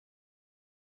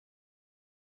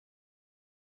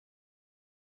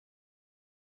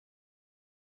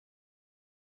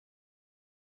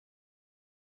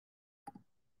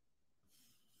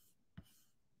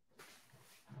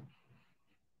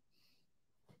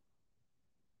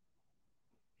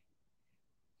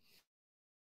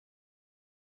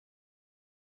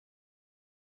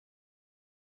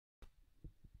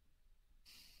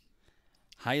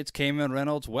Hi, it's Cayman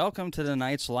Reynolds. Welcome to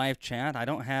tonight's live chat. I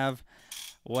don't have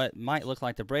what might look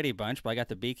like the Brady Bunch, but I got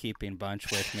the beekeeping bunch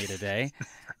with me today.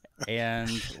 And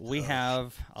we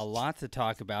have a lot to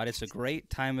talk about. It's a great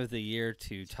time of the year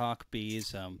to talk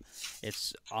bees.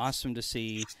 It's awesome to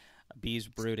see bees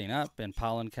brooding up and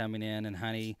pollen coming in and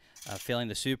honey filling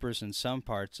the supers in some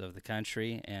parts of the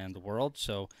country and the world.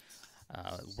 So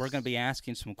we're going to be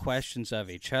asking some questions of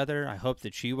each other. I hope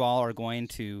that you all are going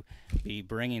to be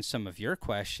bringing some of your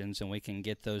questions and we can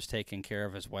get those taken care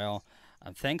of as well.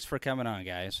 Thanks for coming on,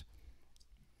 guys.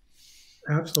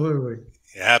 Absolutely.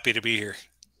 Happy to be here.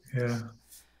 Yeah.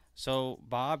 So,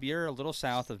 Bob, you're a little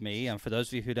south of me. For those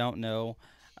of you who don't know,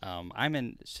 I'm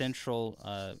in central,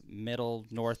 middle,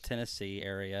 north Tennessee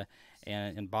area.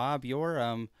 And Bob,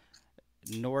 you're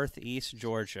northeast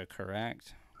Georgia,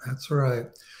 correct? That's right.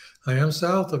 I am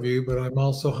south of you, but I'm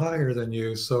also higher than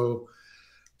you. So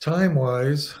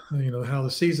time-wise, how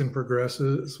the season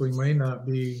progresses, we may not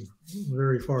be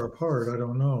very far apart. I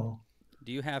don't know.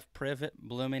 Do you have privet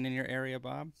blooming in your area,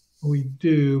 Bob? We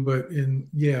do, but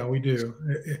yeah, we do.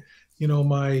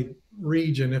 My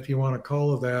region, if you want to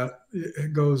call it that,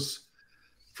 it goes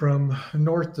from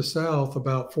north to south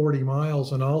about 40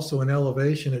 miles, and also in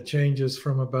elevation, it changes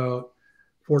from about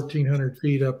 1,400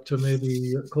 feet up to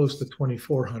maybe close to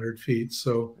 2,400 feet.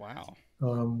 So Wow.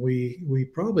 we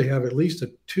probably have at least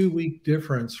a 2 week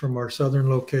difference from our southern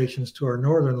locations to our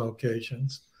northern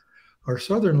locations. Our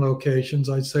southern locations,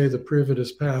 I'd say the privet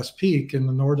is past peak, and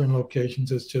the northern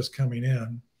locations is just coming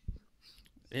in.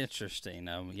 Interesting.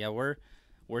 Yeah,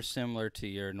 we're similar to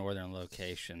your northern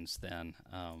locations. Then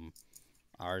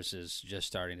ours is just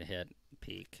starting to hit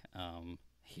peak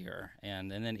here,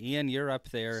 and then Ian, you're up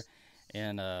there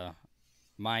in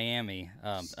Miami,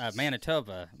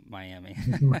 Manitoba, Miami.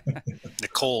 The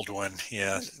cold one,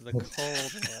 yeah. The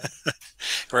cold one.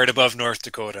 Right above North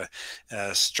Dakota.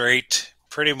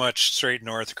 Pretty much straight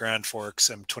north, Grand Forks.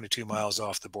 I'm 22 miles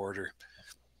off the border.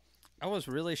 I was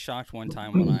really shocked one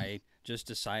time when I just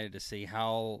decided to see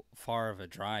how far of a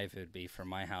drive it would be from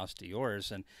my house to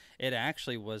yours, and it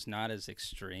actually was not as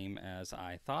extreme as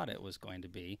I thought it was going to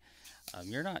be.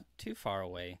 You're not too far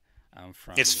away It's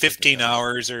from the 15 Dakota.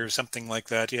 hours or something like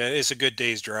that. Yeah, it's a good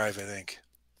day's drive, I think.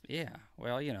 Yeah,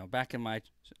 well, back in my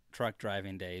truck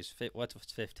driving days, what's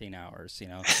 15 hours?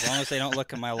 As long as they don't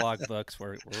look at my log books,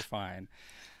 we're fine.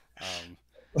 Um,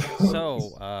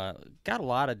 so, got a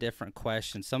lot of different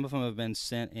questions. Some of them have been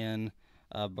sent in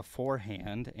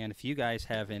beforehand. And if you guys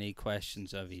have any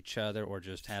questions of each other or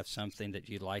just have something that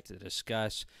you'd like to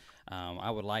discuss, I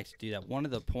would like to do that. One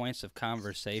of the points of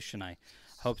conversation I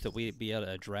hope that we'd be able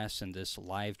to address in this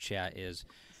live chat is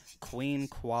queen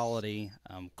quality,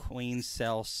 queen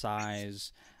cell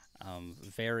size,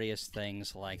 various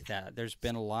things like that. There's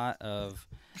been a lot of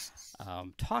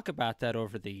talk about that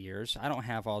over the years. I don't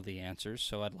have all the answers,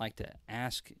 so I'd like to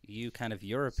ask you kind of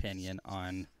your opinion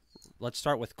on. Let's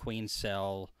start with queen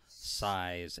cell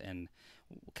size and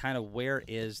kind of where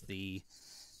is the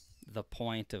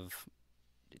point of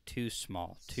too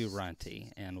small, too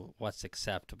runty, and what's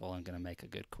acceptable and going to make a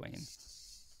good queen.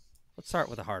 Let's start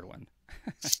with a hard one.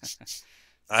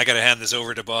 I got to hand this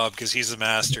over to Bob because he's the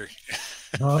master.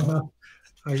 Uh,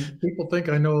 People think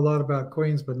I know a lot about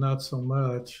queens, but not so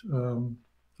much,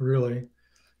 really.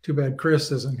 Too bad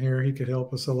Chris isn't here. He could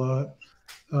help us a lot.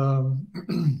 Um,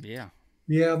 Yeah.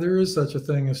 yeah, there is such a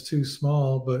thing as too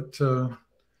small, but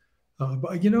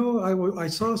I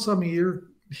saw some of your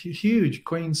huge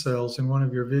queen cells in one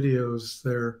of your videos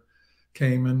there,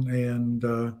 Cayman,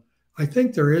 and I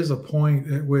think there is a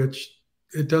point at which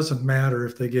it doesn't matter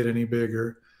if they get any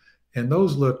bigger. And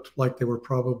those looked like they were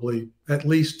probably at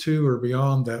least two or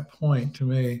beyond that point to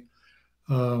me.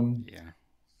 Um, Yeah.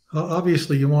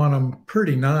 Obviously, you want them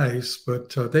pretty nice, but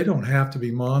they don't have to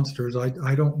be monsters.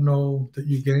 I don't know that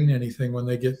you gain anything when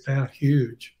they get that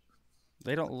huge.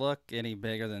 They don't look any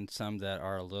bigger than some that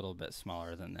are a little bit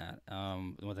smaller than that.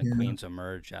 When the Yeah, queens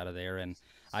emerge out of there, and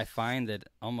I find that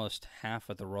almost half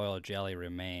of the royal jelly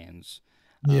remains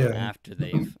yeah, after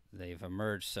they've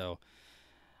emerged. So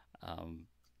um,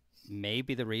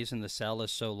 maybe the reason the cell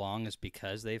is so long is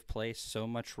because they've placed so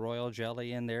much royal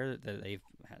jelly in there that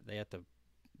they have to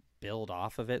build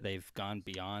off of it. They've gone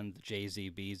beyond the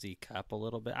JZBZ cup a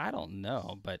little bit. I don't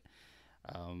know, but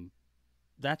um,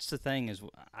 that's the thing is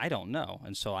I don't know,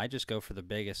 and so I just go for the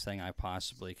biggest thing I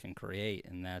possibly can create,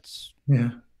 and that's yeah.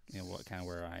 what kind of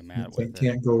where I'm You at with it.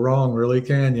 can't go wrong, really,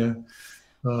 can you?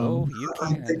 Oh, you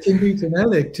can. It can be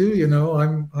genetic too.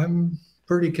 I'm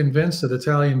pretty convinced that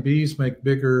Italian bees make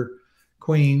bigger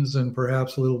queens and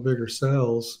perhaps a little bigger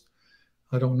cells.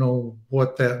 I don't know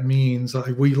what that means.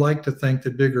 We like to think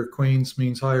that bigger queens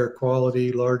means higher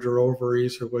quality, larger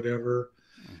ovaries or whatever.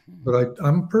 But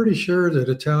I'm pretty sure that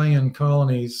Italian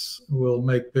colonies will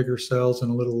make bigger cells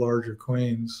and a little larger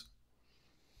queens.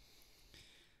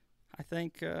 I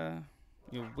think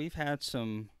we've had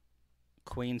some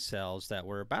queen cells that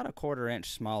were about a quarter inch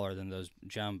smaller than those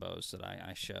jumbos that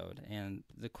I showed, and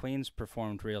the queens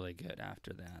performed really good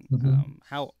after that.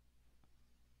 How?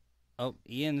 Oh,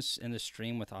 Ian's in the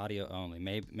stream with audio only.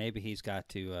 Maybe he's got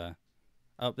to.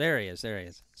 Oh, there he is. There he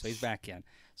is. So he's back in.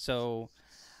 So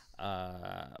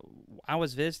I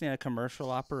was visiting a commercial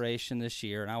operation this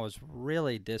year, and I was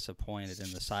really disappointed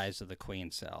in the size of the queen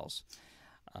cells.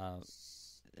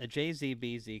 A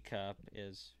JZBZ cup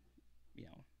is,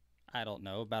 I don't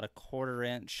know, about a quarter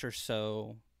inch or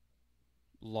so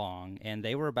long, and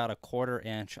they were about a quarter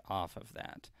inch off of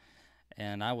that.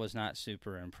 And I was not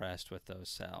super impressed with those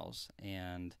cells.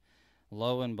 And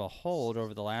lo and behold,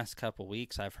 over the last couple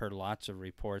weeks, I've heard lots of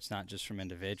reports, not just from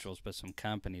individuals, but some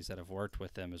companies that have worked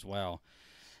with them as well,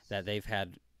 that they've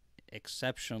had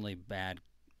exceptionally bad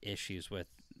issues with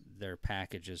their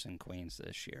packages and queens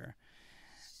this year.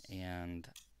 And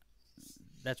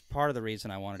that's part of the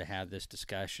reason I wanted to have this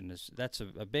discussion. Is that's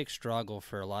a big struggle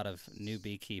for a lot of new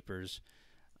beekeepers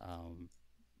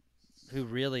who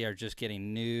really are just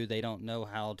getting new. They don't know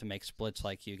how to make splits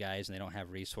like you guys, and they don't have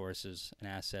resources and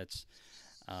assets.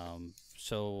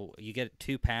 So you get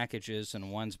 2 packages,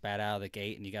 and one's bad out of the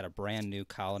gate, and you got a brand new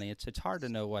colony. It's hard to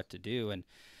know what to do, and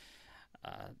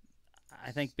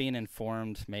I think being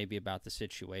informed maybe about the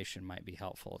situation might be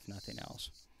helpful, if nothing else.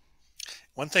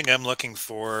 One thing I'm looking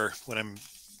for when I'm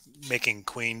making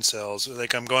queen cells,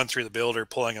 like I'm going through the builder,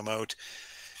 pulling them out,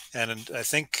 and I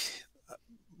think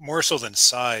more so than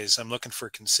size, I'm looking for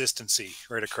consistency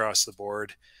right across the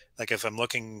board. Like if I'm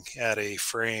looking at a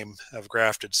frame of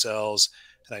grafted cells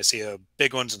and I see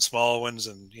big ones and small ones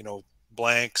and,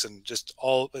 blanks and just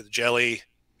all the jelly,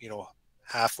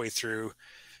 halfway through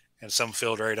and some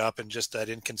filled right up, and just that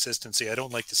inconsistency. I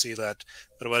don't like to see that.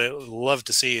 But what I would love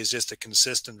to see is just a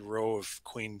consistent row of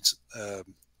queen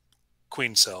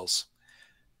cells.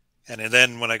 And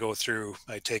then when I go through,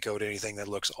 I take out anything that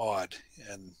looks odd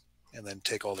and then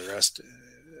take all the rest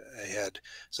ahead.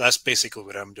 So that's basically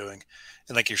what I'm doing.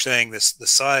 And like you're saying, the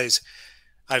size,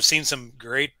 I've seen some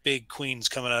great big queens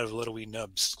coming out of little wee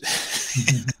nubs.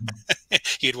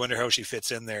 You'd wonder how she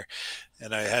fits in there.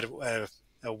 And I had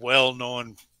a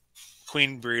well-known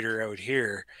queen breeder out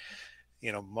here,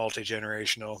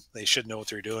 multi-generational. They should know what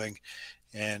they're doing.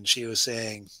 And she was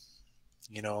saying,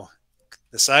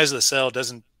 the size of the cell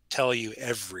doesn't tell you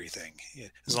everything.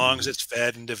 As long as it's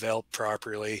fed and developed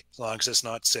properly, as long as it's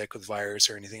not sick with virus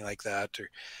or anything like that,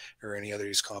 or any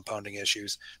other compounding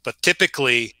issues. But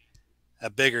typically a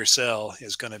bigger cell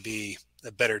is going to be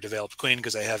a better developed queen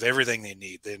because they have everything they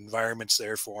need. The environment's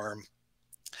there for them.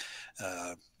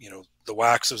 The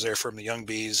wax is there from the young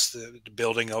bees, the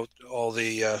building out all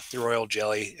the royal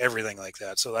jelly, everything like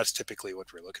that. So that's typically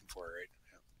what we're looking for, right?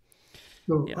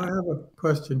 So I have a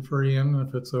question for Ian,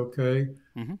 if it's okay.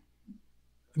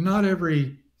 Not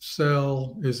every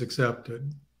cell is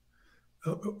accepted.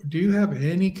 Do you have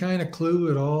any kind of clue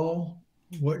at all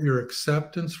what your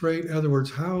acceptance rate? In other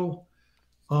words, how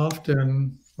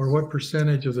often or what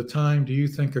percentage of the time do you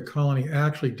think a colony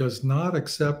actually does not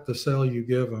accept the cell you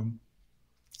give them?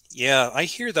 Yeah, I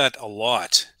hear that a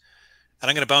lot. And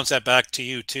I'm going to bounce that back to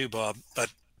you too, Bob. But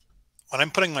when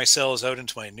I'm putting my cells out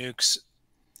into my nukes,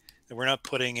 and we're not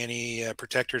putting any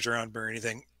protectors around them or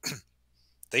anything,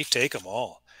 they take them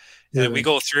all. Yeah. And we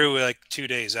go through like 2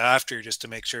 days after just to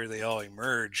make sure they all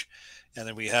emerge. And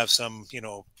then we have some,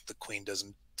 the queen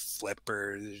doesn't flip,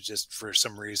 or just for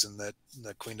some reason that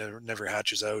the queen never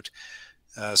hatches out.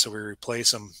 So we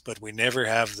replace them, but we never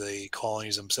have the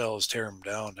colonies themselves tear them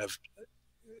down.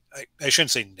 I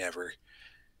shouldn't say never,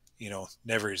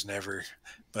 never is never.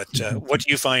 But what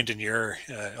do you find in your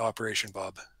operation,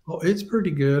 Bob? Well, it's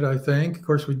pretty good, I think. Of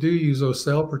course, we do use those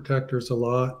cell protectors a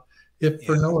lot. If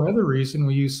for no other reason,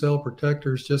 we use cell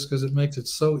protectors just because it makes it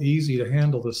so easy to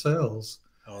handle the cells.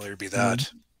 Oh, there'd be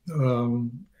that.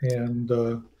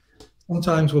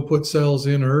 Sometimes we'll put cells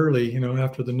in early,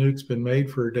 after the nuke's been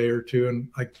made for a day or two, and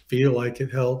I feel like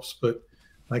it helps, but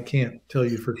I can't tell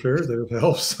you for sure that it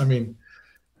helps. I mean,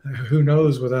 who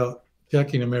knows without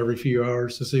checking them every few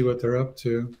hours to see what they're up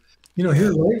to.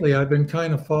 Here lately, I've been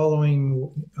kind of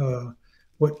following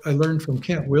what I learned from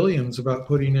Kent Williams about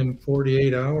putting in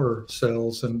 48-hour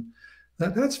cells, and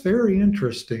that's very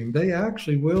interesting. They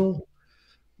actually will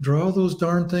draw those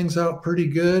darn things out pretty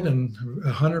good, and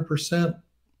 100%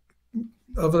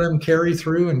 of them carry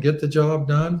through and get the job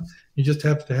done. You just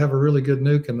have to have a really good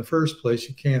nuke in the first place.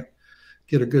 You can't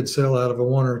get a good cell out of a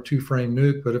 1 or 2 frame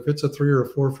nuke, but if it's a 3 or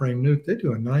 4 frame nuke, they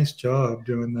do a nice job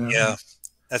doing that. Yeah,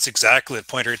 that's exactly the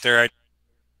point right there.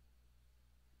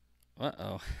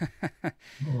 Uh-oh.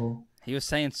 Oh. He was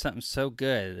saying something so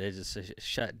good, they just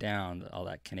shut down all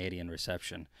that Canadian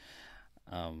reception.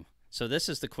 So this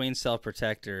is the queen cell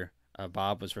protector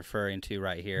Bob was referring to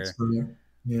right here. Right.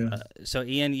 Yeah. So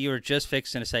Ian, you were just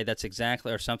fixing to say that's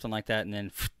exactly, or something like that, and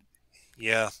then.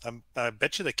 Yeah, I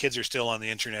bet you the kids are still on the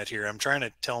internet here. I'm trying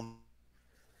to tell them.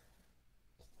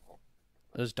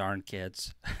 Those darn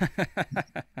kids.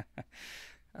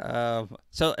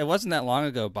 So it wasn't that long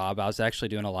ago, Bob. I was actually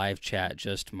doing a live chat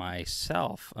just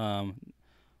myself.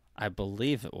 I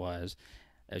believe it was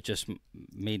just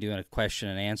me doing a question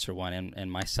and answer one,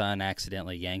 and my son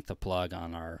accidentally yanked the plug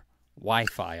on our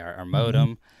Wi-Fi, our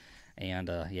modem,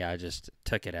 and yeah, I just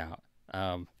took it out.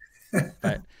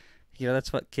 But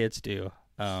that's what kids do.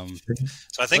 So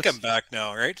I think I'm back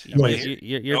now, right? Yeah,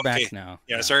 you're okay. Back now.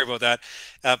 Yeah, sorry about that.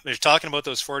 You're talking about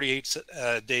those 48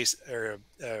 days or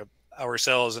hour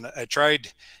cells, and I tried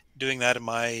doing that in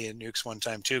my nukes one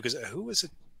time too. Because who was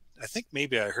it? I think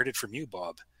maybe I heard it from you,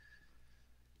 Bob,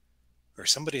 or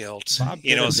somebody else. Bob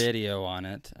did a video on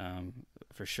it,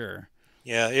 for sure.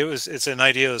 Yeah, it's an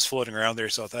idea that was floating around there,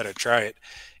 so I thought I'd try it.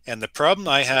 And the problem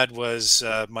I had was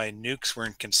my nukes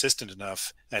weren't consistent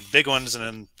enough. I had big ones, and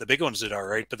then the big ones did all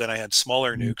right, but then I had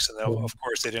smaller nukes, and of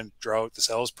course they didn't draw out the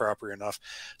cells proper enough.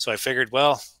 So I figured,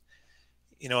 well,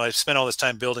 I've spent all this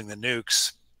time building the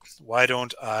nukes. Why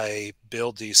don't I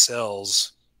build these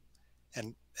cells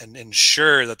and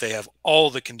ensure that they have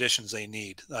all the conditions they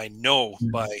need? I know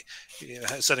by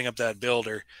setting up that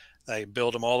builder, I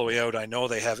build them all the way out. I know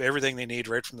they have everything they need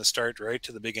right from the start, right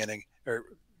to the beginning, or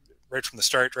right from the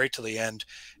start, right to the end.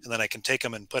 And then I can take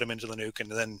them and put them into the nuke,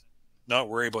 and then not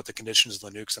worry about the conditions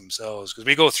of the nukes themselves. Because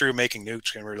we go through making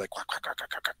nukes and we're like, quack, quack, quack,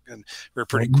 quack, quack, and we're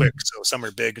pretty quick. So some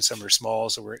are big and some are small.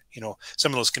 So we're,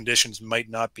 some of those conditions might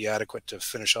not be adequate to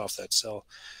finish off that cell.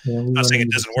 I'm not saying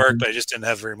it doesn't work, but I just didn't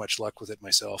have very much luck with it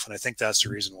myself. And I think that's the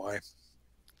reason why.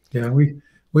 Yeah,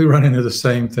 we run into the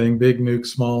same thing: big nukes,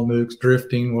 small nukes,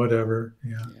 drifting, whatever.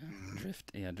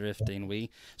 Yeah, drifting.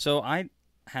 So I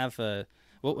have a.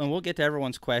 Well, and we'll get to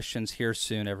everyone's questions here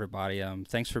soon, everybody.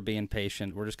 Thanks for being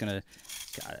patient. We're just going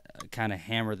to kind of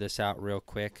hammer this out real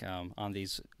quick on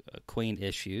these queen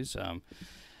issues.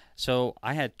 So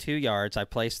I had 2 yards. I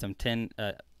placed them 10.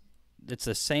 It's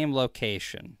the same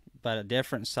location, but at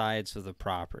different sides of the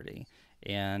property.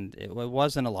 And it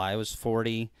wasn't a lie. It was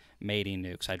 40 mating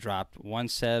nukes. I dropped one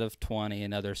set of 20,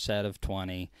 another set of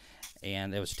 20,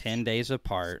 and it was 10 days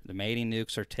apart. The mating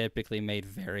nukes are typically made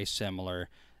very similar.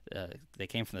 They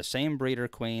came from the same breeder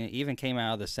queen, even came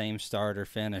out of the same starter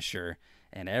finisher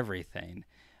and everything.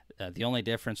 The only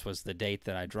difference was the date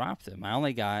that I dropped them. I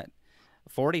only got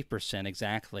 40%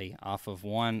 exactly off of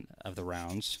one of the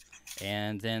rounds,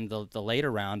 and then the later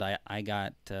round I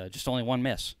got just only 1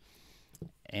 miss,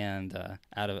 and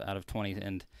out of 20.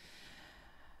 And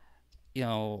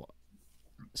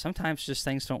sometimes just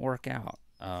things don't work out.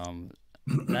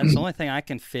 That's the only thing I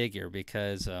can figure,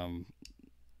 because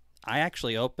I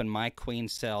actually open my queen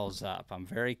cells up. I'm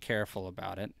very careful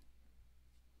about it,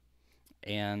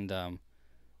 and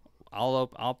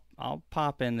I'll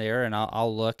pop in there and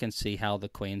I'll look and see how the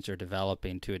queens are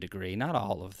developing to a degree. Not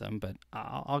all of them, but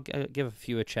I'll give a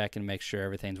few a check and make sure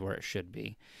everything's where it should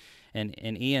be. And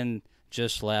Ian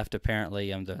just left.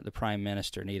 Apparently, the Prime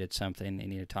Minister needed something. He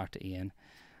needed to talk to Ian.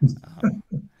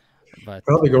 But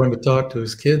probably going to talk to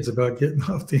his kids about getting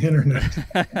off the internet.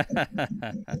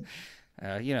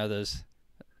 Those.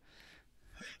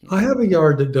 I have a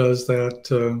yard that does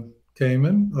that,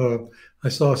 Cayman. I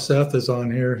saw Seth is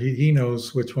on here. He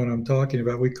knows which one I'm talking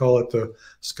about. We call it the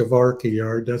Skavarki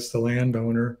yard. That's the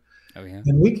landowner. Oh yeah.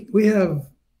 And we have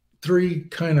 3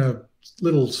 kind of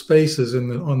little spaces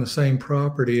on the same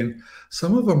property, and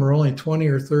some of them are only 20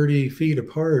 or 30 feet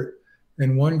apart.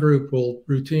 And one group will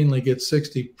routinely get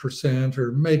 60%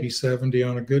 or maybe 70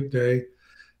 on a good day.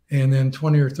 And then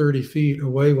 20 or 30 feet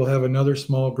away, we'll have another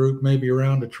small group, maybe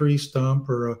around a tree stump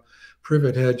or a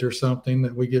privet hedge or something,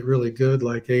 that we get really good,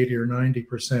 like 80 or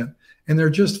 90%. And they're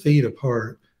just feet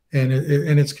apart, and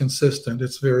it's consistent.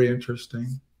 It's very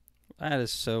interesting. That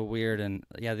is so weird. And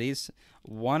yeah,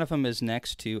 one of them is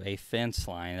next to a fence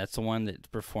line. That's the one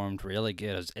that performed really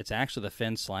good. It's actually the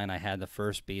fence line I had the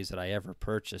first bees that I ever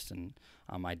purchased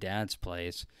on my dad's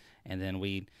place. And then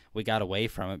we got away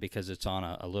from it because it's on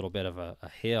a little bit of a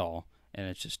hill, and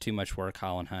it's just too much work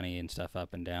hauling honey and stuff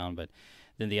up and down. But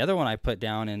then the other one I put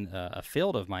down in a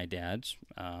field of my dad's,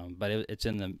 but it's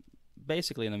in the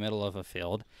basically in the middle of a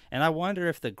field, and I wonder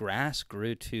if the grass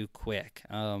grew too quick,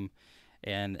 and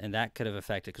that could have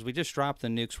affected, because we just dropped the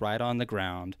nukes right on the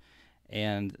ground,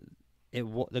 and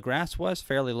the grass was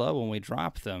fairly low when we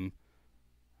dropped them,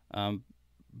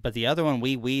 but the other one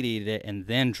we weeded it and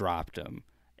then dropped them,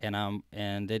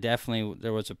 and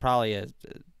there was probably a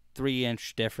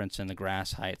 3-inch difference in the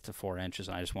grass height to 4 inches,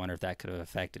 and I just wonder if that could have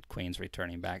affected queens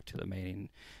returning back to the mating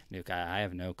nuke. I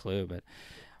have no clue, but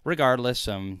regardless,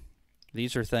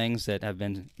 these are things that have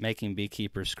been making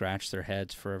beekeepers scratch their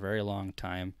heads for a very long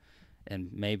time, and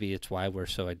maybe it's why we're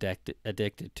so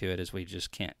addicted to it, is we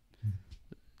just can't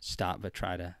stop but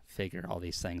try to figure all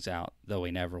these things out, though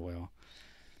we never will.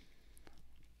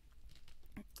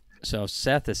 So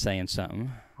Seth is saying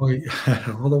something. Well,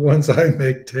 all the ones I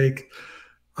make take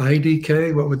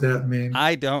IDK. What would that mean?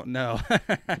 I don't know.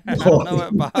 I don't know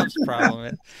what Bob's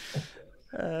problem is.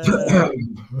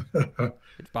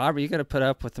 Bob, are you going to put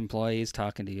up with employees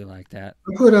talking to you like that?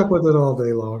 I put up with it all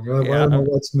day long. I don't know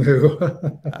what's new.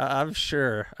 I'm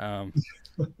sure.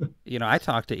 I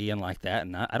talk to Ian like that,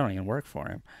 and I don't even work for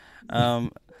him.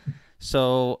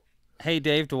 So, hey,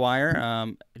 Dave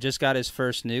Dwyer just got his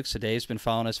first nuke. So Dave's been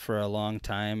following us for a long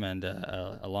time, and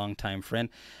a long-time friend.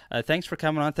 Thanks for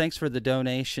coming on. Thanks for the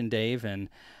donation, Dave. And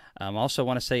also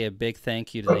want to say a big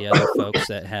thank you to the other folks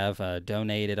that have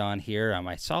donated on here.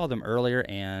 I saw them earlier,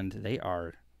 and they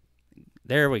are...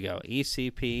 There we go.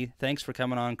 ECP. Thanks for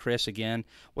coming on, Chris, again.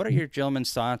 What are your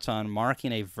gentlemen's thoughts on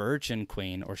marking a virgin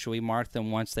queen, or should we mark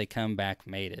them once they come back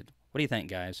mated? What do you think,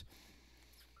 guys?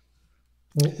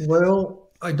 Well,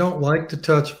 I don't like to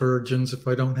touch virgins if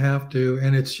I don't have to,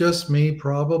 and it's just me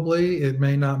probably. It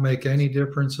may not make any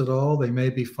difference at all. They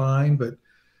may be fine, but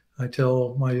I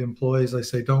tell my employees, I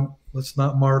say, let's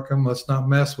not mark them. Let's not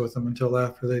mess with them until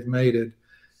after they've mated.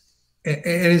 And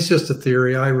it's just a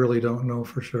theory. I really don't know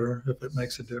for sure if it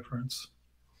makes a difference.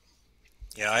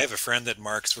 Yeah, I have a friend that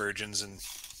marks virgins, and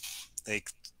they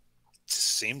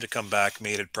seem to come back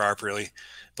mated properly.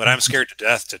 But I'm scared to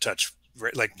death to touch,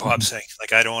 like Bob's saying.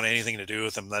 Like, I don't want anything to do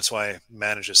with them. That's why I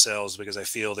manage the cells, because I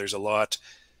feel there's a lot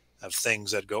of things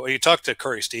that go. You talk to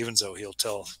Corey Stevens, though, he'll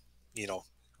tell,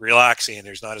 relaxing,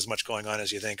 there's not as much going on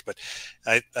as you think. But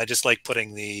I just like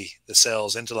putting the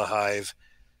cells into the hive,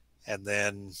 and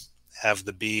then have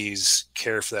the bees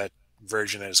care for that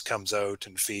virgin as comes out,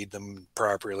 and feed them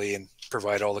properly, and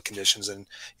provide all the conditions, and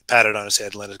pat it on his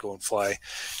head and let it go and fly.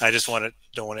 I just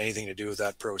don't want anything to do with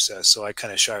that process, so I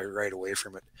kind of shy right away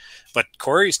from it. But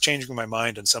Corey's changing my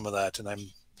mind on some of that, and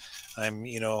I'm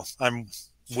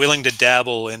willing to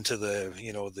dabble into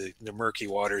the murky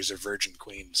waters of virgin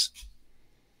queens.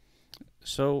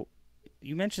 So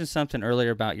you mentioned something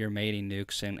earlier about your mating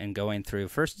nukes and going through.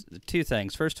 First, two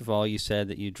things. First of all, you said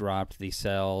that you dropped the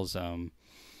cells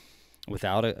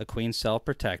without a queen cell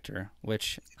protector,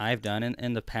 which I've done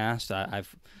in the past.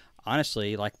 I've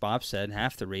honestly, like Bob said,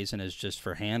 half the reason is just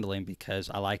for handling, because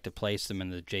I like to place them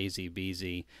in the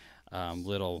JZBZ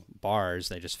little bars.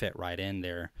 They just fit right in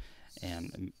there,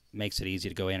 and it makes it easy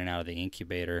to go in and out of the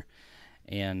incubator.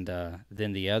 And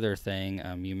then the other thing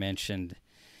you mentioned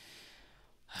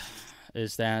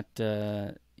is that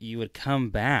you would come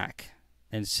back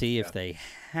and see if they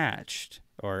hatched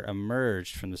or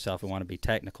emerged from the cell, if we want to be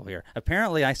technical here.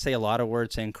 Apparently, I say a lot of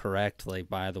words incorrectly,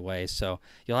 by the way, so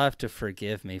you'll have to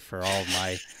forgive me for all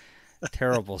my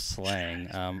terrible slang.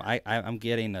 I'm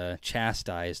getting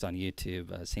chastised on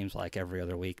YouTube, it seems like every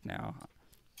other week now.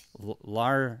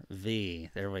 Larvae.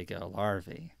 There we go,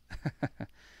 larvae.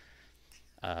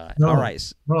 No, all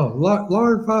right. No,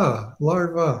 larva.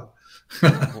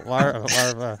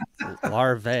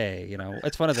 Larvae,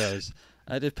 it's one of those.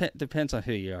 It depends on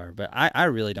who you are, but I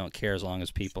really don't care as long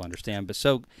as people understand. But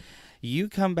so you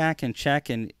come back and check,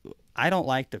 and I don't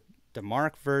like to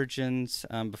mark virgins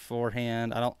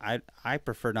beforehand. I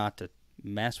prefer not to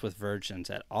mess with virgins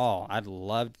at all. I'd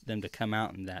love them to come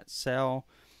out in that cell,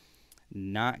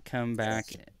 not come back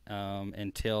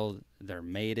until they're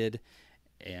mated.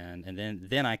 And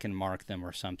then I can mark them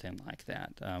or something like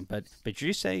that. But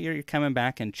you say you're coming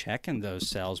back and checking those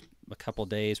cells a couple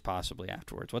days possibly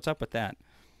afterwards. What's up with that?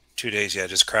 2 days, yeah.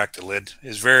 Just crack the lid.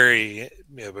 It's very,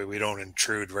 but we don't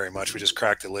intrude very much. We just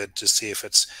crack the lid to see if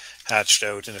it's hatched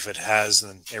out, and if it has,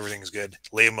 then everything's good.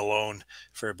 Leave them alone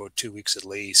for about 2 weeks at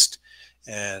least,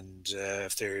 and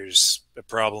if there's a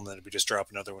problem, then we just drop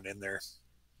another one in there.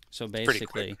 So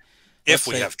basically, if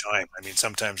we have time. I mean,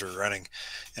 sometimes we're running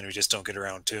and we just don't get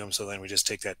around to them, so then we just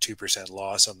take that 2%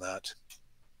 loss on that.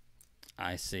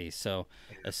 I see. So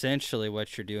essentially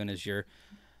what you're doing is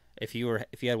if you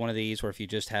had one of these, or if you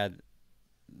just had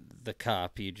the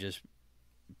cup, you just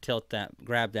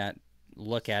grab that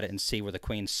look at it and see where the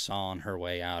queen's sawing her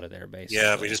way out of there, basically.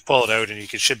 Yeah, we just pull it out, and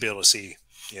should be able to see,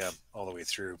 yeah, all the way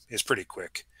through. It's pretty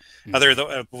quick.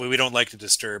 We don't like to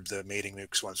disturb the mating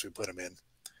nukes once we put them in.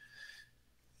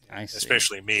 I see.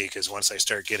 Especially me, because once I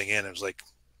start getting in, it was like,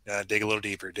 dig a little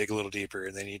deeper,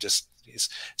 and then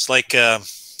it's like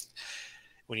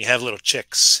when you have little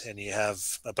chicks and you have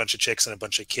a bunch of chicks and a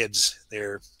bunch of kids,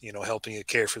 they're helping you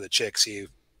care for the chicks. You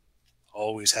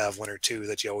always have one or two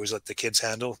that you always let the kids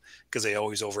handle, because they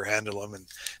always overhandle them and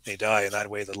they die, and that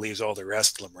way that leaves all the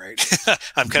rest of them, right?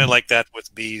 I'm kind of like that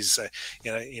with bees.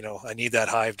 I need that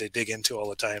hive to dig into all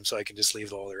the time, so I can just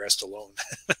leave all the rest alone.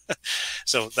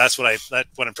 So that's what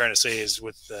I'm trying to say is,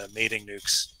 with mating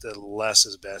nukes, the less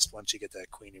is best once you get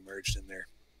that queen emerged in there.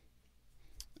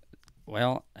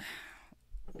 Well,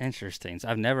 interesting.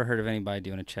 I've never heard of anybody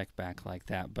doing a check back like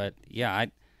that, but yeah,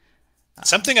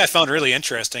 something I found really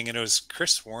interesting, and it was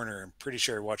Chris Warner. I'm pretty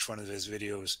sure I watched one of his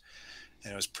videos,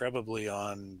 and it was probably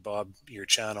on Bob, your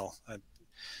channel. I'm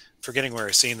forgetting where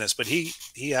I've seen this, but he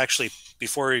actually,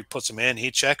 before he puts them in, he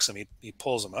checks them. He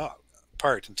pulls them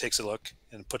apart and takes a look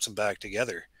and puts them back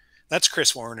together. That's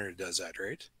Chris Warner who does that,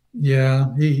 right?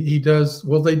 Yeah, he does.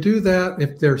 Well, they do that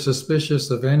if they're suspicious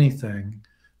of anything.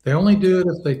 They only do it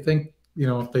if they think,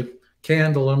 if they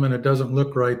candle them and it doesn't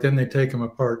look right, then they take them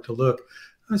apart to look.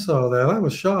 I saw that. I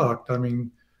was shocked. I mean,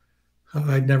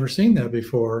 I'd never seen that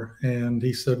before. And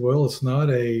he said, well, it's not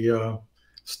a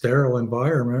sterile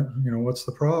environment. What's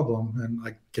the problem? And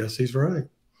I guess he's right.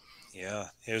 Yeah,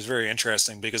 it was very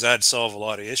interesting, because that'd solve a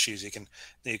lot of issues. You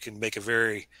can make a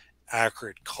very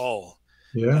accurate call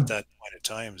at that point of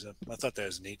time. So I thought that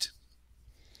was neat.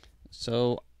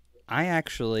 So I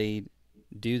actually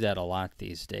do that a lot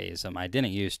these days. I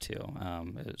didn't used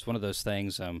to. It's one of those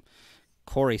things.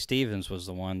 Corey Stevens was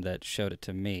the one that showed it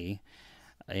to me,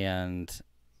 and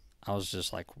I was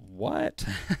just like, what?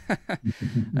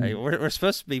 We're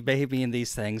supposed to be babying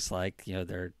these things like,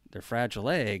 they're fragile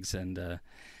eggs, and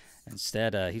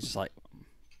instead he's just like,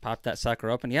 pop that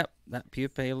sucker open. Yep, that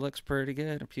pupae looks pretty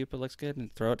good. A pupa looks good,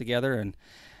 and throw it together,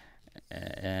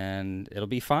 and it'll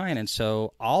be fine. And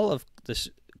so all of the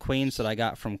queens that I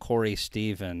got from Corey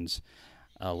Stevens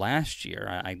last year,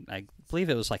 I believe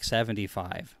it was like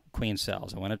 75 queen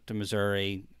cells. I went up to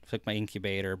Missouri, took my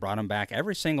incubator, brought them back.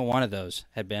 Every single one of those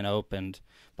had been opened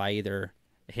by either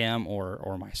him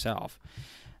or myself.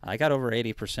 I got over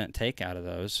 80% take out of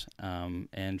those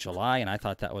in July, and I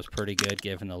thought that was pretty good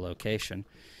given the location.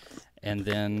 And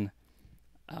then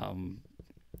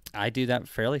I do that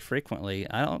fairly frequently.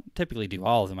 I don't typically do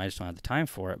all of them. I just don't have the time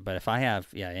for it. But if I have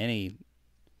any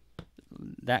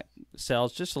that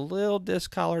cell's just a little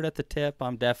discolored at the tip,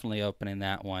 I'm definitely opening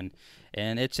that one.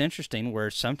 And it's interesting where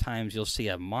sometimes you'll see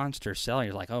a monster cell and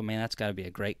you're like, oh man, that's got to be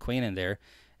a great queen in there.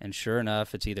 And sure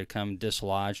enough, it's either come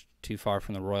dislodged too far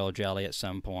from the royal jelly at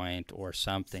some point, or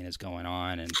something is going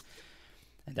on, and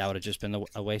that would have just been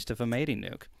a waste of a mating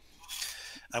nuke.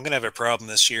 I'm going to have a problem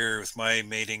this year with my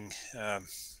mating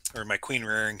or my queen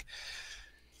rearing.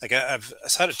 Like I've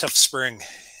had a tough spring,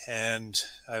 and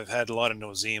I've had a lot of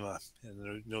nosema, and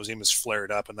the nosema's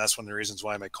flared up, and that's one of the reasons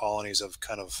why my colonies have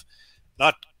kind of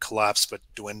not collapsed but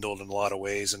dwindled in a lot of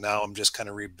ways. And now I'm just kind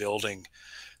of rebuilding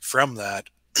from that.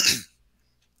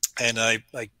 And I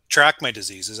track my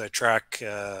diseases. I track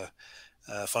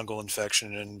fungal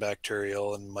infection and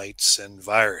bacterial and mites and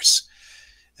virus.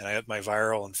 And I have my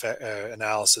viral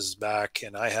analysis back,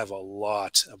 and I have a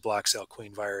lot of black cell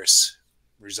queen virus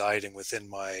residing within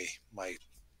my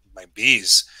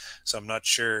bees. So I'm not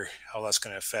sure how that's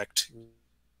going to affect.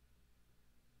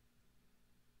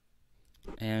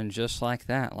 And just like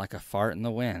that, like a fart in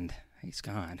the wind, he's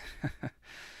gone.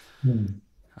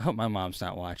 I hope my mom's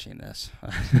not watching this.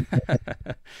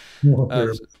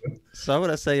 So I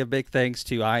want to say a big thanks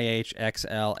to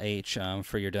IHXLH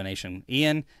for your donation.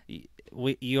 Ian,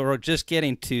 you were just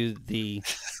getting to the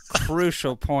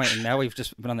crucial point, and now we've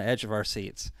just been on the edge of our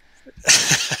seats.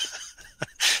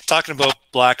 Talking about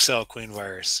black cell queen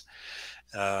virus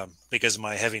because of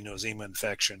my heavy nosema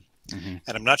infection. Mm-hmm.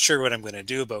 And I'm not sure what I'm going to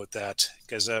do about that,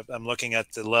 because I'm looking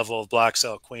at the level of black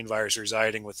cell queen virus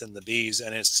residing within the bees,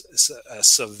 and it's a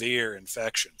severe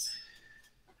infection.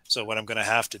 So what I'm going to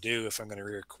have to do if I'm going to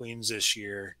rear queens this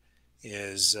year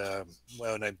is,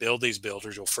 when I build these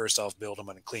builders, well, first off, build them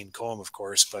on a clean comb, of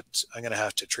course, but I'm going to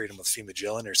have to treat them with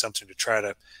fumagillin or something to try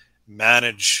to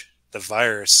manage the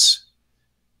virus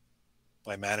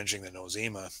by managing the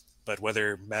nosema. But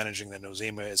whether managing the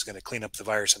nosema is going to clean up the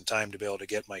virus in time to be able to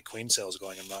get my queen cells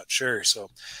going, I'm not sure.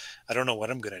 So I don't know what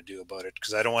I'm going to do about it,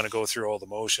 because I don't want to go through all the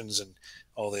motions and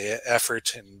all the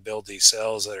effort and build these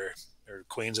cells that are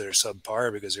queens that are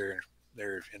subpar because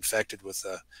they're infected with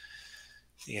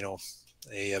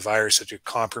a virus that could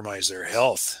compromise their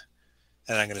health.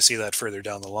 And I'm going to see that further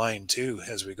down the line too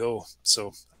as we go.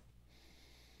 So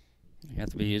you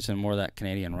have to be using more of that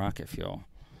Canadian rocket fuel.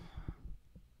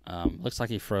 Looks like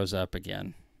he froze up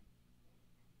again.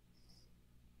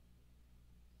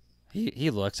 He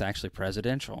looks actually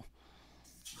presidential.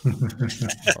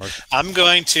 I'm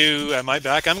going to I'm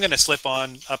going to slip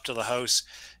on up to the house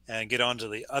and get onto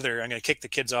the other. I'm going to kick the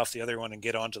kids off the other one and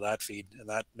get onto that feed, and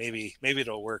that maybe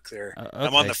it'll work there. Okay.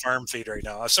 I'm on the farm feed right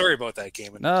now. Sorry about that,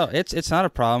 Cayman. No, it's not a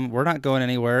problem. We're not going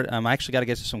anywhere. I actually got to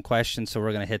get to some questions, so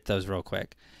we're going to hit those real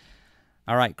quick.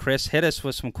 All right, Chris, hit us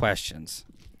with some questions.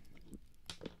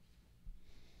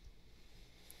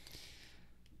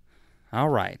 All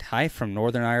right. Hi from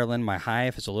Northern Ireland. My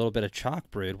hive has a little bit of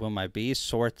chalk brood. Will my bees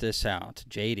sort this out?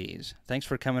 JD's. Thanks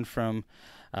for coming from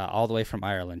all the way from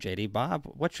Ireland, JD. Bob,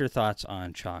 what's your thoughts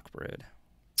on chalk brood?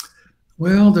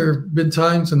 Well, there have been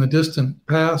times in the distant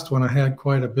past when I had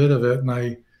quite a bit of it,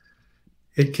 and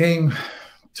it came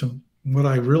to what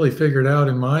I really figured out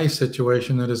in my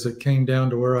situation, that is, it came down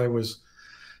to where I was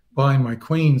buying my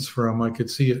queens from. I could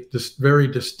see it just very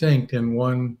distinct in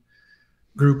one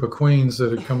group of queens that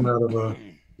had come out of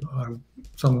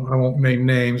I won't name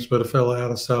names, but a fellow out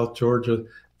of South Georgia.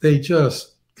 They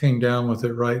just came down with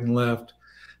it right and left.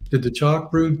 Did the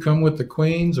chalk brood come with the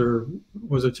queens, or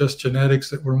was it just genetics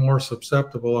that were more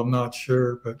susceptible? I'm not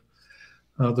sure, but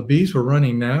the bees were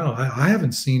running now. I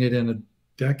haven't seen it in a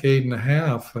decade and a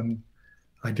half, and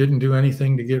I didn't do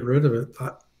anything to get rid of it.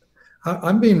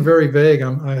 I'm being very vague.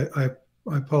 I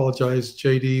apologize,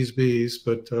 JD's bees,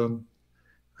 but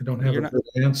I don't have a good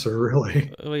answer,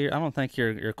 really. Well, I don't think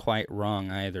you're quite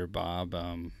wrong either, Bob.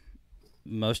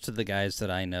 Most of the guys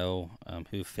that I know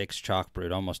who fix chalk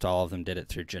brood, almost all of them did it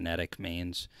through genetic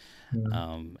means.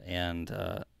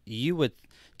 Yeah. You would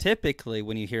typically,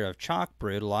 when you hear of chalk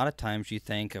brood, a lot of times you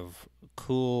think of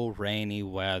cool, rainy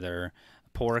weather,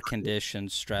 poor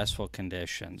conditions, stressful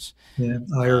conditions. Yeah,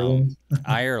 Ireland.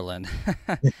 Ireland.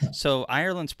 So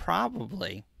Ireland's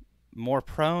probably more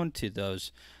prone to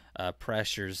those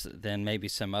pressures than maybe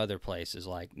some other places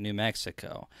like New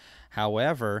Mexico.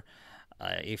 However,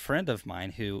 a friend of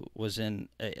mine who lives in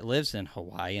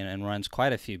Hawaii and runs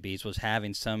quite a few bees was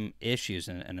having some issues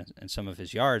in some of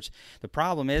his yards. The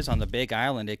problem is, on the Big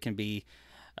Island, it can be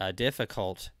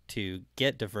difficult to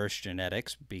get diverse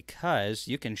genetics because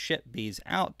you can ship bees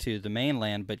out to the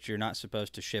mainland, but you're not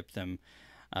supposed to ship them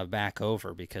back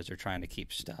over because they're trying to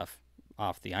keep stuff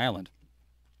off the island.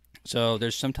 So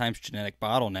there's sometimes genetic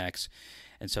bottlenecks,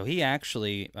 and so he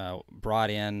actually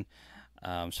brought in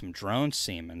some drone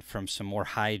semen from some more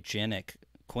hygienic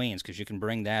queens, because you can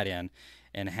bring that in,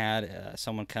 and had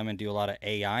someone come and do a lot of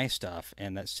AI stuff,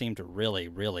 and that seemed to really,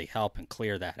 really help and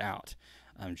clear that out.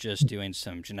 Just doing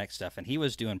some genetic stuff, and he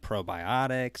was doing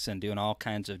probiotics and doing all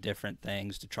kinds of different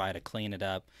things to try to clean it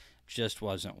up. Just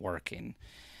wasn't working.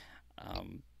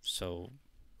 So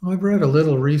I've read a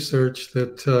little research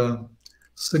that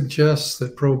suggests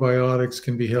that probiotics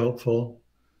can be helpful.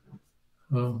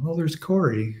 Oh, there's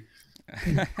Corey.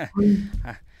 Yeah.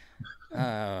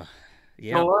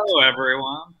 Hello,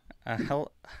 everyone.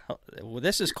 Well,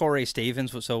 this is Corey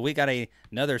Stevens. So we got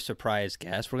another surprise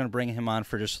guest. We're going to bring him on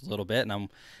for just a little bit, and I'm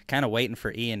kind of waiting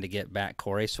for Ian to get back,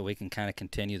 Corey, so we can kind of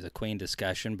continue the queen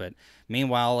discussion. But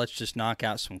meanwhile, let's just knock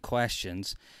out some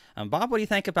questions. Bob, what do you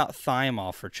think about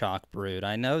thymol for chalk brood?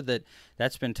 I know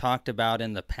that's been talked about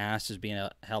in the past as being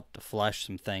help to flush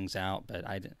some things out, but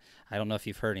I don't know if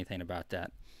you've heard anything about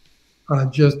that.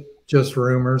 Just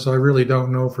rumors. I really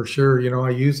don't know for sure. I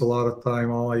use a lot of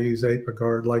thymol. I use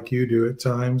Apigard like you do at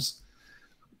times.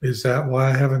 Is that why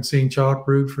I haven't seen chalk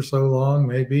brood for so long?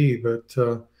 Maybe, but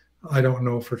I don't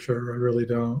know for sure. I really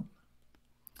don't.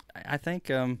 I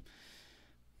think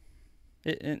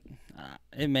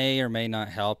it may or may not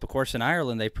help. Of course, in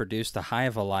Ireland, they produce the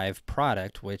Hive Alive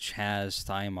product, which has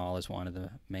thymol as one of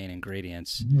the main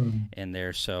ingredients in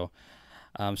there. So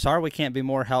sorry we can't be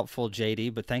more helpful,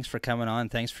 JD, but thanks for coming on.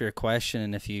 Thanks for your question.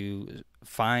 And if you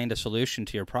find a solution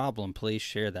to your problem, please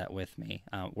share that with me.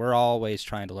 We're always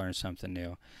trying to learn something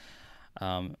new.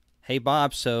 Hey,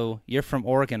 Bob, so you're from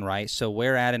Oregon, right? So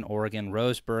where at in Oregon?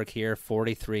 Roseburg here,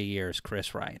 43 years,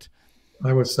 Chris Wright.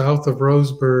 I was south of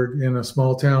Roseburg in a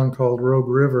small town called Rogue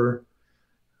River,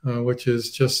 which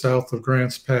is just south of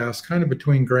Grants Pass, kind of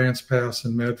between Grants Pass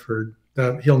and Medford.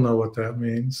 He'll know what that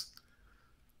means.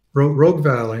 Rogue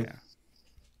Valley. Yeah.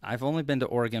 I've only been to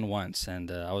Oregon once,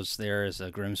 and I was there as a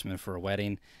groomsman for a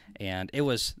wedding, and it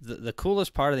was the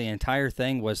coolest part of the entire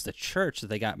thing was the church that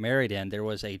they got married in. There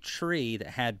was a tree that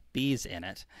had bees in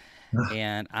it,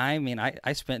 and I mean,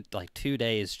 I spent like 2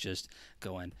 days just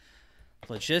going,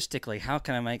 logistically, how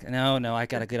can I make? No, I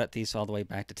got to get up these all the way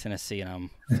back to Tennessee, and I'm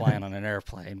flying on an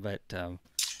airplane. But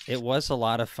it was a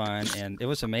lot of fun, and it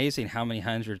was amazing how many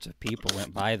hundreds of people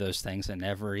went by those things and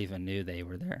never even knew they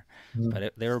were there.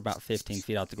 But they were about 15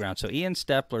 feet off the ground. So Ian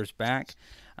Steppler's back.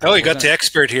 Oh, you got the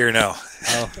expert here now.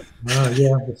 Oh,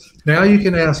 yeah. Now you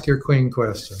can ask your queen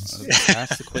questions.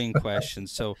 Ask the queen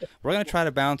questions. So we're going to try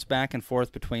to bounce back and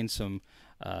forth between some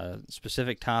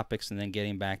specific topics and then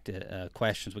getting back to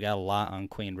questions. We got a lot on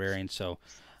queen rearing, so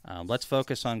let's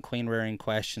focus on queen rearing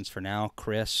questions for now,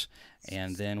 Chris,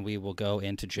 and then we will go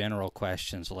into general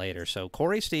questions later. So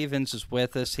Corey Stevens is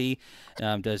with us. He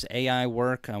does AI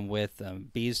work with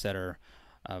bees that are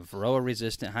varroa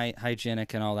resistant,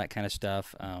 hygienic, and all that kind of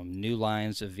stuff. New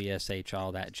lines of VSH,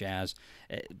 all that jazz.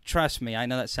 Trust me, I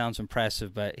know that sounds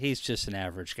impressive, but he's just an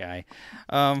average guy.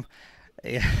 I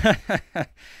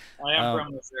am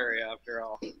from Missouri, after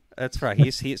all. That's right.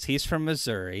 He's from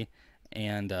Missouri,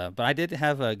 and but I did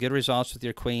have good results with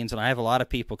your queens, and I have a lot of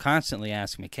people constantly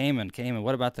asking me, Cayman,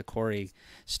 what about the Corey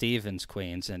Stevens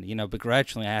queens? And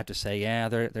begrudgingly, I have to say, yeah,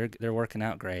 they're working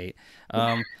out great.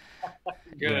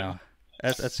 Good.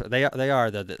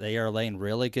 They are laying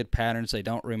really good patterns. They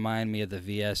don't remind me of the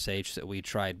VSH that we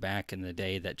tried back in the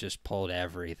day that just pulled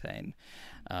everything.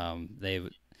 They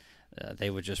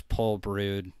would just pull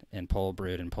brood and pull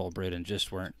brood and pull brood and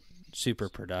just weren't super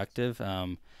productive.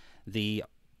 The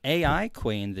AI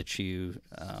queen that you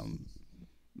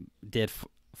did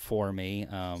for me,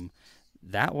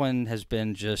 that one has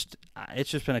been it's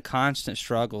just been a constant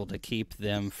struggle to keep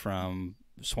them from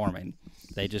swarming.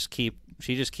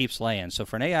 She just keeps laying. So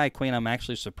for an AI queen, I'm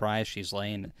actually surprised she's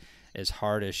laying as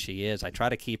hard as she is. I try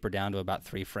to keep her down to about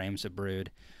 3 frames of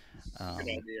brood. Good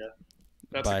idea.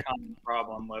 That's a common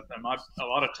problem with them. A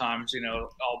lot of times,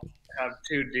 I'll have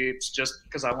 2 deeps just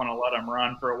because I want to let them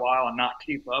run for a while and not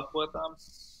keep up with them.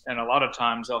 And a lot of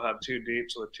times they'll have 2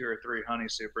 deeps with 2 or 3 honey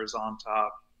supers on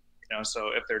top. So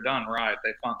if they're done right,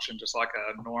 they function just like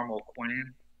a normal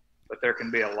queen. But there can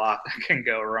be a lot that can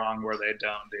go wrong where they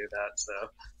don't do that. So.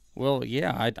 Well,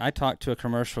 yeah, I talked to a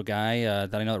commercial guy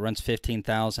that I know that runs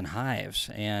 15,000 hives,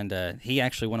 and he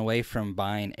actually went away from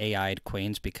buying AI'd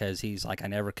queens because he's like, I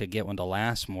never could get one to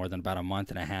last more than about a month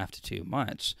and a half to 2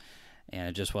 months, and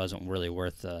it just wasn't really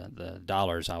worth the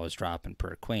dollars I was dropping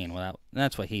per queen. Well,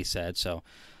 that's what he said. So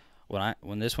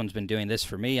when this one's been doing this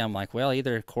for me, I'm like, well,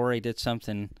 either Corey did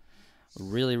something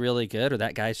really, really good, or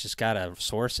that guy's just got a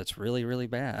source that's really, really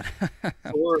bad.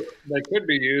 Or they could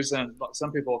be using,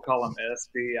 some people call them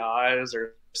SDIs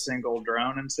or single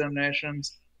drone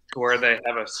inseminations, where they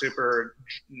have a super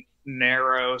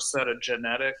narrow set of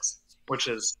genetics, which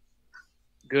is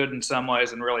good in some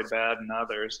ways and really bad in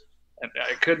others. And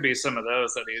it could be some of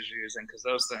those that he's using, because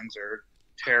those things are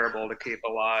terrible to keep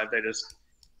alive.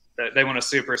 They want to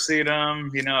supersede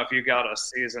them. If you got a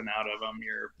season out of them,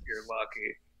 you're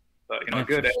lucky. But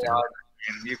good AI,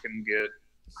 you can get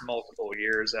multiple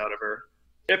years out of her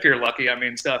if you're lucky. I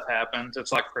mean, stuff happens.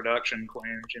 It's like production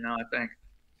queens. I think,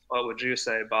 what would you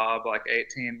say, Bob? Like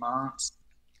 18 months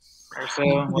or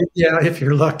so. Yeah, if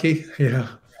you're lucky. Yeah.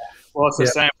 Well, it's the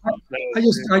same.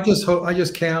 I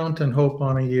just count and hope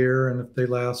on a year, and if they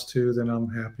last 2, then I'm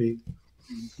happy.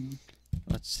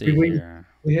 Let's see here.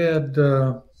 We had.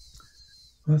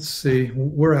 Let's see.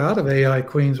 We're out of AI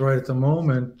queens right at the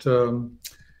moment.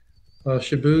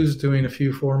 Shabu's doing a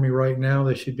few for me right now.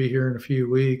 They should be here in a few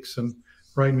weeks. And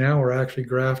right now we're actually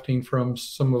grafting from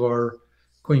some of our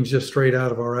queens just straight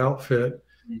out of our outfit.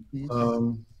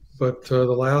 But the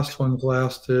last ones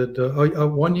lasted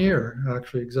 1 year,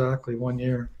 actually, exactly 1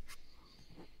 year.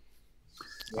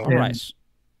 All right.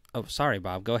 Oh, sorry,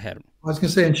 Bob. Go ahead. I was going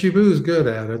to say, and Shibu's good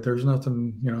at it. There's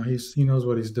nothing, he knows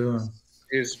what he's doing.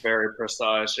 He's very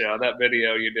precise. Yeah, that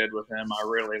video you did with him, I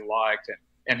really liked it.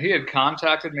 And he had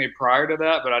contacted me prior to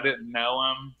that, but I didn't know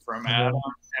him from Adam.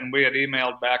 And we had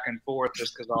emailed back and forth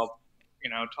just because I'll,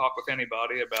 talk with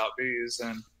anybody about bees.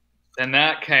 And then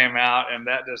that came out, and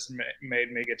that just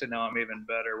made me get to know him even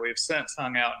better. We've since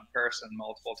hung out in person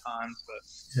multiple times,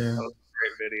 but that was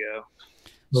a great video.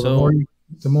 Well, so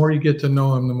the more you get to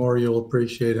know him, the more you'll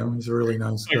appreciate him. He's a really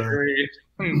nice guy. Agreed.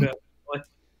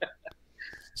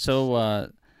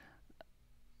 So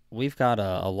we've got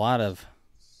a lot of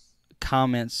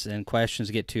comments and questions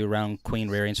to get to around queen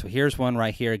rearing. So here's one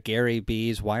right here. Gary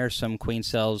Bees, why are some queen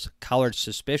cells colored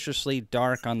suspiciously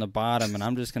dark on the bottom? And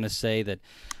I'm just going to say that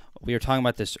we were talking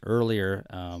about this earlier.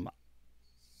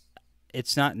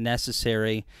 It's not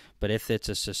necessary, but if it's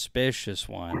a suspicious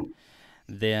one,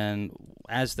 then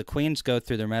as the queens go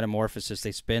through their metamorphosis,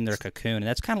 they spin their cocoon, and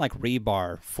that's kind of like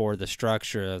rebar for the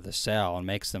structure of the cell and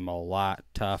makes them a lot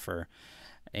tougher.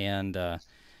 And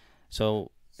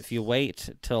So if you wait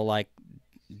till like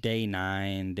day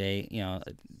 9,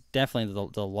 definitely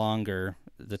the longer,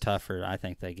 the tougher I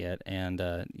think they get. And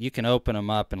you can open them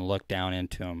up and look down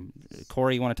into them.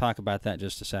 Corey, you want to talk about that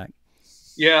just a sec?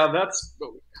 Yeah,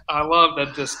 I love the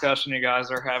discussion you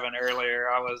guys are having earlier.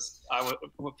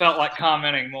 Felt like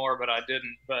commenting more, but I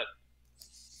didn't. But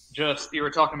just, you were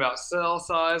talking about cell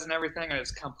size and everything, and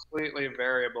it's completely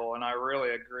variable. And I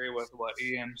really agree with what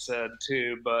Ian said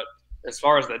too. But as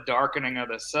far as the darkening of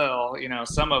the cell,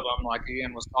 some of them, like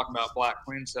Ian was talking about black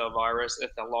queen cell virus,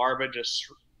 if the larva just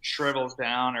shrivels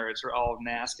down or it's all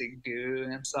nasty goo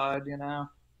inside,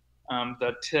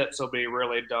 the tips will be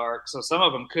really dark. So some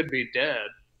of them could be dead.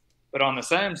 But on the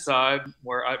same side,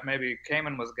 where maybe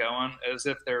Cayman was going, is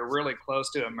if they're really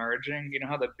close to emerging, you know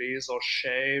how the bees will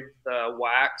shave the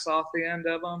wax off the end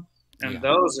of them? And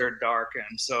those are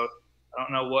darkened. So I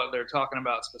don't know what they're talking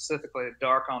about specifically,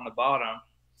 dark on the bottom,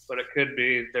 but it could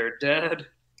be they're dead,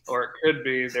 or it could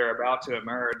be they're about to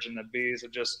emerge and the bees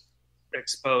have just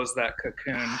exposed that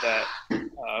cocoon, that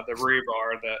the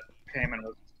rebar that Cayman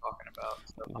was talking about.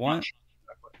 So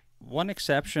one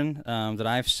exception that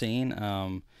I've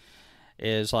seen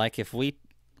is like if we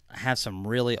have some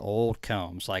really old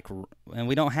combs, and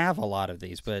we don't have a lot of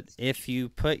these, but if you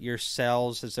put your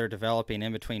cells as they're developing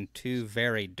in between two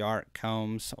very dark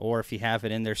combs, or if you have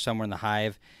it in there somewhere in the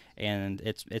hive and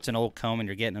it's an old comb and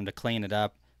you're getting them to clean it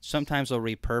up, sometimes they'll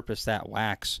repurpose that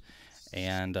wax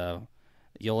and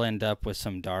you'll end up with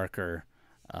some darker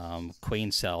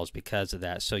queen cells because of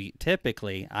that. So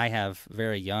typically I have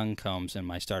very young combs in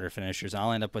my starter finishers.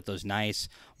 I'll end up with those nice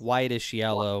whitish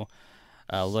yellow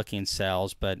looking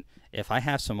cells, but if I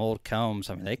have some old combs,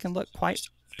 I mean, they can look quite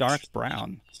dark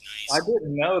brown. I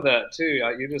didn't know that too.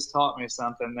 You just taught me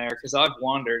something there, because I've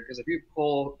wondered, because if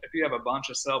you have a bunch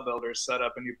of cell builders set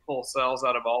up and you pull cells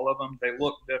out of all of them, they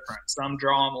look different. Some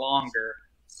draw them longer,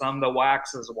 some the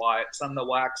wax is white, some the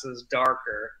wax is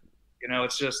darker.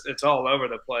 It's all over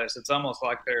the place. It's almost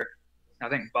like I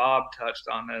think Bob touched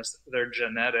on this, their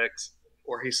genetics,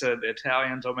 where he said the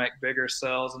Italians will make bigger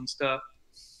cells and stuff.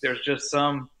 There's just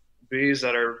some bees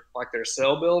that are like their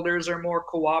cell builders are more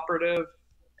cooperative,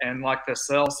 and like the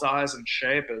cell size and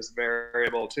shape is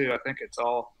variable too. I think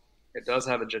it does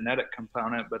have a genetic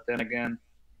component, but then again,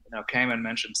 Cayman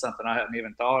mentioned something I hadn't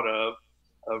even thought of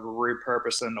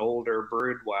repurposing older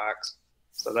brood wax.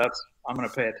 So I'm going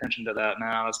to pay attention to that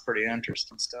now. That's pretty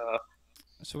interesting stuff.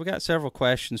 So we got several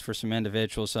questions for some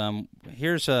individuals.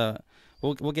 Here's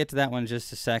We'll get to that one in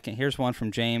just a second. Here's one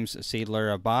from James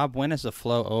Seidler. Bob, when is the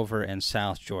flow over in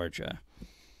South Georgia?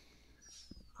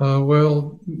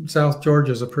 Well, South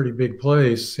Georgia is a pretty big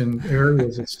place. In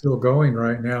areas it's still going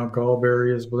right now.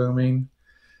 Gallberry is blooming,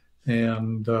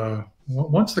 and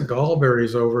once the gallberry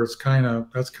is over, that's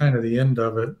kind of the end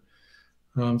of it.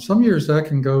 Some years that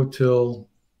can go till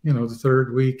the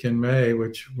third week in May,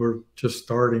 which we're just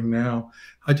starting now.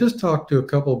 I just talked to a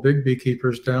couple of big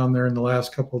beekeepers down there in the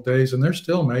last couple of days, and they're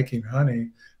still making honey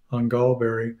on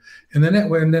gallberry. And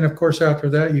then of course after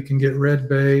that you can get red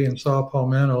bay and saw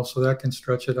palmetto, so that can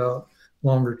stretch it out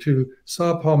longer too.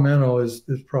 Saw palmetto is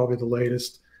probably the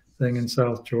latest thing in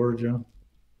South Georgia.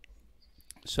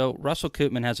 So Russell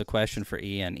Koopman has a question for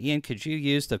Ian. Ian, could you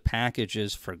use the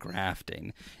packages for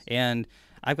grafting? And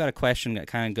I've got a question that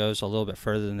kind of goes a little bit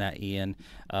further than that, Ian.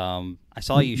 I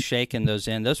saw you shaking those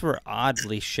in. Those were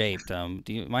oddly shaped. Do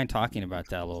you mind talking about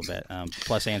that a little bit,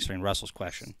 plus answering Russell's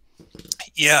question?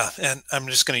 Yeah, and I'm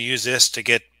just going to use this to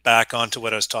get back onto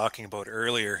what I was talking about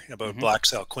earlier about black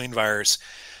cell queen virus.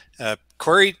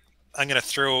 Corey, I'm going to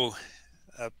throw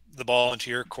the ball into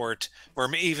your court,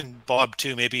 or even Bob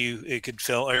too. Maybe it could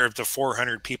fill, or the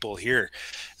 400 people here.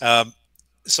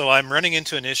 So I'm running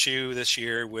into an issue this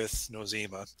year with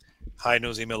nosema, high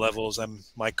nosema levels.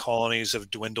 My colonies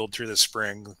have dwindled through the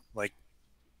spring. Like,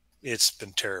 it's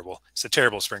been terrible. It's a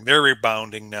terrible spring. They're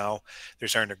rebounding now. They're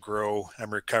starting to grow.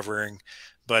 I'm recovering.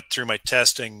 But through my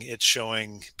testing, it's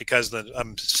showing,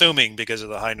 I'm assuming because of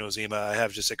the high nosema, I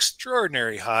have just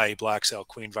extraordinary high black cell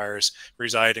queen virus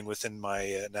residing within my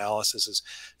analyses.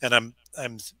 And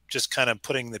I'm just kind of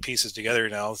putting the pieces together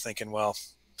now, thinking, well,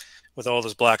 with all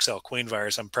this black cell queen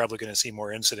virus, I'm probably going to see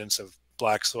more incidents of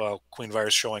black cell queen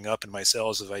virus showing up in my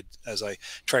cells as I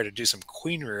try to do some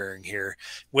queen rearing here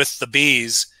with the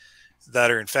bees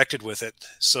that are infected with it.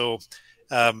 So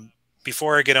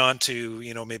before I get on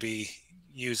to, maybe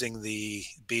using the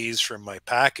bees from my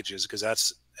packages, because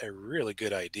that's a really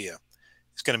good idea.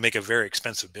 It's going to make a very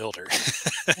expensive builder.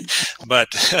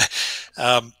 But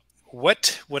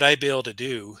what would I be able to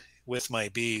do with my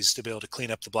bees to be able to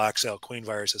clean up the black cell queen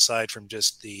virus, aside from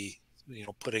just the,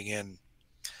 putting in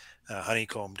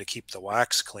honeycomb to keep the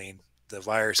wax clean, the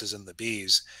viruses in the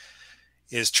bees.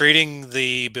 Is treating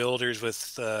the builders with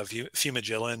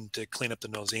fumagillin to clean up the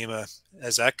nosema,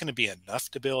 is that going to be enough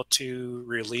to be able to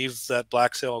relieve that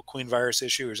black cell queen virus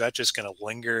issue, or is that just going to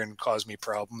linger and cause me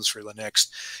problems for the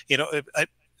next,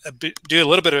 I do a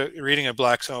little bit of reading of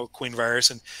black cell queen virus,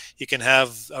 and you can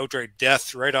have outright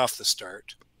death right off the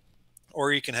start,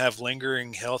 or you can have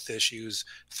lingering health issues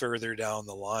further down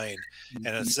the line. And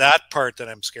it's that part that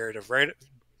I'm scared of.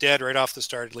 Dead right off the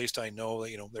start, at least I know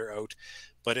that, they're out.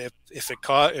 But if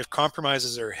it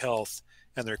compromises their health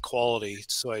and their quality,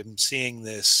 so I'm seeing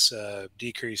this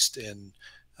decreased in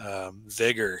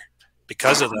vigor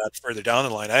because of that further down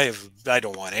the line. I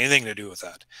don't want anything to do with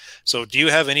that. So do you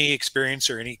have any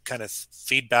experience or any kind of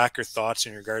feedback or thoughts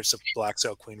in regards to black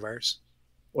cell queen virus?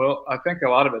 Well, I think a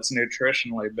lot of it's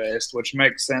nutritionally based, which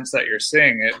makes sense that you're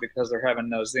seeing it because they're having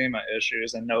nosema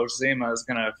issues, and nosema is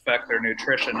going to affect their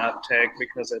nutrition uptake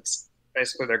because it's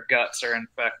basically their guts are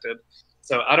infected.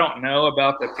 So I don't know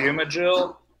about the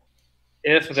Fumagil.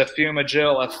 If the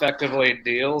Fumagil effectively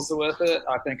deals with it,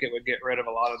 I think it would get rid of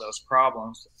a lot of those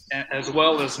problems, and as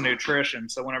well as nutrition.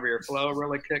 So whenever your flow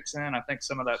really kicks in, I think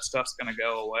some of that stuff's going to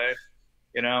go away,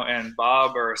 and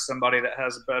Bob or somebody that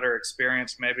has a better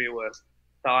experience maybe with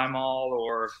Thymol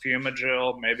or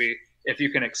Fumagil, maybe if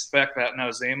you can expect that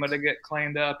nosema to get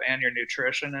cleaned up and your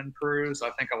nutrition improves, I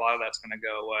think a lot of that's going to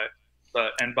go away.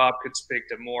 And Bob could speak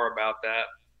to more about that.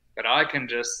 But I can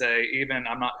just say, even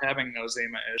I'm not having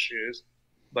nosema issues,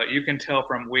 but you can tell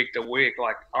from week to week,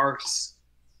 like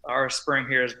our spring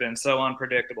here has been so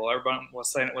unpredictable. Everyone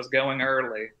was saying it was going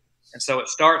early. And so it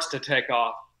starts to take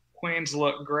off. Queens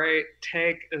look great.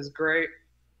 Take is great.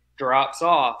 Drops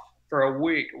off for a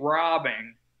week.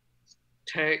 Robbing.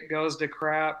 Take goes to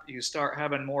crap. You start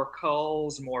having more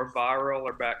culls, more viral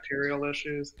or bacterial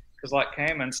issues. Because like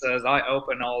Cayman says, I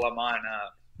open all of mine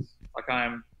up. Like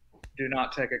do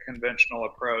not take a conventional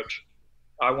approach.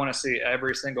 I want to see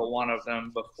every single one of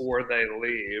them before they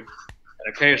leave.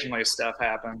 And occasionally stuff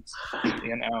happens,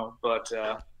 but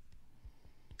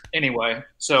anyway,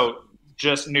 so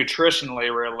just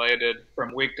nutritionally related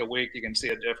from week to week, you can see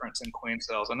a difference in queen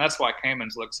cells. And that's why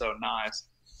Caymans look so nice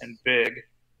and big,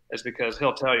 is because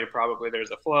he'll tell you probably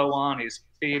there's a flow on, he's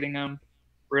feeding them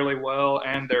really well,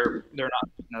 and they're not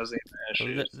nosema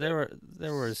issues. There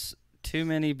was too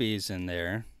many bees in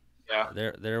there.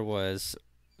 Yeah. There was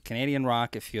Canadian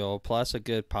rocket fuel plus a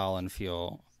good pollen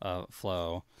flow.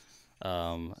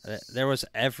 There was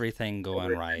everything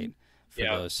going right for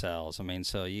those cells. I mean,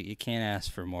 so you can't ask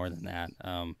for more than that.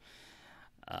 And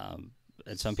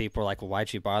some people are like, well,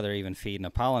 why'd you bother even feeding a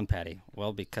pollen patty?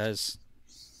 Well, because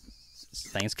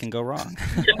things can go wrong.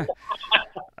 Just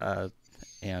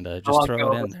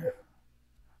throw it in there.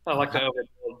 I like to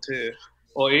overbuild too.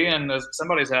 Well, Ian,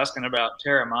 somebody's asking about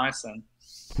terramycin,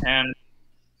 and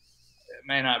it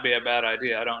may not be a bad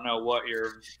idea. I don't know what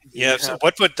your so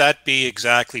what would that be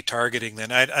exactly targeting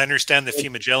then? I understand the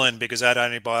fumagillin because that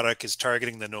antibiotic is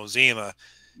targeting the nosema,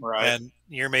 right? And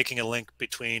you're making a link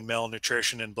between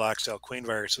malnutrition and black cell queen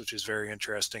virus, which is very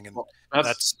interesting. And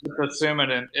that's assuming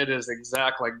it is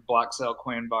exactly black cell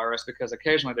queen virus, because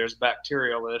occasionally there's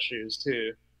bacterial issues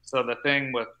too. So the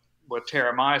thing with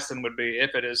terramycin would be,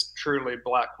 if it is truly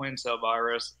black queen cell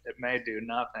virus, it may do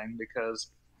nothing because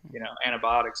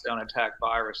antibiotics don't attack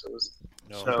viruses.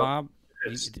 No. So, Bob,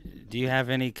 do you have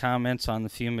any comments on the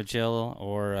Fumagil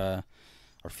or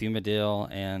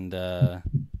Fumadil and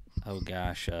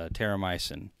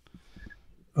terramycin?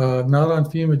 Not on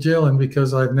Fumagillin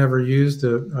because I've never used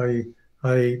it.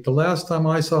 The last time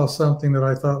I saw something that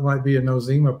I thought might be a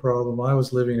nosema problem, I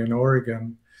was living in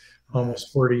Oregon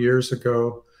almost 40 years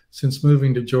ago. Since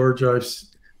moving to Georgia,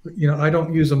 I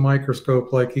don't use a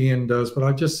microscope like Ian does, but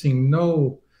I've just seen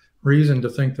no reason to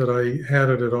think that I had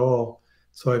it at all.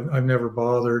 So I've never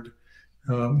bothered.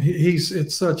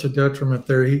 It's such a detriment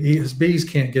there. His bees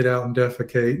can't get out and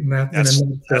defecate, and that's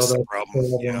the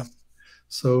problem. Yeah.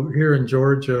 So here in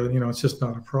Georgia, it's just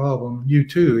not a problem. You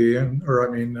too, Ian,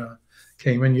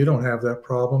 Cayman, you don't have that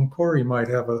problem. Corey might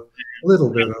have a little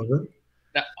bit of it.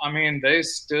 I mean, they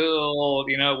still,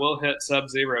 we'll hit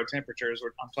sub-zero temperatures.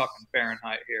 I'm talking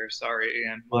Fahrenheit here. Sorry,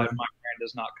 Ian. My brain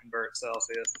does not convert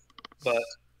Celsius. But,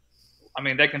 I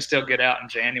mean, they can still get out in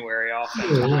January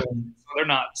often. Yeah. So they're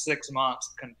not 6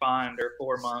 months confined or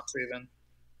 4 months even.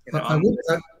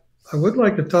 I would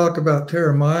like to talk about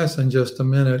terramycin just a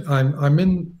minute. I'm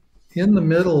in the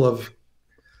middle of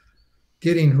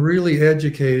getting really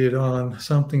educated on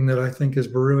something that I think is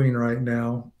brewing right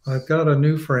now. I've got a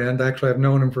new friend. Actually, I've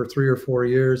known him for 3 or 4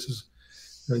 years. Is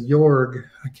Jorg.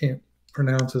 I can't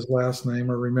pronounce his last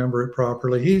name or remember it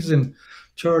properly. He's in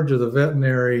charge of the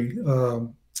veterinary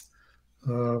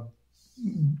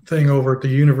thing over at the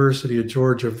University of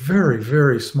Georgia. Very,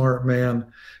 very smart man.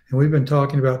 And we've been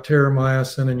talking about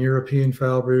terramycin and European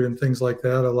foul brood and things like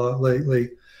that a lot lately.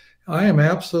 I am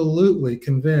absolutely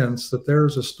convinced that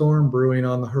there's a storm brewing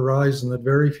on the horizon that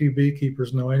very few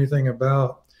beekeepers know anything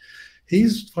about.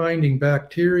 He's finding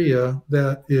bacteria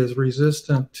that is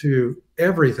resistant to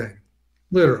everything,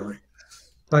 literally.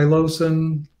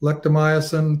 Tylosin,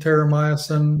 lectomycin,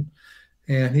 terramycin,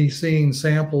 and he's seeing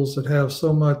samples that have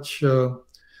so much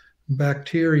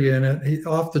bacteria in it,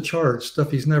 off the charts,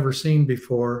 stuff he's never seen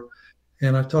before.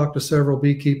 And I've talked to several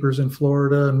beekeepers in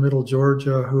Florida and Middle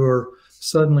Georgia who are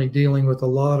suddenly dealing with a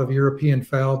lot of European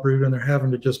foul brood, and they're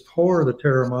having to just pour the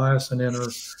terramycin in or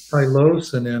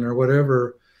tylosin in or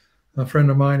whatever. A friend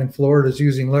of mine in Florida is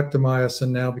using lectomycin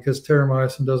now because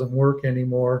terramycin doesn't work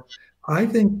anymore. I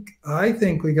think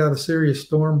we got a serious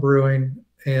storm brewing,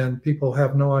 and people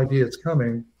have no idea it's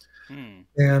coming.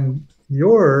 And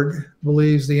Jorg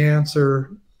believes the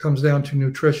answer comes down to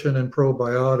nutrition and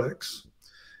probiotics.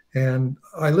 And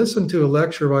I listened to a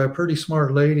lecture by a pretty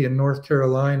smart lady in North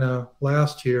Carolina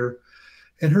last year,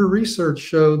 and her research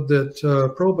showed that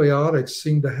probiotics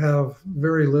seem to have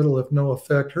very little, if no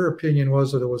effect. Her opinion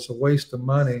was that it was a waste of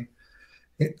money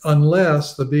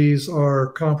unless the bees are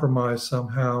compromised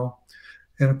somehow.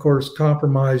 And of course,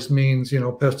 compromised means,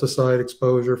 pesticide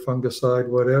exposure, fungicide,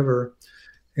 whatever.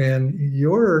 And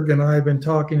Jorg and I have been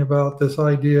talking about this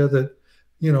idea that,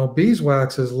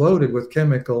 beeswax is loaded with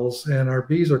chemicals, and our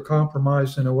bees are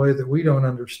compromised in a way that we don't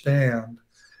understand.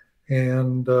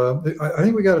 And I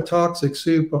think we got a toxic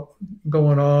soup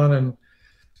going on. And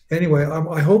anyway,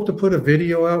 I hope to put a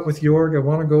video out with Jorg. I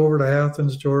want to go over to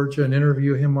Athens, Georgia, and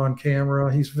interview him on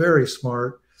camera. He's very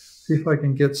smart. See if I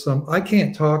can get some. I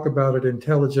can't talk about it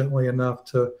intelligently enough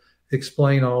to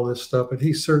explain all this stuff, but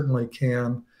he certainly can.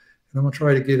 And I'm going to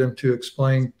try to get him to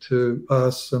explain to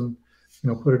us and,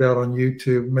 put it out on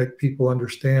YouTube, make people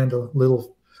understand a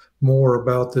little more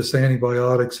about this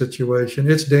antibiotic situation.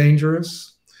 It's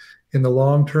dangerous. In the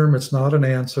long term, it's not an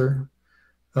answer.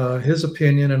 His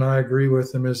opinion, and I agree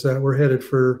with him, is that we're headed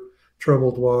for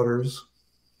troubled waters.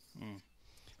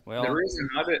 Well, the reason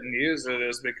I didn't use it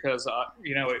is because,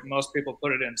 most people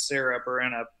put it in syrup or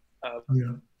in a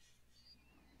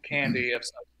candy of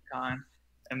some kind.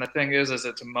 And the thing is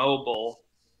it's mobile.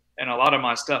 And a lot of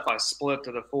my stuff I split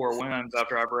to the 4 winds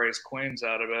after I've raised queens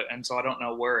out of it. And so I don't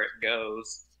know where it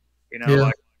goes. I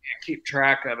can't keep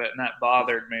track of it, and that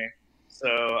bothered me. So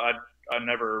I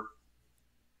never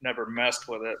messed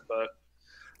with it. But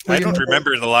I don't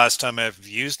remember the last time I've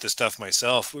used the stuff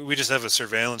myself. We just have a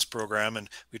surveillance program, and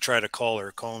we try to call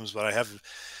our combs, but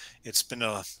it's been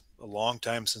a long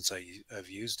time since I've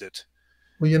used it.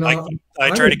 Well,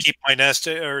 I try to keep my nest,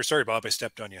 or sorry, Bob, I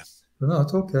stepped on you. No,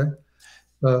 it's okay.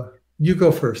 You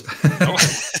go first.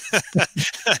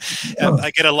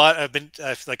 I get a lot. I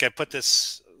put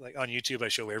this on YouTube. I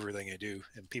show everything I do,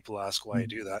 and people ask why I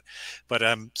do that. But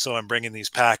so I'm bringing these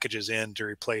packages in to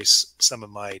replace some of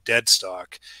my dead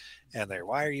stock, and they're,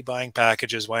 why are you buying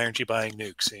packages? Why aren't you buying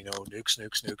nukes?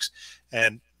 Nukes.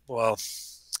 And well,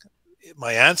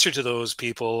 my answer to those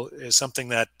people is something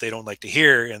that they don't like to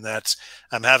hear, and that's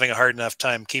I'm having a hard enough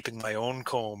time keeping my own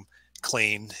comb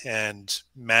clean and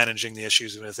managing the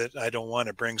issues with it. I don't want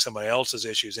to bring somebody else's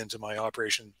issues into my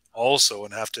operation also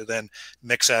and have to then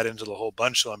mix that into the whole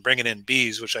bunch. So I'm bringing in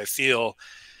bees, which I feel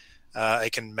I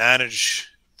can manage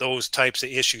those types of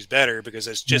issues better because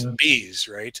it's just bees,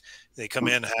 right? They come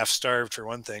in half starved for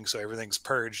one thing, so everything's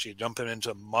purged. You dump them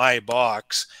into my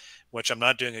box, which I'm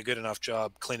not doing a good enough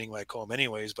job cleaning my comb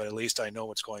anyways, but at least I know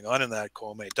what's going on in that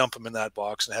comb. I dump them in that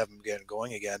box and have them get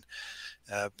going again.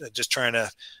 Just trying to,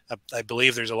 I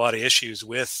believe there's a lot of issues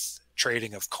with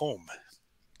trading of comb.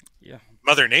 Yeah.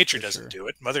 Mother Nature doesn't do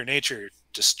it. Mother Nature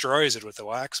destroys it with the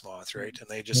wax moth, right? And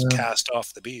they just cast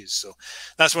off the bees. So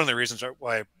that's one of the reasons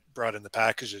why I brought in the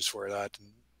packages for that. And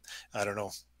I don't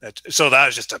know. So that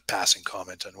was just a passing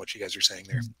comment on what you guys are saying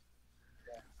there.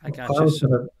 I was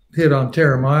going to hit on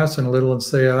terramycin a little and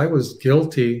say I was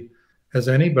guilty as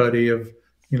anybody of,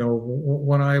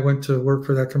 when I went to work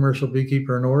for that commercial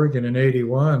beekeeper in Oregon in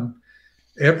 '81,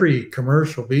 every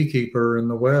commercial beekeeper in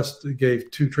the West gave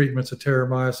 2 treatments of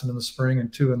terramycin in the spring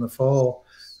and 2 in the fall.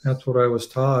 That's what I was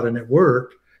taught, and it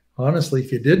worked. Honestly,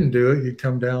 if you didn't do it, you'd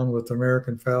come down with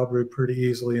American foul brood pretty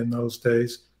easily in those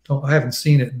days. I haven't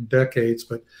seen it in decades,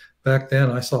 but back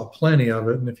then I saw plenty of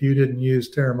it. And if you didn't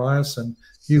use terramycin,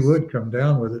 you would come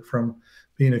down with it from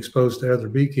being exposed to other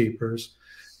beekeepers.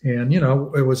 And, it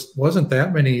wasn't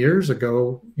that many years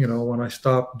ago, when I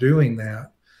stopped doing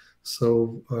that.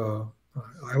 So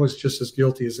I was just as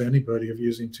guilty as anybody of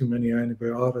using too many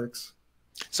antibiotics.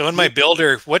 So in my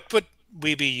builder, what would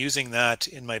we be using that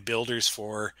in my builders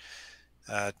for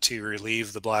to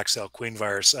relieve the black cell queen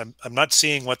virus? I'm not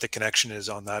seeing what the connection is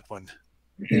on that one.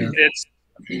 Yeah.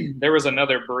 There was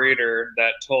another breeder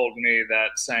that told me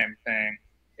that same thing,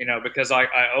 because I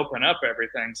open up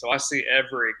everything, so I see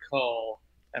every cull,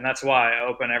 and that's why I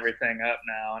open everything up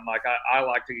now. And like I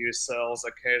like to use cells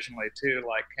occasionally too,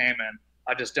 like Cayman.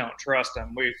 I just don't trust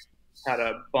them. We've had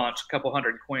a couple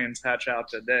hundred queens hatch out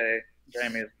today.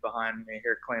 Jamie's behind me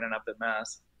here cleaning up the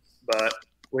mess, but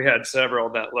we had several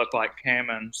that looked like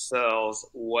Cayman cells,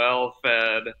 well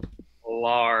fed,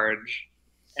 large,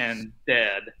 and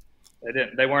dead.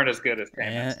 They weren't as good as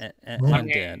Cayman.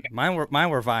 And dead. Mine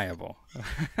were viable.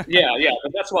 yeah,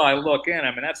 but that's why I look in.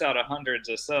 I mean, that's out of hundreds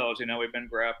of cells. We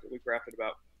grafted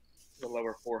about a little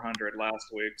over 400 last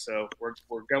week, so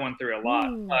we're going through a lot.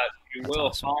 But you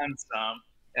will find some,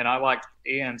 and I liked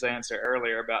Ian's answer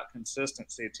earlier about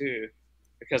consistency too.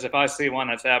 Because if I see one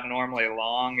that's abnormally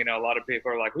long, a lot of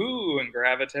people are like, ooh, and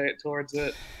gravitate towards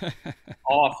it.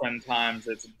 Oftentimes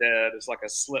it's dead. It's like a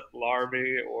slipped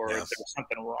larvae, or there's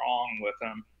something wrong with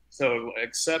them. So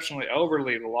exceptionally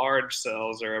overly large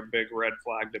cells are a big red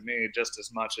flag to me, just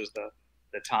as much as the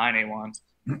tiny ones.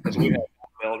 Because we had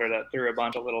a builder that threw a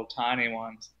bunch of little tiny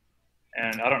ones.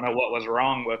 And I don't know what was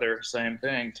wrong with her. Same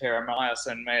thing.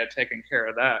 Terramycin may have taken care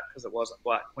of that because it wasn't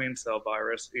black queen cell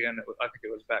virus. Ian, I think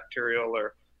it was bacterial,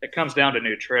 or it comes down to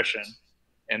nutrition.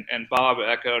 And Bob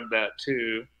echoed that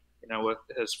too, with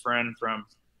his friend from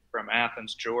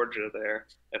Athens, Georgia there.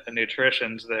 If the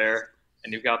nutrition's there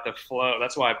and you've got the flow,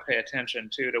 that's why I pay attention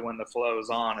too to when the flow's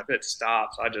on. If it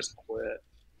stops, I just quit.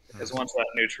 Because once that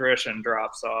nutrition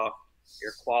drops off,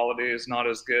 your quality is not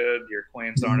as good, your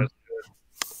queens aren't as good,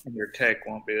 and your take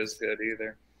won't be as good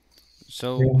either.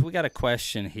 So we got a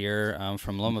question here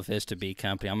from Loma Vista Bee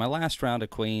Company. On my last round of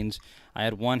queens, I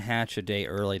had one hatch a day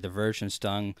early. The virgin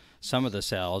stung some of the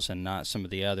cells and not some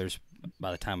of the others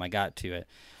by the time I got to it.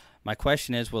 My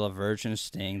question is, will a virgin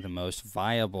sting the most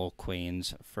viable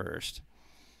queens first?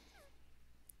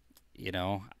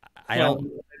 I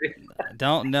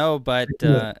don't know, but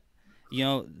the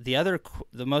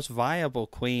most viable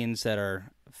queens that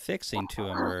are fixing to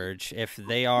emerge, if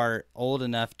they are old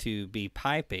enough to be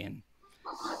piping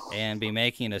and be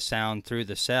making a sound through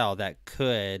the cell, that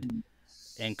could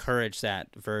encourage that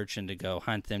virgin to go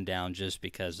hunt them down just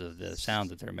because of the sound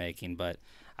that they're making. But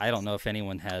I don't know if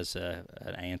anyone has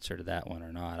an answer to that one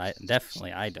or not. I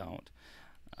don't.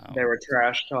 They were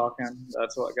trash talking.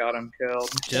 That's what got them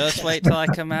killed. Just wait till I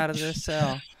come out of this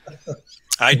cell.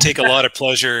 I take a lot of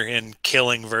pleasure in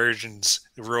killing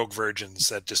rogue virgins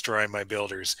that destroy my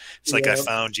builders. It's like, I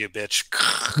found you, bitch.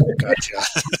 Gotcha.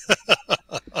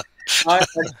 I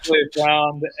actually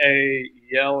found a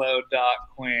yellow dot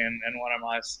queen in one of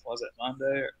my, was it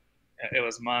Monday? It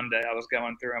was Monday. I was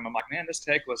going through them. I'm like, man, this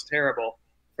take was terrible.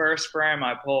 First frame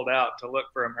I pulled out to look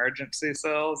for emergency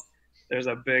cells, there's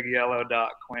a big yellow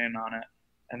dot queen on it.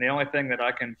 And the only thing that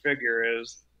I can figure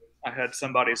is I had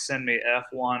somebody send me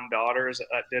F1 daughters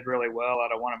that did really well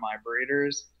out of one of my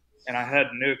breeders. And I had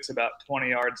nukes about 20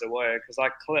 yards away because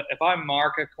if I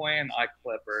mark a queen, I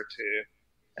clip her too.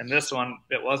 And this one,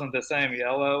 it wasn't the same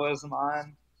yellow as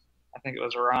mine. I think it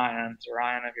was Ryan. It's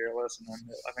Ryan, if you're listening.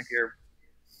 I think your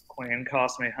queen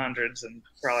cost me hundreds and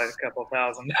probably a couple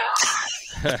 $1,000.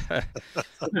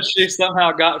 She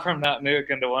somehow got from that nuke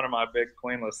into one of my big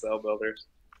queenless cell builders.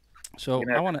 So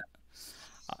I want to.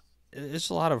 There's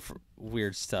a lot of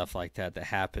weird stuff like that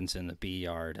happens in the bee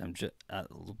yard.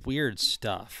 Weird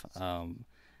stuff.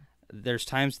 There's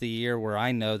times of the year where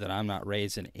I know that I'm not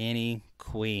raising any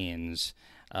queens,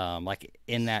 like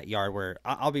in that yard, where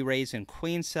I'll be raising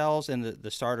queen cells in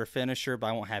the starter finisher, but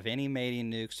I won't have any mating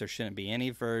nukes. There shouldn't be any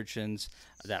virgins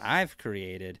that I've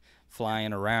created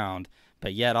flying around,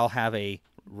 but yet I'll have a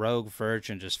rogue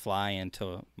virgin just fly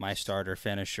into my starter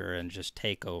finisher and just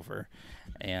take over.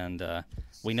 And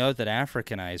we know that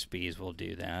Africanized bees will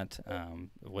do that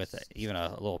with even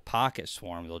a little pocket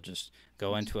swarm. They'll just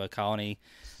go into a colony,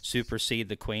 supersede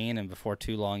the queen, and before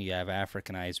too long you have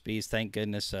Africanized bees. Thank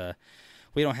goodness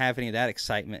we don't have any of that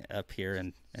excitement up here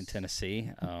in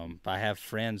Tennessee. But I have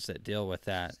friends that deal with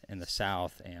that in the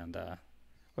South, and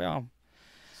well, I'm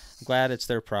glad it's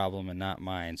their problem and not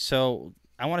mine. So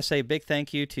I want to say a big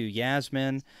thank you to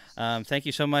Yasmin. Thank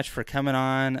you so much for coming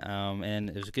on, and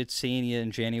it was good seeing you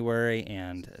in January,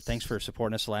 and thanks for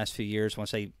supporting us the last few years. I want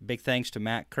to say big thanks to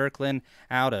Matt Kirkland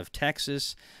out of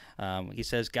Texas. He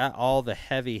says, got all the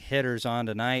heavy hitters on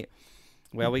tonight.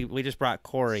 Well, we just brought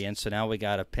Corey in, so now we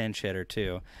got a pinch hitter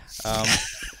too.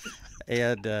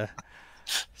 And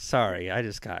Sorry, I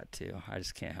just got to. I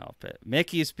just can't help it.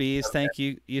 Mickey's Bees, thank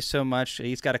you so much.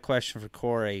 He's got a question for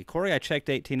Corey. Corey, I checked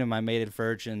 18 of my mated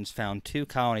virgins, found 2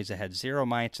 colonies that had 0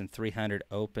 mites and 300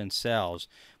 open cells.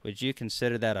 Would you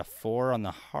consider that a 4 on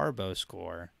the Harbo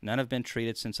score? None have been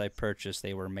treated since I purchased.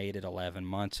 They were mated 11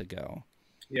 months ago.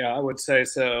 Yeah, I would say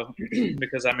so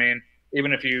because I mean,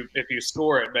 even if you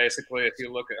score it, basically, if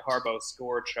you look at Harbo's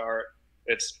score chart,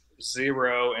 it's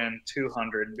 0 and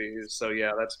 200 bees. So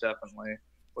yeah, that's definitely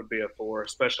would be a 4.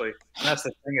 Especially, and that's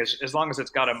the thing is, as long as it's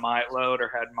got a mite load or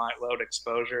had mite load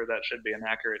exposure, that should be an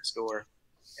accurate score.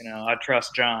 You know, I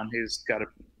trust John. He's got a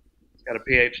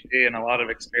PhD and a lot of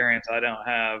experience I don't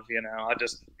have. You know, I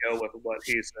just go with what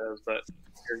he says. But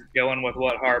if you're going with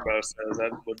what Harbo says,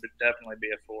 that would definitely be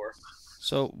a 4.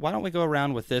 So why don't we go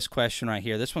around with this question right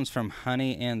here? This one's from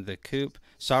Honey and the Coop.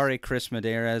 Sorry, Chris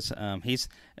Medeiros.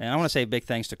 And I want to say big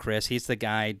thanks to Chris. He's the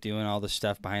guy doing all the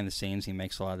stuff behind the scenes. He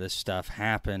makes a lot of this stuff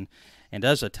happen and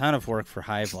does a ton of work for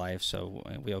Hive Life. So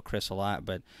we owe Chris a lot.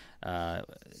 But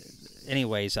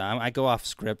anyways, I go off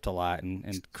script a lot,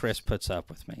 and Chris puts up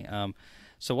with me.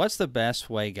 So what's the best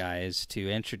way, guys, to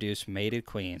introduce mated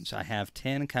queens? I have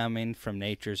 10 coming from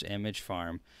Nature's Image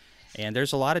Farm. And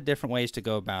there's a lot of different ways to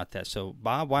go about that. So,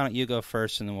 Bob, why don't you go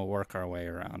first, and then we'll work our way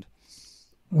around.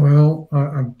 Well,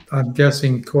 I'm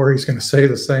guessing Corey's going to say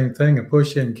the same thing. A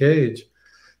push-in cage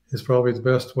is probably the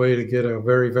best way to get a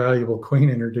very valuable queen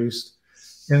introduced.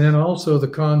 And then also the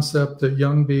concept that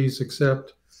young bees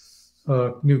accept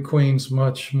new queens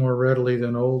much more readily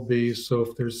than old bees. So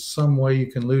if there's some way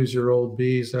you can lose your old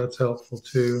bees, that's helpful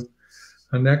too.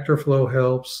 A nectar flow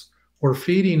helps, or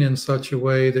feeding in such a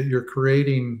way that you're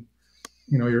creating,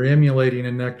 you know, you're emulating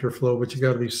a nectar flow, but you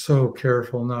got to be so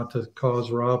careful not to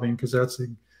cause robbing, because that's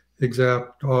the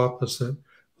exact opposite.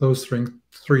 Those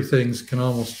three things can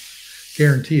almost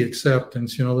guarantee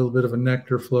acceptance. You know, a little bit of a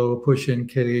nectar flow, push-in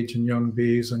cage, and young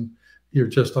bees, and you're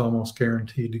just almost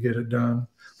guaranteed to get it done.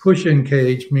 Push-in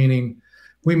cage, meaning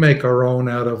we make our own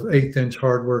out of 1/8-inch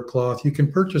hardware cloth. You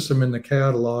can purchase them in the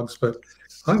catalogs, but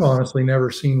I've honestly never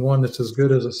seen one that's as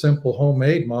good as a simple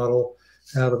homemade model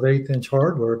out of 1/8-inch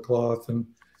hardware cloth. And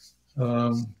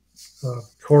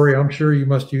Corey, I'm sure you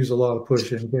must use a lot of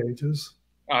push-in cages.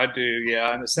 I do,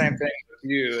 yeah. And the same thing with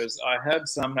you is I had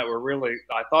some that were really,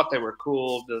 I thought they were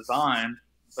cool design,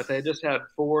 but they just had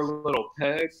 4 little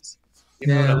pegs, you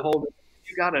know, to hold it.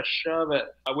 You got to shove it.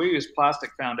 We use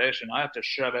plastic foundation. I have to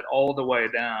shove it all the way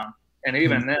down. And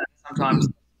even then, sometimes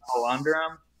they tunnel under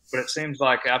them, but it seems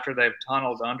like after they've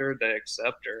tunneled under, they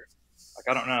accept her.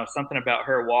 Like, I don't know, something about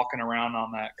her walking around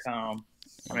on that comb.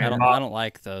 I mean, I don't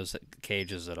like those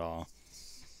cages at all.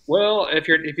 Well, if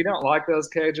you don't like those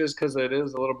cages, because it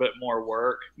is a little bit more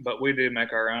work, but we do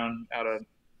make our own out of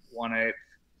 1/8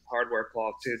 hardware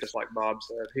cloth too, just like Bob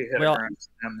said. He hit well,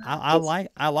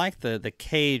 it. I like the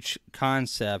cage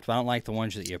concept, but I don't like the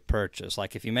ones that you purchase.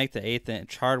 Like if you make the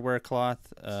 1/8-inch hardware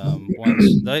cloth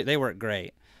ones, they work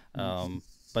great.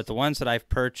 But the ones that I've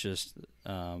purchased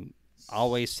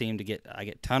always seem to get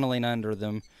tunneling under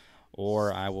them,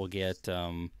 or I will get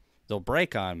they'll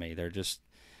break on me. They're just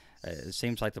it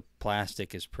seems like the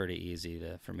plastic is pretty easy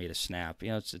for me to snap. You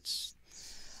know, it's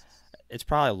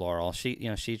probably Laurel.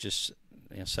 She's just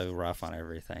so rough on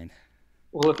everything.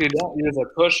 Well, if you don't use a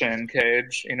push-in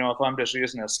cage, you know, if I'm just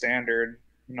using a standard,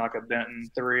 like a Benton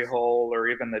 3-hole or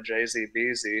even the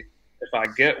JZ-BZ, if I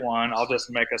get one, I'll just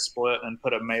make a split and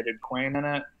put a mated queen in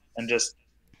it, and just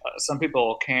some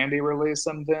people candy release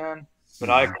them then, but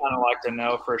I kind of like to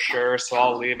know for sure, so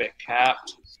I'll leave it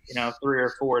capped, 3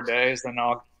 or 4 days, then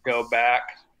I'll go back.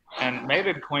 And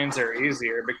mated queens are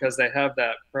easier because they have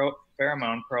that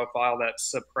pheromone profile that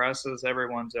suppresses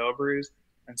everyone's ovaries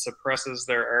and suppresses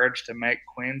their urge to make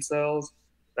queen cells.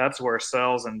 That's where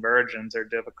cells and virgins are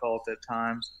difficult at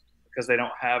times because they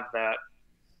don't have that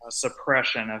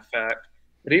suppression effect.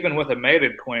 But even with a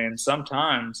mated queen,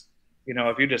 sometimes,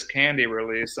 if you just candy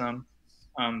release them,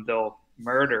 they'll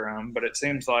murder them. But it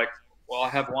seems like, well, I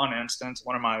have one instance,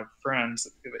 one of my friends,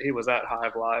 he was at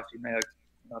Hive Life. You may have,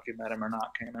 I don't know if you met him or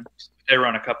not, Cayman. They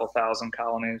run a couple thousand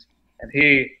colonies, and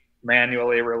he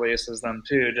manually releases them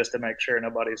too, just to make sure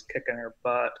nobody's kicking her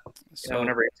butt.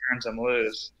 Whenever he turns them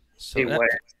loose, he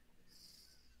waits.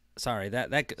 Sorry,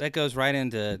 that goes right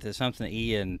into something that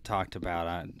Ian talked about.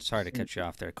 I'm sorry to cut you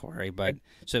off there, Corey, but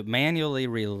so manually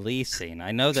releasing.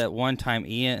 I know that one time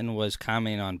Ian was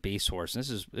commenting on Bee Source, and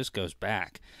this goes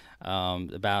back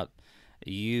about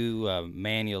you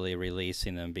manually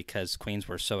releasing them because queens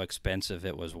were so expensive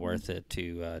it was worth it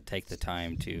to take the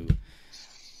time to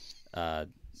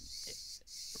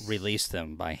release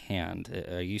them by hand.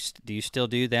 Do you still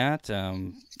do that?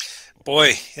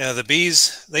 Boy, yeah, the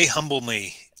bees, they humble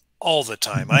me all the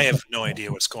time. I have no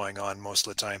idea what's going on most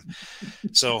of the time.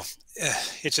 So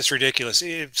it's just ridiculous.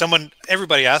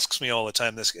 Everybody asks me all the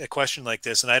time a question like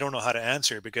this, and I don't know how to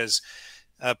answer because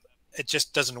uh, it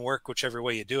just doesn't work whichever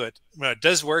way you do it. Well, it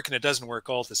does work and it doesn't work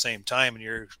all at the same time, and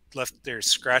you're left there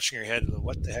scratching your head,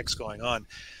 what the heck's going on?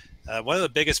 One of the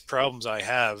biggest problems I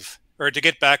have, or to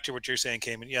get back to what you're saying,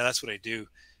 Cayman, yeah, that's what I do.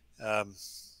 Um,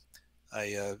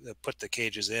 I put the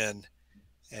cages in,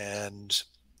 and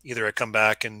either I come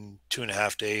back in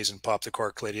 2.5 days and pop the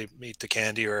cork lid, eat the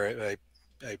candy, or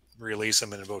I release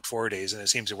them in about 4 days, and it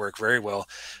seems to work very well.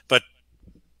 But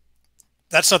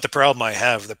that's not the problem I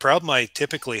have. The problem I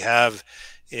typically have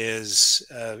is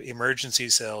emergency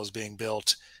cells being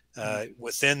built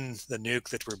within the nuke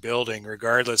that we're building,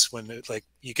 regardless like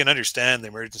you can understand the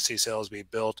emergency cells being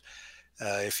built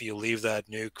if you leave that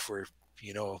nuke for,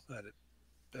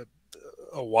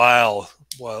 a while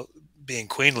being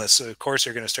queenless. So of course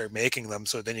they're going to start making them.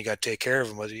 So then you got to take care of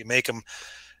them. Whether you make them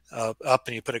up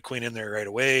and you put a queen in there right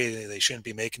away, they shouldn't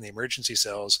be making the emergency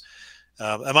cells.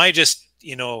 Am I just,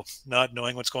 not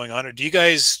knowing what's going on, or do you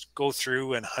guys go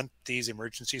through and hunt these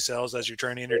emergency cells as you're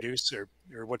trying to introduce, or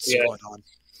what's going on?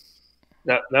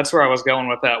 That's where I was going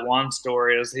with that one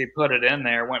story. Is he put it in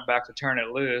there, went back to turn it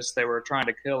loose. They were trying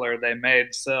to kill her. They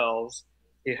made cells.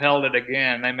 He held it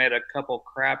again. They made a couple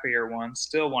crappier ones.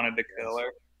 Still wanted to kill her.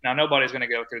 Now nobody's going to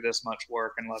go through this much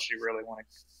work unless you really want to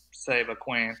save a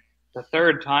queen. The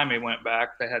third time he went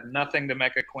back, they had nothing to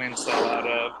make a queen cell out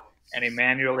of, and he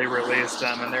manually released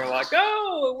them. And they're like,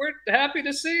 "Oh, we're happy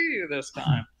to see you this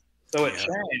time." So it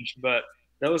changed, but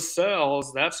those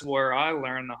cells, that's where I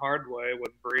learned the hard way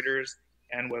with breeders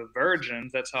and with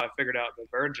virgins. That's how I figured out the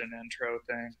virgin intro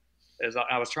thing. Is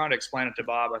I was trying to explain it to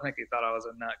Bob. I think he thought I was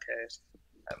a nutcase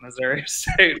at Missouri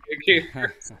State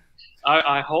Beekeepers.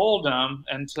 I hold them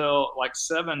until like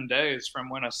 7 days from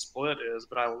when a split is,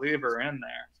 but I leave her in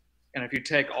there. And if you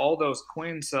take all those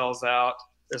queen cells out,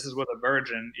 this is with a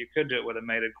virgin. You could do it with a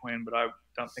mated queen, but I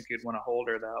don't think you'd want to hold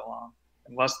her that long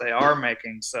unless they are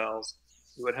making cells.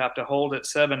 You would have to hold it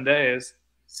 7 days,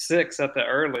 6 at the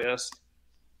earliest,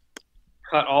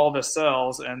 cut all the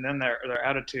cells, and then their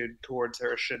attitude towards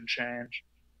her should change.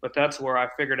 But that's where I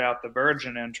figured out the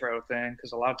virgin intro thing,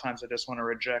 because a lot of times I just want to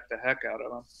reject the heck out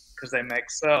of them because they make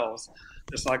cells,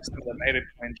 just like some of the mated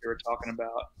queens you were talking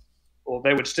about. Well,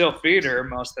 they would still feed her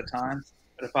most of the time,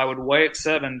 but if I would wait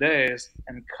 7 days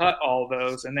and cut all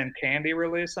those and then candy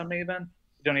release them even,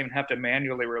 you don't even have to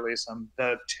manually release them.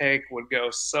 The take would go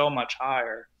so much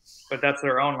higher, but that's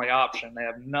their only option. They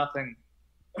have nothing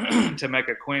to make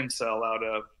a queen cell out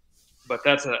of. But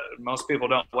most people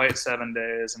don't wait 7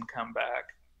 days and come back,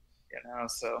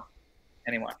 so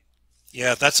anyway.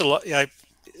 Yeah, that's a lot. Yeah,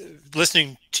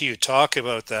 listening to you talk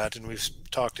about that, and we've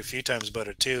talked a few times about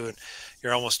it too, and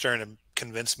you're almost starting to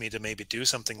convince me to maybe do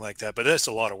something like that. But it's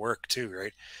a lot of work too,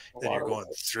 right? Then you're going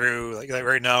through, like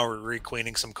right now we're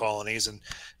requeening some colonies, and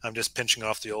I'm just pinching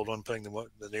off the old one, putting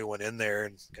the new one in there,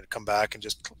 and going to come back and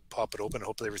just pop it open.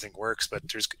 Hopefully everything works. But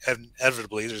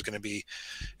inevitably there's going to be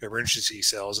emergency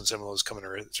cells and some of those coming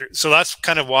around. So that's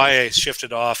kind of why I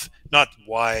shifted off. Not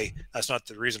why, that's not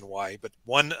the reason why, but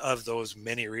one of those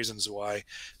many reasons why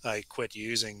I quit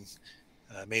using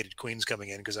mated queens coming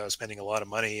in, because I was spending a lot of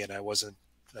money and I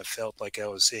felt like I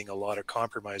was seeing a lot of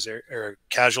compromise there, or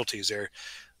casualties there.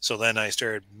 So then I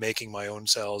started making my own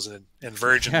cells, and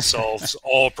virgin solves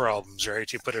all problems,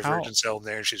 right? You put a virgin cell in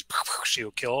there and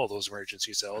she'll kill all those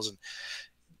emergency cells. And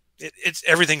it's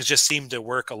everything's just seemed to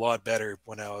work a lot better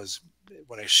when I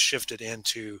shifted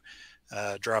into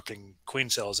dropping queen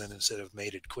cells in instead of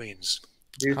mated queens.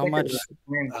 Do you think it's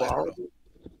queen quality?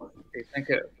 Do you think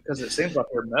because it seems like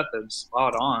your method's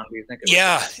spot on? Do you think?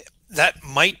 That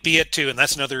might be it too, and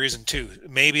that's another reason too.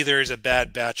 Maybe there's a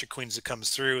bad batch of queens that comes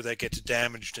through that gets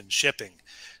damaged in shipping.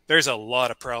 There's a lot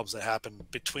of problems that happen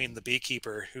between the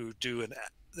beekeeper who do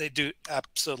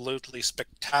absolutely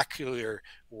spectacular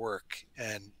work,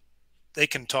 and they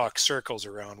can talk circles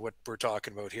around what we're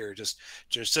talking about here.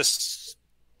 Just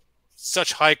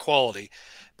such high quality,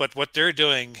 but what they're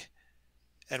doing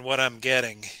and what I'm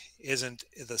getting isn't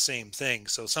the same thing.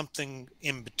 So something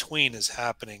in between is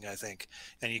happening, I think.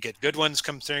 And you get good ones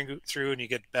come through and you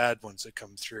get bad ones that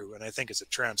come through. And I think it's a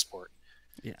transport.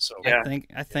 Yeah. So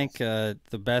I think the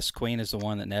best queen is the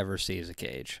one that never sees a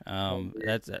cage.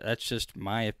 That's just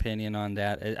my opinion on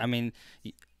that. I mean,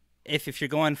 if you're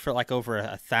going for like over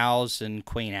 1,000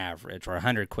 queen average or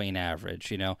 100 queen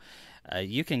average,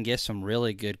 you can get some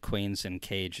really good queens in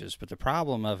cages. But the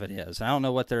problem of it is, I don't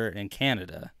know what they're in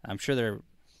Canada. I'm sure they're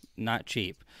not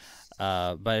cheap.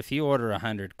 But if you order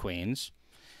 100 queens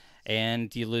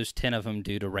and you lose 10 of them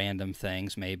due to random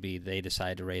things. Maybe they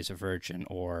decide to raise a virgin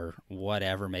or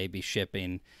whatever. Maybe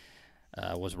shipping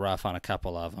was rough on a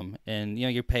couple of them, and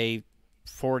you pay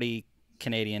 40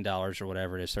 Canadian dollars or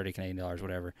whatever it is, 30 Canadian dollars,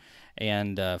 whatever,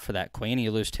 and for that queen, and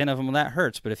you lose 10 of them, well, that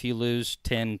hurts. But if you lose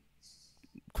 10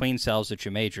 queen cells that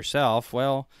you made yourself,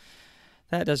 well,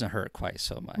 that doesn't hurt quite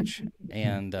so much.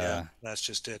 And yeah, that's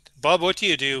just it. Bob, what do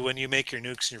you do when you make your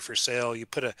nukes and you're for sale? You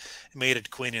put a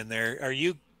mated queen in there. Are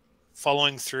you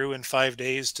following through in 5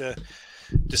 days to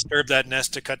disturb that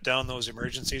nest to cut down those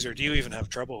emergencies, or do you even have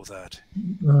trouble with that?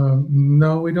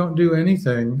 No, we don't do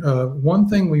anything. One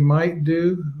thing we might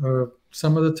do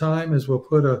some of the time is we'll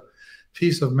put a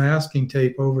piece of masking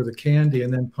tape over the candy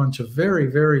and then punch a very,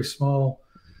 very small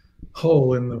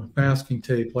hole in the masking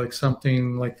tape, like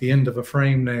something like the end of a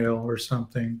frame nail or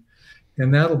something.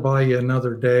 And that'll buy you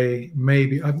another day,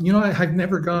 maybe. I've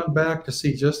never gone back to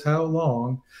see just how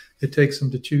long it takes them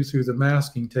to chew through the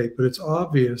masking tape, but it's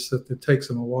obvious that it takes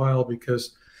them a while,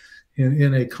 because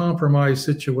in a compromised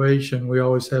situation, we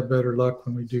always have better luck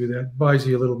when we do that. It buys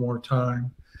you a little more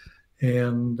time.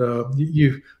 And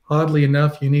oddly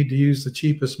enough, you need to use the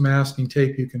cheapest masking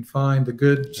tape you can find, the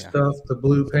good stuff, the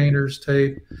blue painter's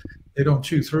tape. They don't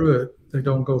chew through it. They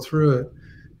don't go through it.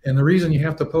 And the reason you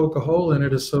have to poke a hole in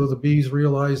it is so the bees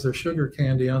realize there's sugar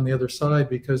candy on the other side,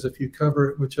 because if you cover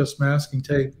it with just masking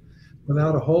tape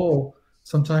without a hole,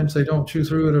 sometimes they don't chew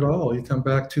through it at all. You come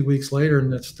back 2 weeks later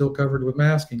and it's still covered with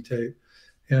masking tape.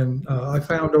 And I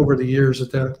found over the years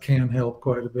that can help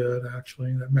quite a bit,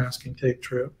 actually, that masking tape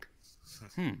trick.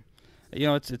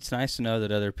 It's nice to know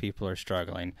that other people are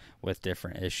struggling with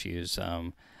different issues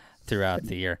throughout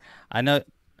the year. I know,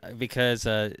 because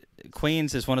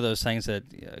queens is one of those things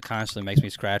that constantly makes me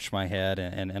scratch my head,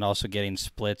 and also getting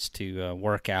splits to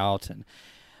work out. And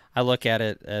I look at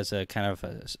it as a kind of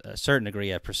a certain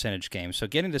degree a percentage game. So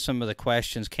getting to some of the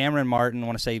questions, Cameron Martin, I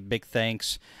want to say big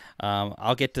thanks.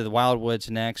 I'll get to the Wildwoods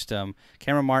next.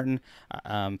 Cameron Martin,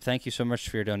 thank you so much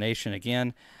for your donation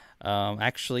again.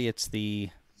 Actually, it's the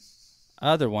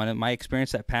other one. In my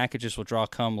experience, that packages will draw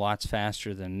comb lots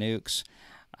faster than nukes.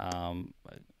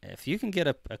 If you can get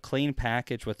a clean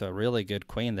package with a really good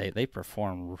queen, they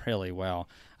perform really well.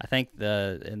 I think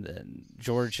in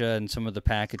Georgia and some of the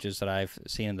packages that I've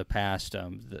seen in the past,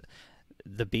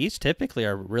 the bees typically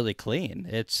are really clean.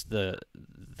 It's the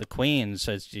queens,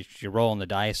 as you're rolling the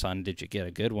dice on, did you get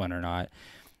a good one or not?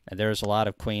 And there's a lot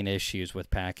of queen issues with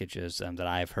packages that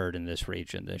I've heard in this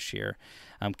region this year.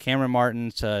 Cameron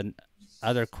Martin's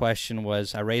other question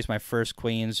was, I raised my first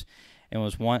queens and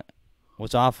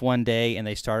was off one day and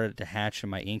they started to hatch in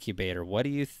my incubator. What do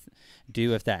you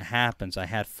do if that happens? I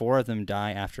had 4 of them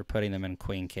die after putting them in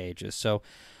queen cages. So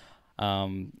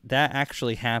that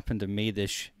actually happened to me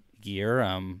this year.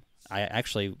 I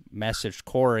actually messaged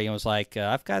Corey and was like,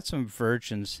 I've got some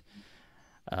virgins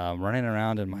running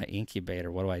around in my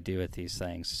incubator. What do I do with these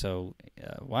things? So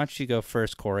why don't you go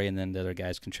first, Corey, and then the other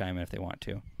guys can chime in if they want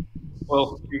to.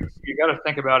 Well, you got to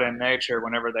think about in nature,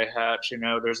 whenever they hatch,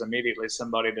 there's immediately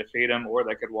somebody to feed them, or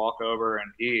they could walk over and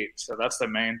eat. So that's the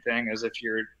main thing, is if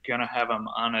you're going to have them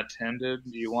unattended,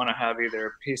 you want to have either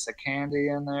a piece of candy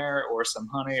in there or some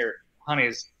honey, or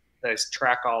they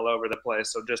track all over the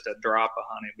place. So just a drop of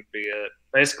honey would be it.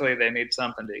 Basically, they need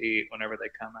something to eat whenever they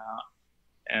come out.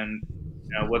 And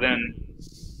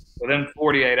within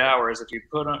 48 hours, if you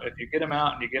get them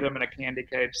out and you get them in a candy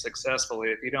cage successfully,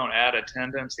 if you don't add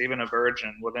attendants, even a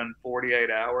virgin, within 48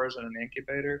 hours in an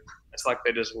incubator, it's like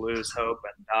they just lose hope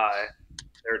and die.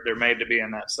 They're made to be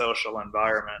in that social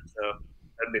environment. So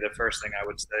that'd be the first thing I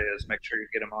would say, is make sure you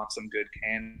get them on some good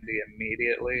candy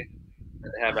immediately,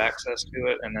 that they have access to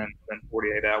it, and then within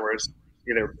 48 hours,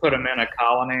 either put them in a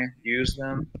colony, use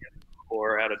them,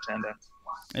 or add attendants.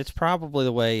 It's probably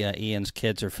the way Ian's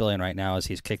kids are feeling right now as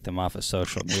he's kicked them off of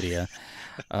social media.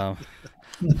 What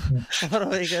are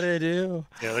they going to do?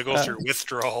 Yeah, they go through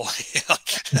withdrawal.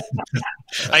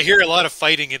 I hear a lot of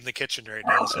fighting in the kitchen right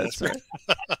now. So that's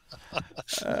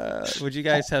right. Would you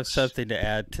guys have something to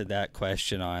add to that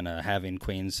question on having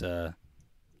queens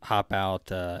hop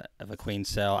out of a queen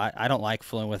cell? I don't like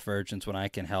fooling with virgins when I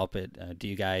can help it. Do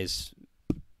you guys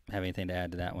have anything to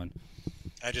add to that one?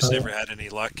 I just never had any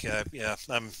luck. Yeah,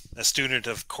 I'm a student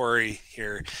of Corey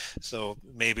here, so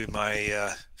maybe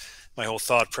my whole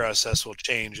thought process will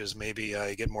change as maybe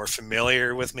I get more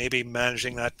familiar with maybe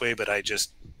managing that way, but I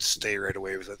just stay right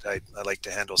away with it. I like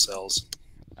to handle cells.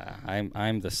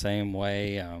 I'm the same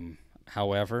way.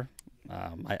 However,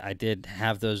 I did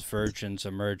have those virgins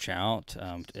emerge out.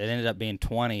 It ended up being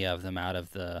 20 of them out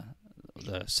of the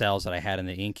the cells that I had in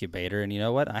the incubator, and you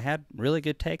know what? I had really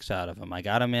good takes out of them. I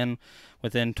got them in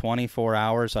within 24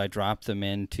 hours. I dropped them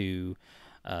into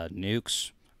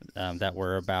nukes that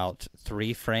were about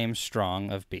 3 frames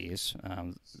strong of bees,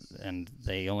 and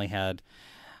they only had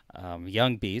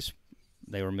young bees.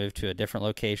 They were moved to a different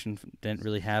location, didn't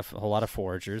really have a whole lot of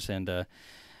foragers, and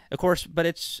of course, but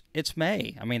it's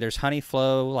May. I mean, there's honey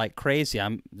flow like crazy.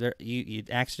 You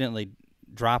accidentally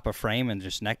drop a frame and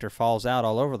just nectar falls out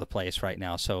all over the place right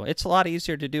now. So it's a lot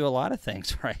easier to do a lot of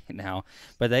things right now.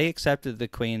 But they accepted the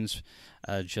queens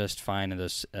just fine in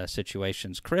those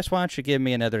situations. Chris, why don't you give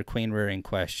me another queen rearing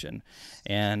question?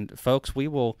 And folks, we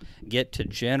will get to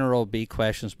general bee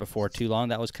questions before too long.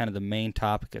 That was kind of the main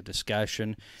topic of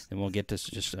discussion, and we'll get to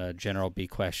just general bee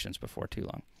questions before too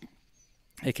long.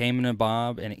 It came in to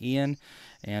Bob and Ian,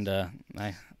 and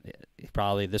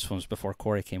probably this one was before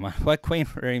Corey came on. What queen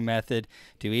rearing method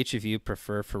do each of you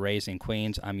prefer for raising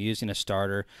queens? I'm using a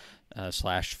starter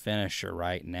slash finisher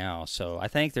right now. So I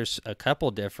think there's a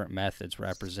couple different methods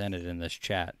represented in this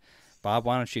chat. Bob,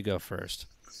 why don't you go first?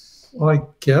 Well, I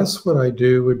guess what I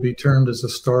do would be termed as a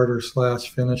starter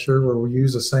slash finisher, where we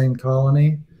use the same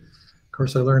colony. Of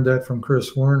course, I learned that from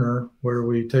Chris Werner, where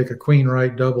we take a queen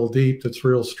right double deep that's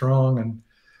real strong and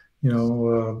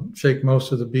shake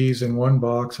most of the bees in one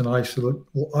box and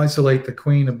isolate the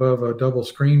queen above a double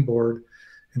screen board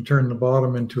and turn the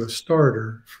bottom into a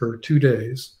starter for 2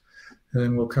 days. And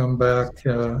then we'll come back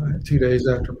 2 days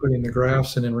after putting the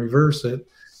grafts in and reverse it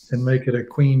and make it a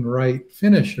queen right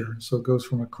finisher. So it goes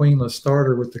from a queenless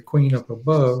starter with the queen up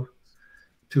above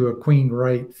to a queen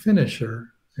right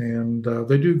finisher. And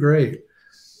they do great.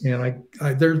 And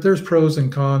there's pros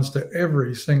and cons to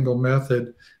every single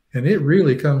method. And it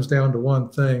really comes down to one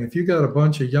thing. If you got a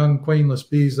bunch of young queenless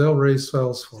bees, they'll raise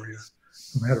cells for you,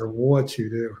 no matter what you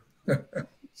do.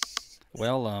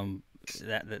 Well,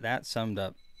 that summed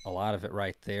up a lot of it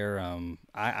right there.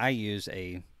 I use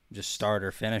a just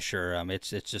starter finisher. It's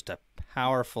just a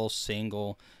powerful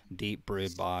single deep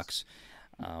brood box.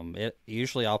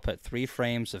 Usually I'll put 3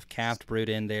 frames of capped brood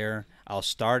in there. I'll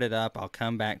start it up. I'll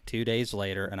come back 2 days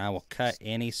later, and I will cut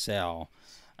any cell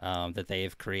that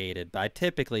they've created. But I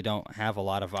typically don't have a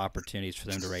lot of opportunities for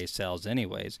them to raise cells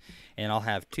anyways. And I'll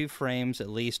have 2 frames at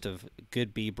least of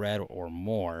good bee bread or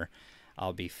more.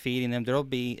 I'll be feeding them. There'll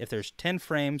be, if there's 10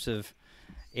 frames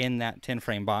in that 10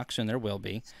 frame box, and there will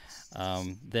be,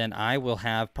 then I will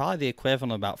have probably the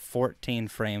equivalent of about 14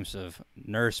 frames of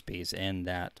nurse bees in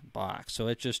that box. So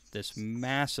it's just this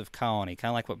massive colony, kind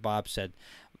of like what Bob said,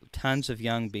 tons of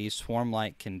young bees,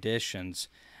 swarm-like conditions.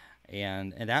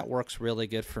 And that works really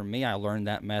good for me. I learned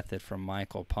that method from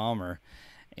Michael Palmer,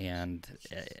 and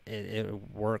it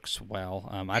works well.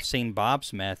 I've seen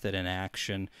Bob's method in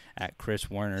action at Chris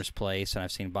Werner's place, and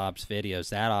I've seen Bob's videos.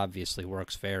 That obviously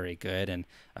works very good. And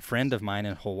a friend of mine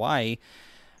in Hawaii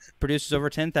produces over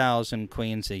 10,000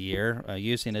 queens a year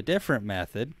using a different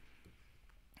method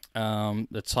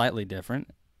that's slightly different.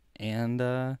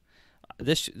 And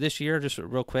this year, just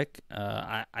real quick,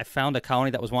 I found a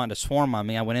colony that was wanting to swarm on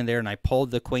me. I went in there and I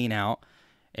pulled the queen out,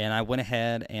 and I went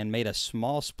ahead and made a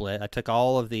small split. I took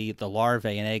all of the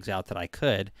larvae and eggs out that I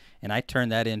could, and I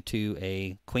turned that into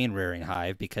a queen rearing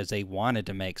hive because they wanted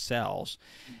to make cells.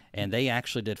 And they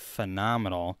actually did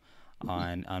phenomenal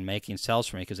on making cells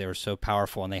for me because they were so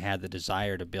powerful and they had the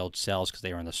desire to build cells because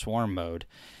they were in the swarm mode.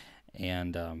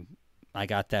 And I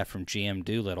got that from GM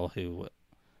Doolittle, who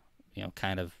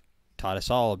kind of taught us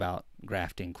all about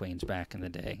grafting queens back in the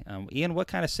day. Ian, what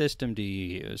kind of system do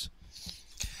you use?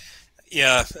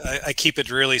 Yeah, I keep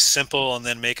it really simple and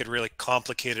then make it really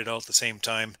complicated all at the same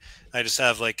time. I just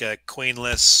have like a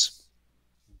queenless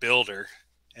builder,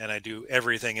 and I do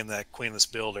everything in that queenless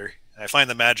builder. I find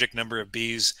the magic number of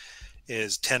bees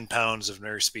is 10 pounds of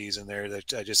nurse bees in there.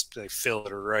 That I fill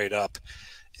it right up,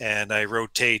 and I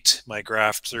rotate my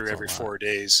graft through every 4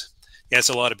 days. Yeah, it's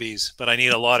a lot of bees, but I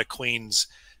need a lot of queens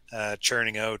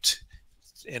churning out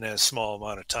in a small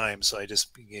amount of time. So I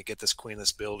just get this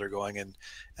queenless builder going, and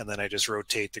then I just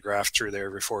rotate the graft through there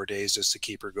every 4 days just to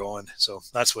keep her going. So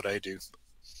that's what I do.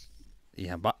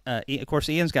 Yeah, of course,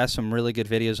 Ian's got some really good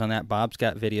videos on that. Bob's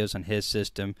got videos on his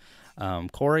system.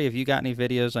 Corey, have you got any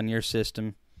videos on your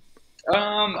system?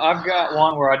 I've got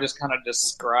one where I just kind of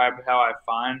described how I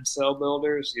find cell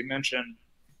builders. You mentioned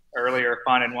earlier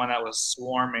finding one that was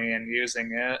swarmy and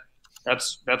using it.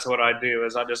 That's what I do.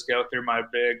 Is I just go through my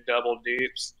big double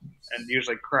deeps and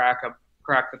usually crack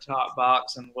the top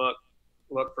box and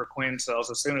look for queen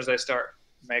cells. As soon as they start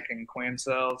making queen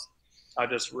cells, I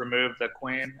just remove the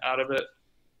queen out of it.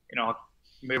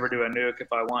 Move her to a nuke if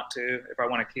I want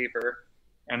to keep her,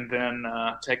 and then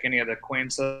take any of the queen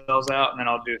cells out, and then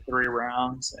I'll do 3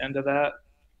 rounds into that.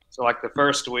 So like the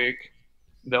first week,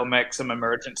 they'll make some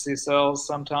emergency cells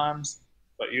sometimes,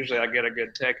 but usually I get a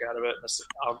good take out of it. The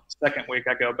second week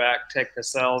I go back, take the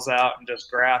cells out, and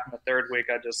just graft. And the third week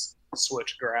I just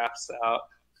switch grafts out,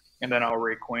 and then I'll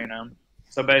requeen them.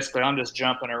 So basically I'm just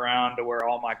jumping around to where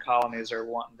all my colonies are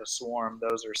wanting to swarm.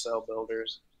 Those are cell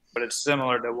builders. But it's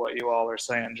similar to what you all are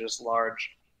saying, just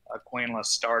large queenless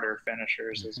starter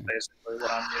finishers is basically what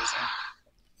I'm using.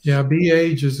 Yeah, bee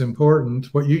age is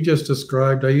important. What you just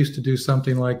described, I used to do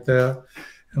something like that,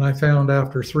 and I found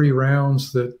after 3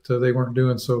 rounds that they weren't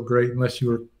doing so great unless you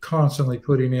were constantly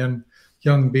putting in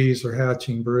young bees or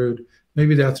hatching brood.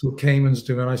 Maybe that's what Cayman's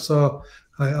doing. I saw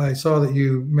that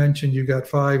you mentioned you got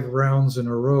 5 rounds in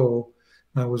a row.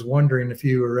 I was wondering if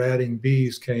you were adding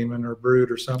bees, Cayman, or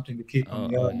brood or something to keep them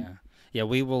young. Yeah. Yeah,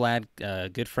 we will add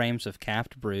good frames of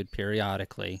capped brood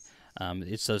periodically.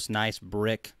 It's those nice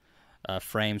brick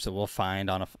frames that we'll find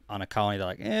on a colony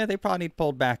that they probably need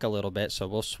pulled back a little bit, so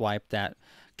we'll swipe that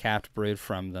capped brood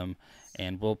from them,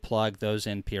 and we'll plug those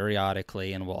in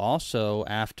periodically, and we'll also,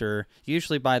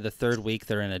 usually by the 3rd week,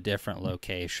 they're in a different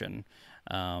location.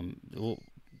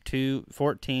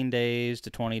 14 days to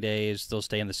 20 days, they'll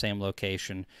stay in the same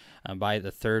location. By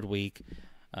the 3rd week,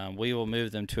 we will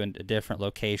move them to a different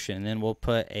location, and then we'll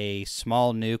put a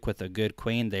small nuke with a good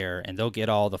queen there, and they'll get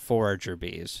all the forager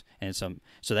bees. And so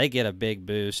they get a big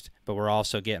boost, but we're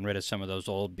also getting rid of some of those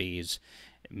old bees,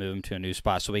 move them to a new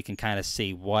spot, so we can kind of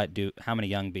see how many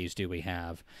young bees do we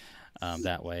have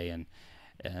that way. And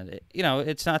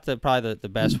it's not probably the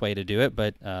best way to do it,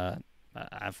 but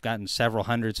I've gotten several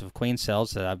hundreds of queen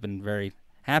cells that I've been very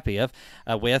happy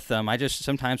with them.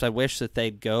 Sometimes I wish that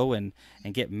they'd go and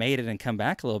get mated and come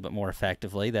back a little bit more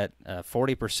effectively. That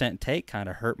 40% take kind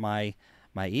of hurt my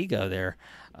ego there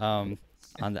on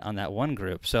that one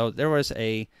group. So there was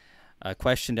a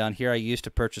question down here. I used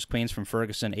to purchase queens from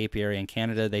Ferguson Apiary in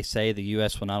Canada. They say the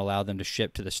U.S. will not allow them to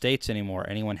ship to the States anymore.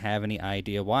 Anyone have any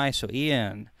idea why? So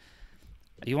Ian,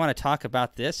 you want to talk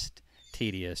about this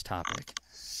tedious topic?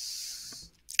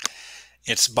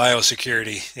 It's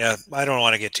biosecurity. Yeah, I don't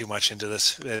want to get too much into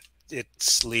this. It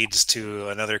leads to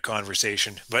another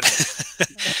conversation, but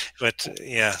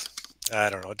yeah,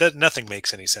 I don't know. Nothing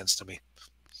makes any sense to me.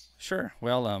 Sure.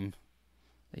 Well,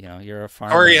 you're a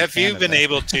farmer. Corey, have you been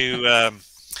able to?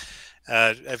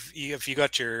 Have you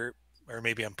got your? Or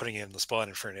maybe I'm putting you in the spot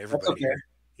in front of everybody. That's okay. Here.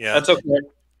 Yeah, that's okay.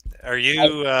 Are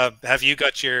you? Have you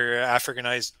got your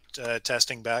Africanized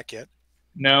testing back yet?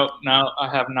 No, I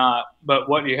have not. But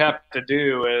what you have to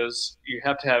do is you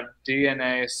have to have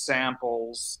DNA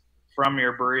samples from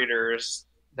your breeders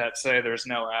that say there's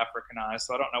no Africanized.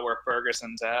 So I don't know where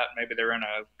Ferguson's at. Maybe they're in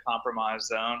a compromised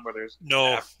zone where there's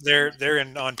no. They're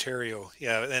in Ontario.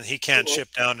 Yeah, and he can't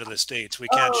ship down to the States. We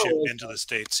can't ship into the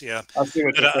States. Yeah. I see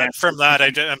what you're saying. From that,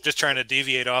 I'm just trying to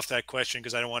deviate off that question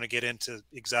because I don't want to get into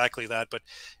exactly that. But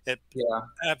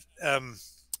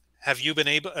have you been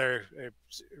able, or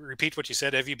repeat what you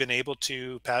said? Have you been able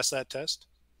to pass that test?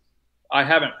 I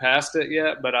haven't passed it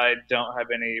yet, but I don't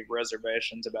have any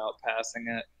reservations about passing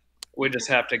it. We just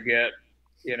have to get,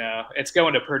 it's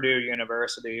going to Purdue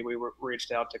University. We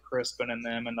reached out to Crispin and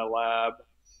them in the lab,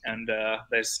 and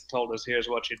they told us, here's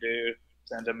what you do.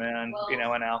 Send them in, in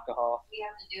alcohol. We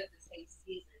have to do it the same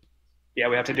season. Yeah,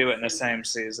 we have to do it in the same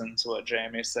season, is what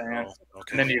Jamie's saying. Oh,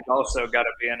 okay. And then you've also got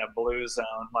to be in a blue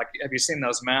zone. Like, have you seen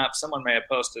those maps? Someone may have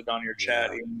posted on your chat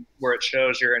where it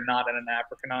shows you're not in an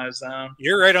Africanized zone.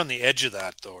 You're right on the edge of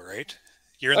that, though, right?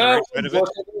 You're in the right side of it?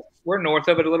 We're north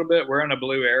of it a little bit. We're in a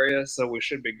blue area, so we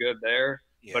should be good there.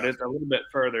 Yeah. But it's a little bit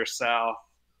further south.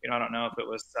 I don't know if it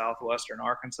was southwestern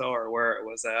Arkansas or where it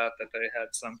was at that they had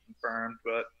some confirmed.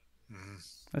 But,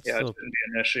 it shouldn't be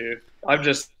an issue.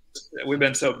 We've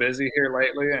been so busy here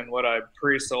lately, and what I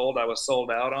pre-sold, I was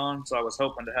sold out on. So I was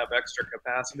hoping to have extra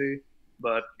capacity.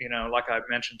 But, like I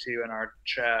mentioned to you in our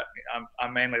chat,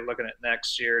 I'm mainly looking at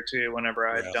next year, too, whenever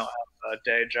I don't have a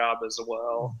day job as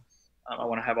well. I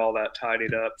want to have all that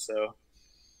tidied up. So,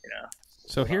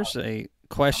 So here's a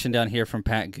question down here from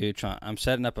Pat Gooch. I'm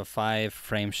setting up a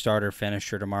 5-frame starter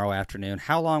finisher tomorrow afternoon.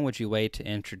 How long would you wait to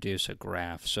introduce a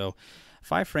graph? So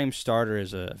 5-frame starter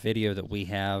is a video that we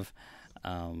have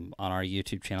on our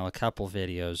YouTube channel, a couple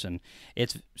videos, and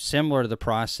it's similar to the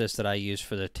process that I use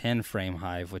for the 10-frame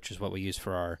hive, which is what we use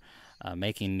for our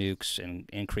making nukes and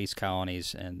increased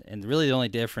colonies, and really the only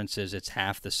difference is it's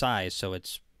half the size, so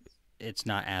it's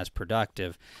not as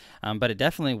productive, but it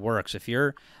definitely works. If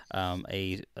you're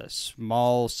a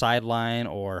small sideline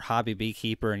or hobby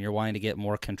beekeeper and you're wanting to get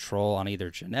more control on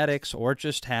either genetics or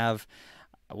just have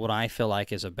what I feel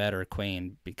like is a better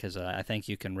queen, because I think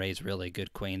you can raise really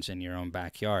good queens in your own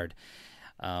backyard,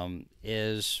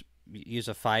 is use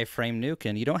a 5-frame nuke,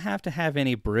 and you don't have to have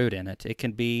any brood in it. It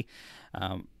can be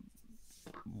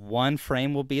one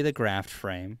frame will be the graft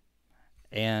frame,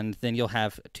 and then you'll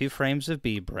have 2 frames of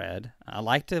bee bread. I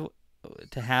like to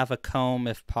have a comb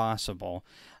if possible,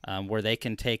 where they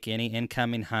can take any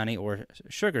incoming honey or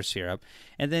sugar syrup,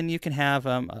 and then you can have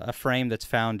a frame that's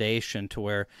foundation, to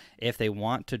where if they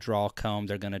want to draw comb,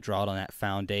 they're going to draw it on that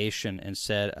foundation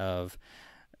instead of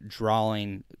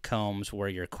drawing combs where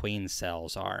your queen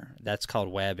cells are. That's called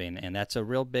webbing, and that's a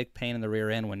real big pain in the rear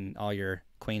end when all your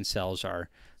queen cells are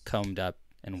combed up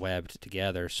and webbed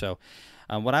together. So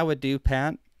what I would do,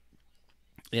 Pat,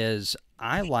 is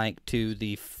I like to,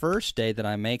 the first day that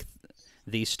I make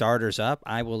these starters up,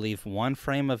 I will leave 1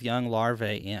 frame of young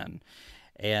larvae in.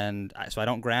 And so I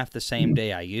don't graft the same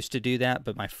day. I used to do that,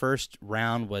 but my first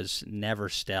round was never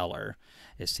stellar,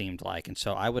 it seemed like. And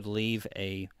so I would leave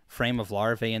a frame of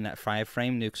larvae in that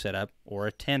 5-frame nuke setup, or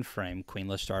a 10-frame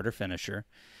queenless starter finisher.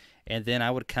 And then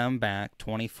I would come back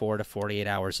 24 to 48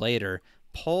 hours later,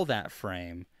 pull that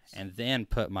frame, and then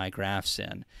put my grafts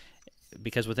in.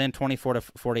 Because within 24 to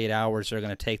 48 hours, they're going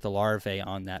to take the larvae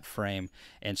on that frame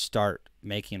and start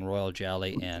making royal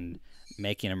jelly and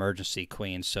making emergency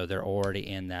queens, so they're already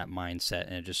in that mindset,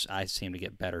 and I seem to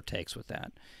get better takes with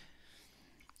that.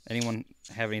 Anyone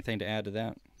have anything to add to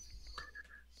that?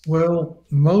 Well,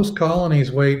 most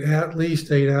colonies wait at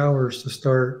least 8 hours to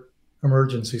start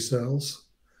emergency cells,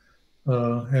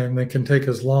 and they can take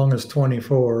as long as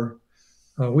 24.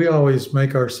 We always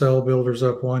make our cell builders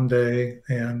up one day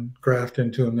and graft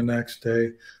into them the next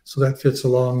day. So that fits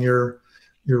along your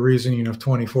reasoning of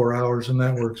 24 hours, and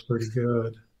that works pretty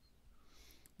good.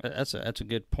 That's a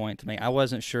good point to make. I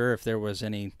wasn't sure if there was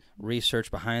any research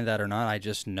behind that or not. I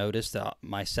just noticed that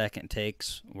my second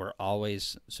takes were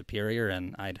always superior,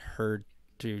 and I'd heard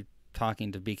through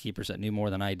talking to beekeepers that knew more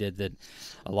than I did that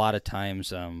a lot of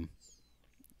times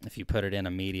if you put it in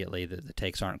immediately, the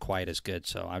takes aren't quite as good.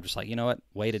 So I'm just like, you know what,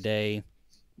 wait a day,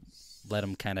 let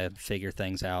them kind of figure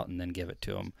things out, and then give it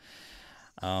to them.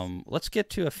 Let's get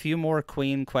to a few more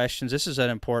queen questions. This is an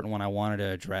important one I wanted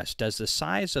to address. Does the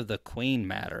size of the queen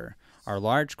matter? Are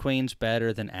large queens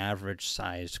better than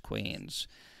average-sized queens?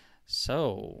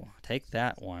 So take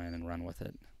that one and run with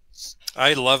it.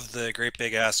 I love the great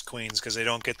big ass queens because they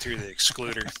don't get through the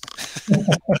excluder.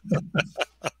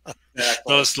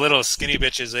 Those little skinny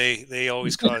bitches, they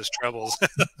always cause troubles.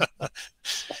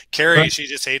 Carrie, she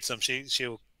just hates them.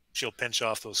 She'll pinch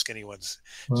off those skinny ones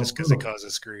just because it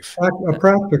causes grief. A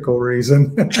practical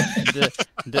reason.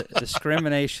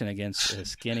 Discrimination against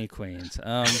skinny queens.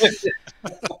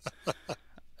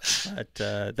 But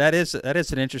that is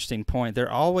an interesting point.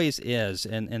 There always is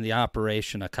in the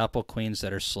operation a couple queens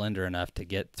that are slender enough to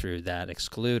get through that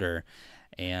excluder,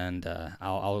 and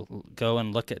I'll go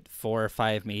and look at 4 or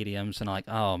 5 mediums, and I'm like,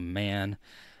 oh man,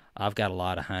 I've got a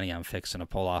lot of honey I'm fixing to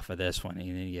pull off of this one. And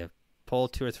then you pull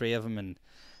 2 or 3 of them, and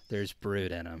there's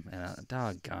brood in them, and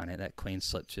doggone it, that queen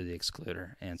slipped through the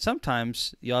excluder. And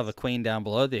sometimes you'll have a queen down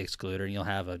below the excluder, and you'll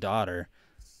have a daughter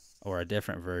or a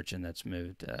different virgin that's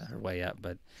moved her way up.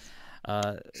 But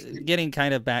getting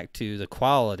kind of back to the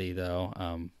quality,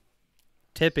 though,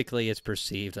 typically it's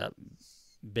perceived that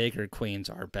bigger queens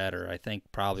are better. I think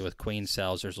probably with queen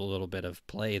cells there's a little bit of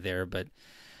play there, but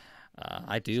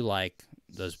I do like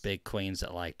those big queens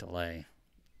that like to lay.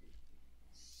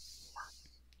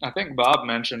 I think Bob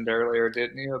mentioned earlier,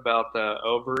 didn't you, about the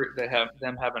ovary? They have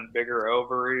them having bigger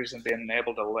ovaries and being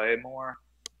able to lay more.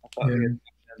 I thought you mentioned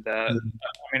that.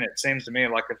 I mean, it seems to me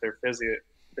like if they're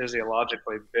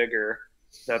physiologically bigger,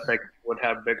 that they would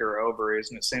have bigger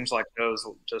ovaries, and it seems like those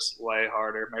just lay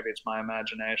harder. Maybe it's my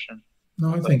imagination.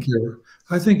 No, I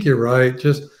think you're right.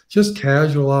 Just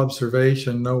casual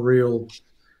observation, no real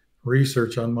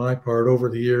research on my part over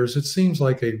the years. It seems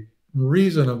like a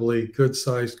reasonably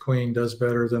good-sized queen does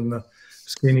better than the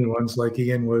skinny ones, like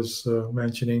Ian was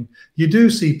mentioning. You do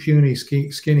see puny,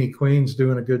 skinny queens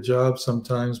doing a good job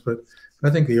sometimes, but I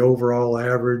think the overall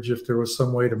average, if there was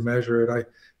some way to measure it,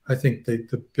 I think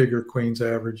the bigger queens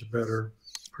average better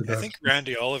production. I think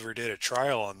Randy Oliver did a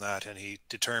trial on that, and he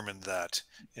determined that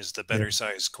is the better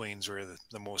sized queens were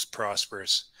the most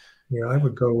prosperous. Yeah, I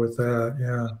would go with that.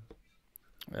 Yeah.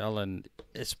 Well, and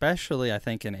especially I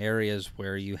think in areas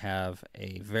where you have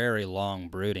a very long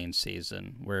brooding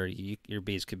season, where your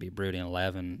bees could be brooding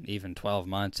 11, even 12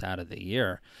 months out of the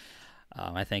year,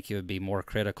 I think it would be more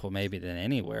critical maybe than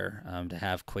anywhere to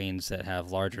have queens that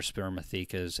have larger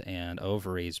spermathecas and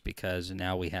ovaries, because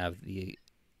now we have the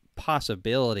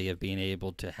possibility of being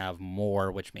able to have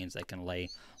more, which means they can lay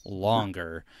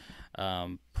longer,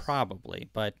 probably.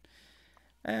 But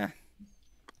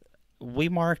we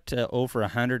marked over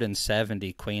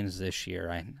 170 queens this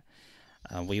year.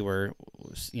 We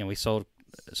sold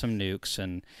some nukes,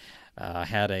 and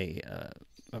had a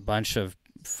bunch of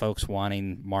folks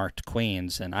wanting marked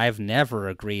queens, and I've never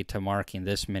agreed to marking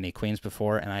this many queens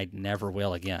before, and I never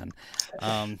will again.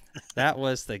 That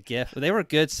was the gift. They were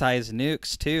good sized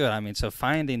nukes too. I mean, so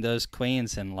finding those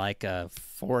queens in like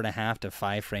 4.5 to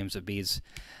 5 frames of beads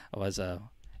was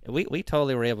we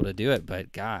totally were able to do it.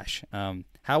 But gosh,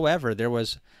 however, there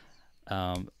was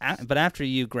but after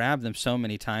you grab them so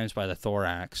many times by the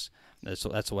thorax,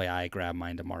 that's the way I grab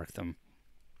mine to mark them.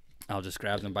 I'll just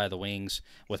grab them by the wings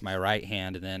with my right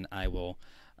hand, and then I will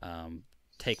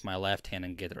take my left hand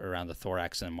and get around the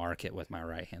thorax and mark it with my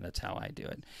right hand. That's how I do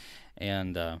it.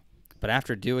 And but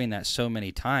after doing that so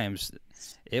many times,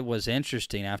 it was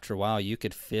interesting. After a while, you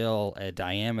could feel a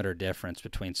diameter difference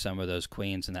between some of those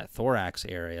queens in that thorax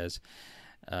areas.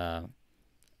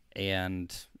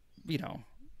 And, you know,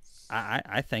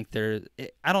 I think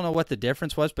I don't know what the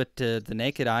difference was, but the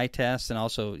naked eye test and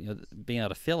also, you know, being able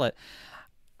to feel it,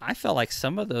 I felt like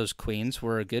some of those queens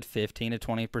were a good 15 to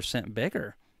 20%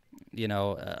 bigger, you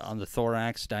know, on the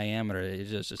thorax diameter.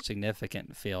 It's just a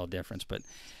significant feel difference. But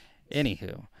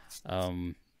anywho,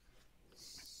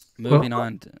 moving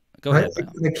on. Go ahead.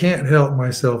 I can't help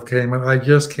myself, Cayman. I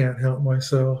just can't help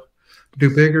myself. Do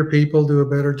bigger people do a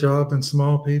better job than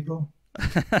small people?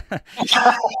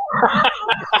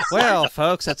 Well,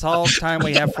 folks, that's all the time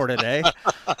we have for today.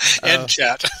 End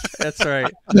chat. That's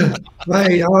right.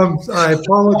 Hey, I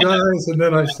apologize, and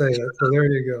then I say it. So there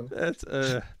you go.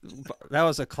 That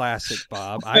was a classic,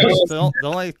 Bob. The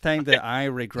only thing that I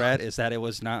regret is that it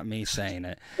was not me saying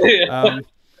it.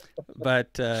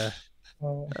 But the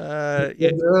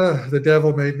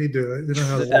devil made me do it. You know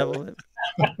how the devil.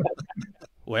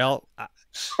 Well,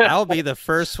 I'll be the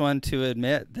first one to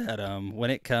admit that when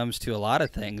it comes to a lot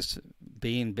of things,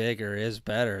 being bigger is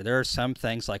better. There are some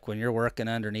things, like when you're working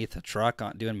underneath a truck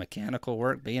doing mechanical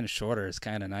work, being shorter is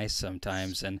kind of nice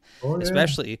sometimes. And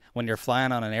especially when you're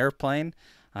flying on an airplane,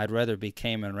 I'd rather be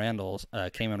Cayman Reynolds than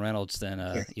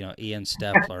Ian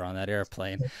Steppler on that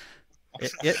airplane.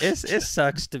 It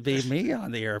sucks to be me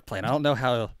on the airplane. I don't know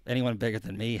how anyone bigger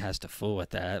than me has to fool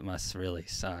with that. It must really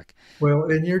suck.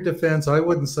 Well, in your defense, I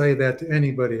wouldn't say that to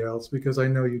anybody else because I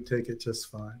know you take it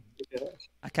just fine.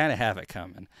 I kind of have it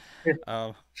coming.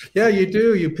 Yeah, you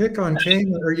do. You pick on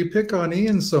Cayman, or you pick on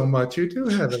Ian so much. You do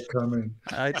have it coming.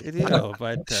 I do,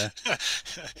 but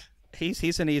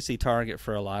he's an easy target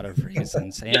for a lot of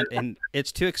reasons, and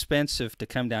it's too expensive to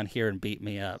come down here and beat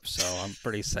me up, so I'm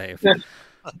pretty safe.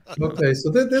 Okay, so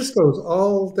this goes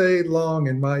all day long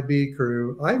in my B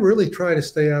crew. I really try to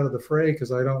stay out of the fray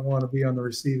because I don't want to be on the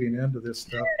receiving end of this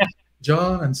stuff.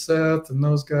 John and Seth and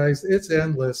those guys, it's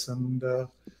endless. And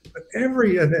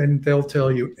and they'll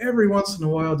tell you every once in a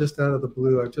while, just out of the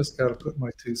blue, I've just got to put my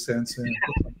 2 cents in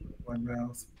my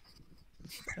mouth.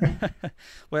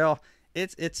 Well,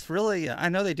 it's really, I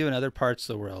know they do in other parts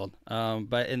of the world,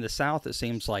 but in the South, it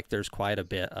seems like there's quite a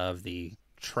bit of the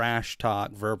trash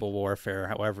talk, verbal warfare,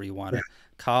 however you want to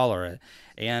color it,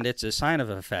 and it's a sign of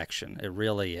affection. It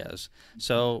really is.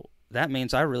 So that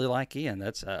means I really like Ian.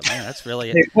 That's man, that's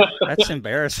really that's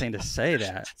embarrassing to say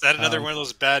that. Is that another one of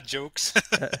those bad jokes?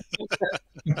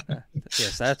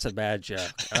 Yes, that's a bad joke.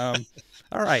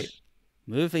 All right,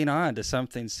 moving on to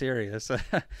something serious.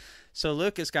 So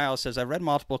Lucas Giles says, I've read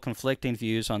multiple conflicting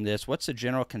views on this. What's the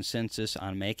general consensus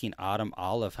on making autumn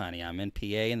olive honey? I'm in PA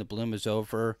and the bloom is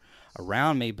over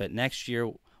around me, but next year,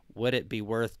 would it be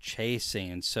worth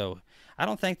chasing? So I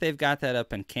don't think they've got that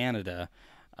up in Canada.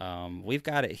 We've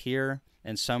got it here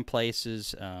in some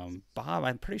places. Bob,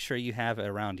 I'm pretty sure you have it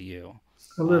around you.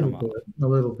 A little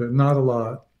bit, not a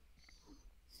lot.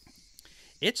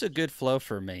 It's a good flow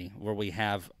for me where we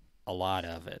have a lot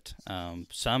of it.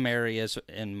 Some areas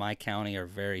in my county are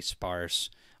very sparse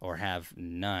or have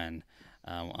none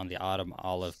on the autumn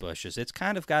olive bushes. It's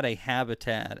kind of got a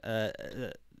habitat,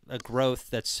 a growth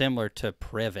that's similar to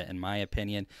privet, in my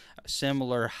opinion.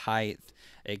 Similar height.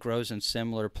 It grows in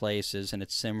similar places, and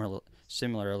it's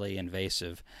similarly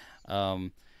invasive.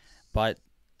 But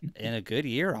in a good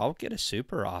year, I'll get a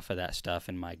super off of that stuff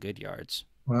in my good yards.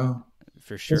 Wow.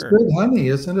 For sure. It's good honey,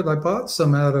 isn't it? I bought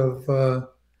some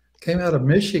came out of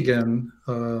Michigan.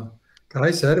 Guy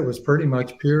said it was pretty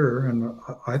much pure, and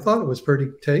I thought it was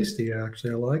pretty tasty,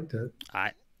 actually. I liked it.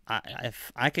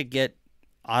 If I could get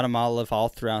autumn olive all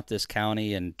throughout this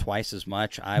county and twice as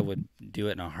much, I would do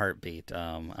it in a heartbeat.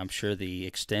 I'm sure the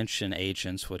extension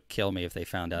agents would kill me if they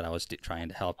found out I was trying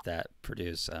to help that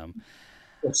produce.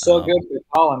 It's so good for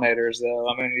pollinators, though.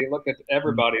 I mean, you look at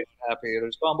everybody's happy.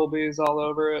 There's bumblebees all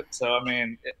over it. So, I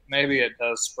mean, maybe it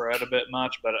does spread a bit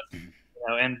much, but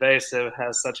invasive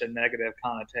has such a negative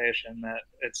connotation that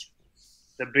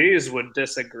the bees would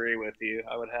disagree with you,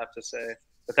 I would have to say.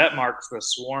 But that marks the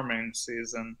swarming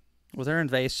season. Well, they're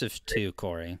invasive too,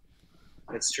 Corey.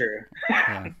 It's true.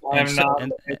 Yeah. I'm not.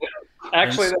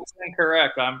 Actually, that's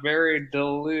incorrect. I'm very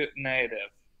dilute native.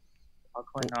 I'll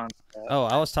cling on to that. Oh,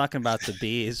 I was talking about the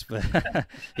bees, but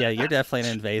yeah, you're definitely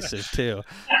an invasive too.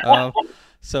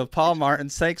 So, Paul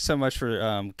Martins, thanks so much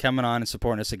for coming on and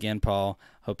supporting us again, Paul.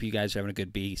 Hope you guys are having a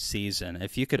good bee season.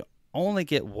 If you could only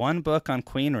get one book on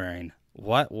queen rearing,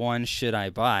 what one should I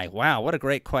buy? Wow, what a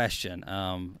great question.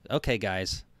 Okay,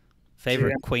 guys,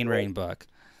 favorite queen rearing book?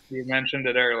 You mentioned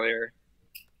it earlier.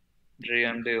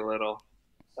 GM Doolittle.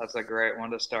 That's a great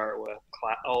one to start with.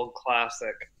 Old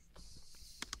classic.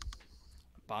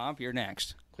 Bob, you're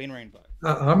next. Queen rearing book.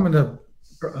 I'm going to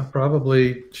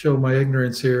probably show my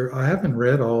ignorance here. I haven't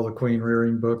read all the queen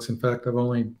rearing books. In fact, I've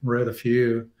only read a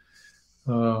few.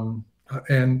 And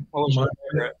what was your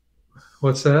favorite?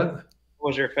 What's that? What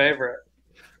was your favorite?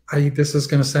 This is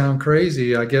going to sound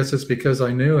crazy. I guess it's because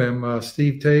I knew him.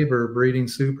 Steve Tabor, Breeding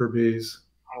Super Bees.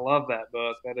 I love that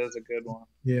book. That is a good one.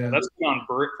 Yeah, that's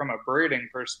from a breeding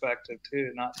perspective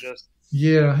too, not just.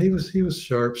 Yeah, he was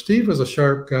sharp. Steve was a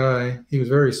sharp guy. He was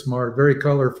very smart, very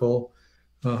colorful,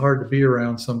 hard to be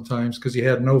around sometimes because he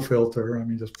had no filter. I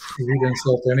mean, just he'd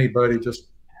insult anybody, just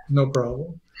no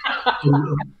problem.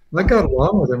 I got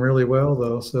along with him really well,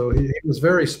 though. So he was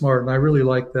very smart, and I really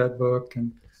liked that book.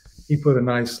 And he put a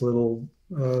nice little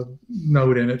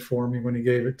note in it for me when he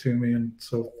gave it to me, and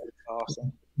so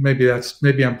awesome. Maybe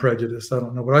I'm prejudiced. I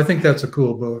don't know, but I think that's a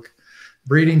cool book.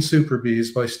 Breeding Super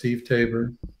Bees by Steve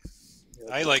Tabor.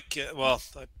 I like, well,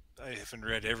 I haven't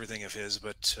read everything of his,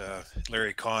 but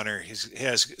Larry Connor, he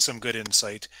has some good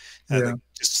insight. I think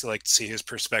just like to see his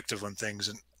perspective on things.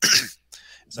 And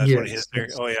that's what he is there.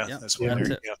 Oh, yeah. That's what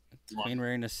Larry, Queen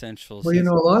rearing essentials. Well,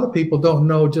 a lot of people don't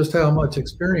know just how much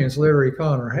experience Larry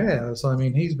Connor has. I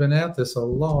mean, he's been at this a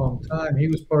long time. He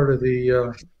was part of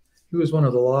the, he was one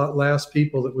of the last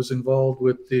people that was involved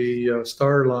with the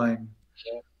Starline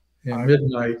and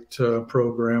Midnight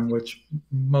program, which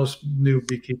most new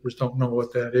beekeepers don't know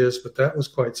what that is, but that was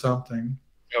quite something.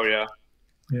 Oh, yeah.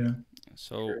 Yeah.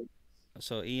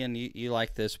 So Ian, you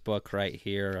like this book right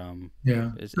here.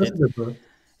 Yeah, it's a good book.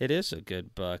 It is a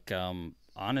good book.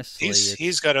 Honestly,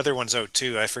 he's got other ones out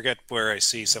too. I forget where I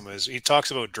see some of his. He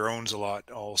talks about drones a lot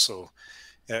also.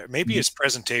 Maybe his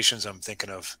presentations I'm thinking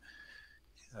of.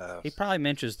 He probably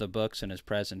mentions the books in his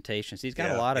presentations. He's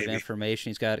got a lot of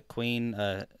information. He's got queen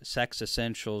sex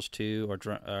essentials too,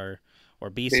 or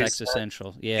bee sex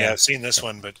essential. Yeah, I've seen this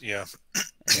one, but yeah.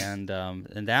 And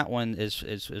that one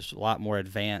is a lot more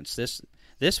advanced.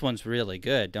 This one's really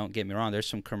good. Don't get me wrong. There's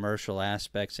some commercial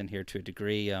aspects in here to a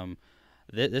degree.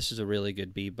 This is a really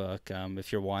good bee book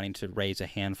if you're wanting to raise a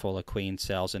handful of queen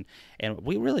cells, and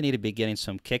we really need to be getting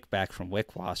some kickback from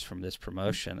WICWAS from this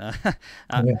promotion.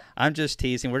 I'm just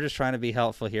teasing. We're just trying to be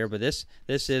helpful here, but this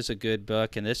is a good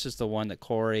book, and this is the one that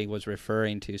Corey was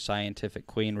referring to, Scientific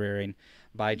Queen Rearing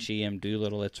by GM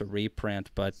Doolittle. It's a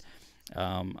reprint, but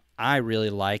I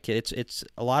really like it. It's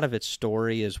a lot of its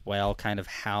story as well, kind of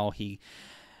how he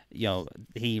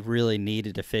really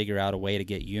needed to figure out a way to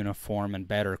get uniform and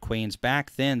better queens.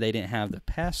 Back then, they didn't have the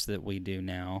pests that we do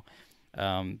now,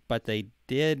 but they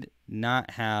did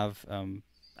not have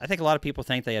I think a lot of people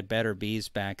think they had better bees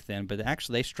back then, but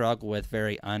actually they struggled with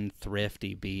very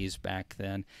unthrifty bees back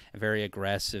then, very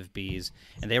aggressive bees,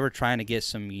 and they were trying to get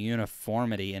some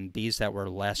uniformity in bees that were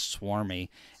less swarmy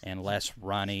and less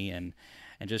runny and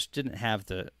just didn't have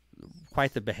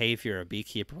quite the behavior a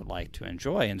beekeeper would like to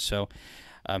enjoy. And so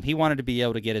he wanted to be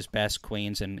able to get his best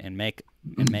queens and make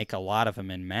a lot of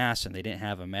them in mass, and they didn't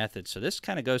have a method. So this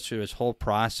kind of goes through his whole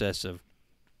process of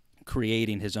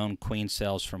creating his own queen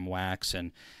cells from wax,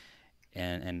 and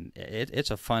it's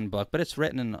a fun book, but it's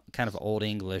written in kind of Old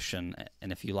English, and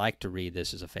if you like to read,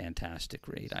 this is a fantastic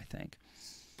read, I think.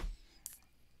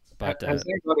 But has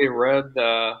anybody read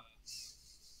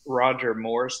Roger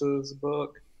Morse's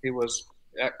book? He was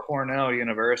at Cornell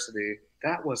University.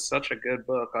 That was such a good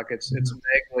book. Like it's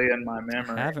vaguely in my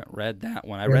memory. I haven't read that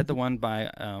one. I read the one by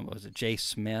was it Jay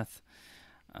Smith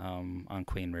on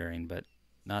queen rearing, but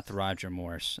not the Roger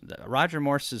Morse. Roger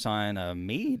Morse is on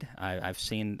mead. I've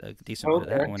seen a decent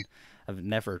bit of that one. I've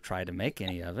never tried to make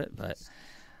any of it, but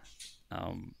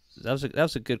that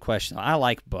was a good question. I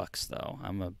like books though.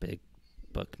 I'm a big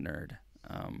book nerd.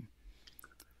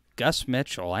 Gus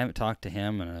Mitchell, I haven't talked to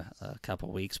him in a couple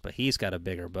of weeks, but he's got a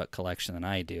bigger book collection than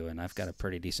I do, and I've got a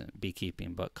pretty decent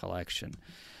beekeeping book collection.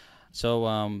 So,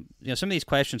 you know, some of these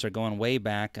questions are going way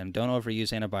back, and don't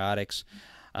overuse antibiotics.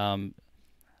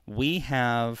 We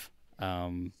have,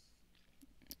 you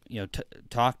know,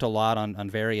 talked a lot on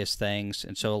various things,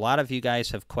 and so a lot of you guys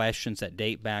have questions that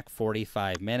date back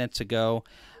 45 minutes ago.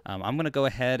 I'm going to go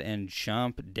ahead and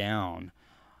jump down.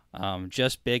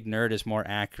 Just big nerd is more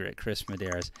accurate, Chris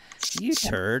Medeiros. You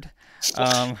turd.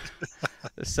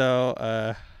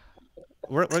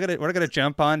 We're gonna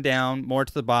jump on down more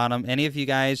to the bottom. Any of you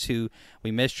guys who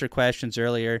we missed your questions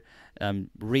earlier,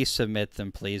 resubmit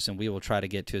them, please, and we will try to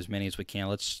get to as many as we can.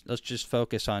 Let's just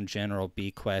focus on general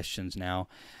bee questions now.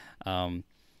 One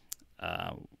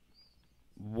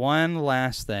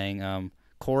last thing,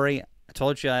 Corey, I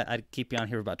told you I'd keep you on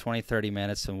here for about 20-30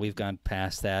 minutes, and we've gone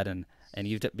past that, and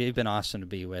you've been awesome to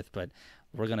be with, but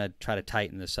we're going to try to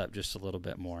tighten this up just a little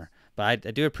bit more. But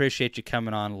I do appreciate you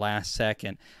coming on last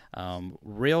second.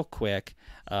 Real quick,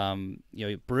 you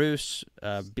know, Bruce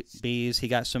Bees, he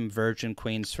got some virgin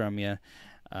queens from you.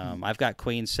 I've got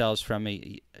queen cells from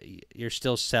you. You're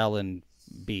still selling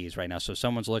bees right now, so if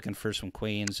someone's looking for some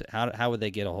queens, how would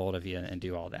they get a hold of you and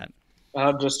do all that?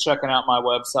 I'm just checking out my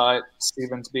website,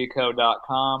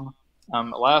 stevensbeeco.com.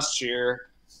 Last year,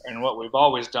 and what we've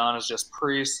always done is just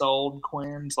pre-sold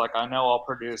queens. Like, I know I'll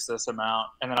produce this amount,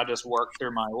 and then I just work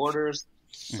through my orders.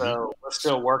 So we're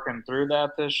still working through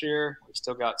that this year. We've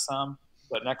still got some.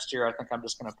 But next year, I think I'm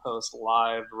just going to post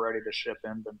live, ready-to-ship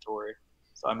inventory.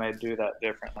 So I may do that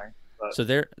differently. But so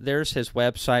there's his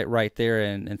website right there.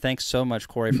 And thanks so much,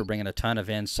 Corey, for bringing a ton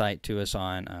of insight to us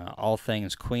on all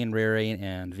things queen rearing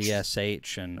and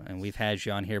VSH. And we've had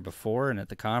you on here before and at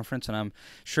the conference. And I'm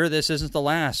sure this isn't the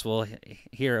last we'll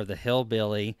hear of the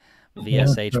hillbilly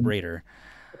VSH breeder.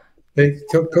 Hey,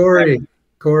 Corey,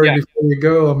 Yeah. before you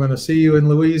go, I'm going to see you in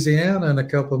Louisiana in a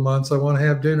couple of months. I want to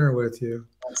have dinner with you.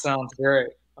 that sounds great.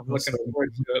 I'm looking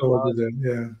forward to it. Forward to Bob.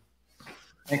 that. Yeah.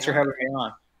 Thanks for having me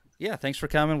on. Yeah, thanks for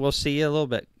coming. We'll see you a little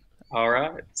bit. All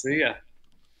right. See ya.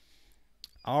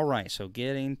 All right, so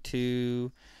getting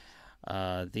to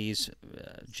these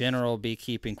general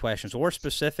beekeeping questions or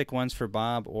specific ones for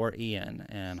Bob or Ian.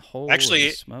 And holy Actually,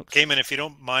 smokes. Cayman, if you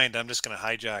don't mind, I'm just going to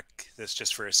hijack this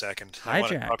just for a second. I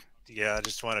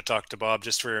just want to talk to Bob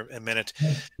just for a minute.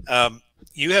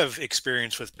 You have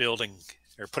experience with building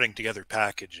or putting together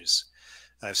packages.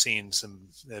 I've seen some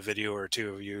video or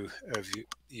two of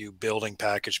you building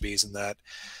package bees and that.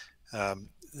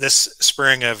 This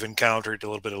spring I've encountered a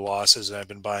little bit of losses, and I've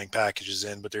been buying packages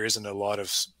in, but there isn't a lot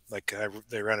of, like,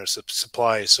 they run out of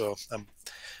supply. So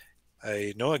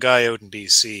I know a guy out in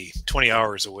BC, 20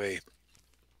 hours away,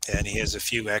 and he has a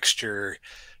few extra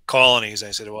colonies.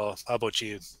 I said, well, how about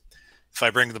you? If I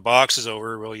bring the boxes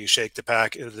over, will you shake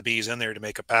the bees in there to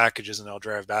make up packages, and I'll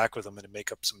drive back with them and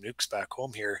make up some nukes back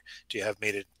home here? Do you have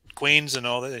mated queens and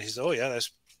all that? And he said, oh yeah,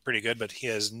 that's pretty good. But he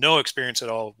has no experience at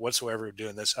all whatsoever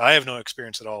doing this. I have no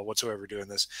experience at all whatsoever doing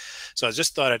this. So I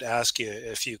just thought I'd ask you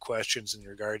a few questions in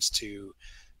regards to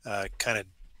kind of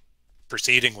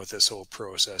proceeding with this whole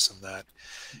process and that.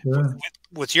 Yeah.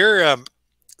 With your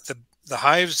the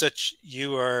hives that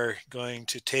you are going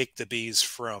to take the bees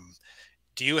from,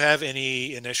 do you have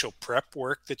any initial prep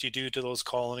work that you do to those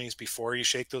colonies before you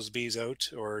shake those bees out,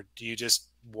 or do you just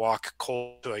walk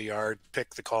cold to a yard,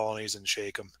 pick the colonies, and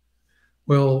shake them?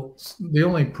 Well, the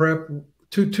only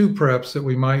two preps that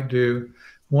we might do,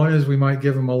 one is we might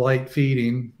give them a light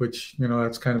feeding, which, you know,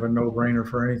 that's kind of a no-brainer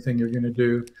for anything you're going to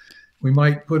do. We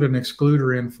might put an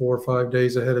excluder in 4 or 5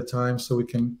 days ahead of time so we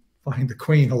can find the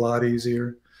queen a lot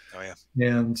easier. Oh yeah.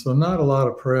 And so not a lot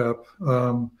of prep.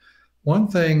 One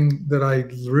thing that I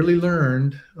really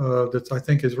learned that I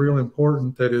think is real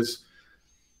important, that is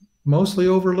mostly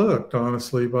overlooked,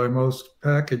 honestly, by most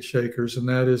package shakers, and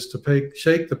that is to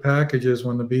shake the packages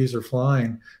when the bees are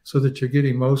flying so that you're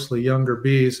getting mostly younger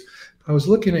bees. I was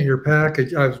looking at your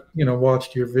package. I've, you know,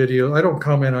 watched your video. I don't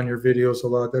comment on your videos a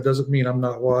lot. That doesn't mean I'm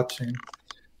not watching.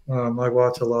 I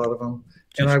watch a lot of them.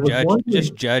 And I was wondering,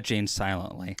 just judging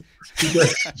silently.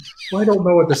 I don't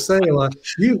know what to say a lot.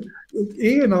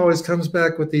 Ian always comes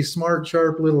back with these smart,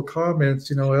 sharp little comments,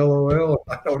 you know, LOL.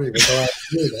 I don't even know how to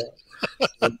do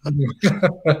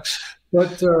that.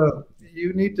 But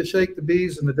you need to shake the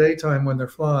bees in the daytime when they're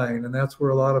flying, and that's where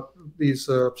a lot of these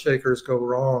shakers go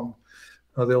wrong.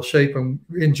 They'll shake them.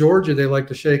 In Georgia, they like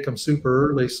to shake them super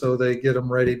early so they get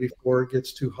them ready before it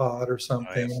gets too hot or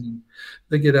something. Nice. And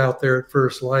they get out there at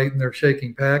first light, and they're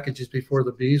shaking packages before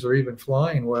the bees are even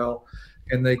flying well.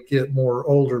 and they get more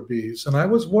older bees. And I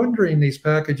was wondering, these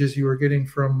packages you were getting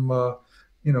from,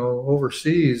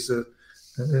 overseas,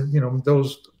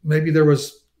 those, maybe there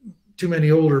was too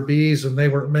many older bees and they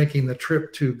weren't making the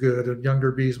trip too good, and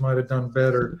younger bees might have done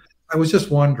better. I was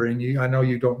just wondering, I know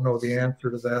you don't know the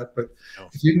answer to that, but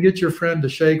if you can get your friend to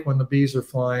shake when the bees are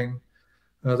flying,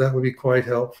 that would be quite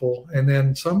helpful. And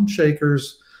then some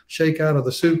shakers shake out of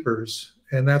the supers,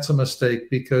 and that's a mistake,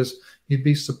 because you'd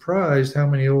be surprised how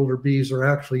many older bees are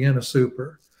actually in a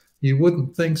super. You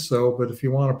wouldn't think so, but if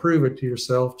you want to prove it to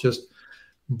yourself, just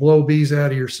blow bees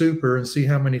out of your super and see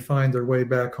how many find their way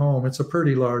back home. It's a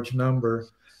pretty large number.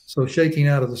 So shaking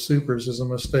out of the supers is a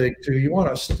mistake too. You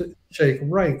want to shake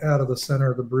right out of the center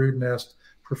of the brood nest,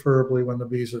 preferably when the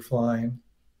bees are flying.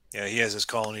 Yeah, he has his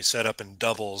colony set up in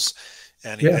doubles.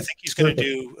 And Yeah, I think he's going to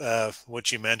do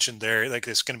what you mentioned there. Like,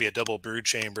 it's going to be a double brood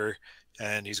chamber,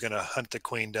 and he's going to hunt the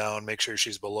queen down, make sure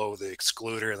she's below the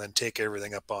excluder, and then take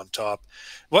everything up on top.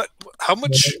 How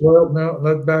much? Well, no,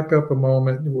 let's back up a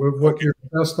moment. What you're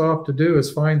best off to do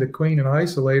is find the queen and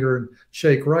isolator and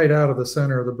shake right out of the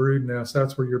center of the brood nest.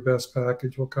 That's where your best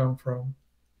package will come from.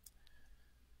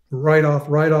 Right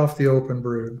off the open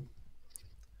brood.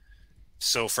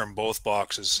 So from both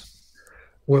boxes.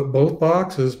 Well, both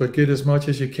boxes, but get as much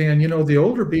as you can. The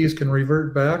older bees can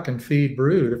revert back and feed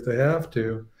brood if they have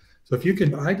to. So if you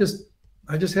can, I just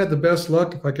had the best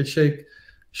luck if I could shake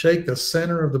the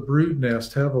center of the brood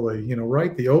nest heavily.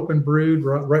 Right, the open brood,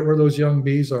 right where those young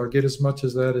bees are. Get as much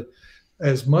of that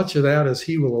as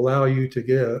he will allow you to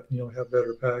get. You'll have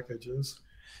better packages.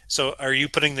 So are you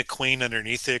putting the queen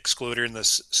underneath the excluder in the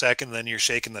second, then you're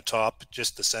shaking the top,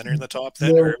 just the center and the top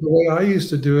then? Well, the way I used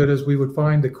to do it is we would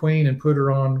find the queen and put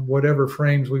her on whatever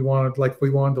frames we wanted. Like, if we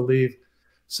wanted to leave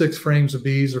 6 frames of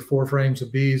bees or 4 frames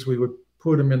of bees, we would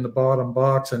put them in the bottom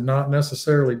box and not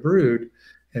necessarily brood,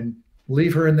 and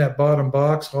leave her in that bottom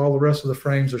box. All the rest of the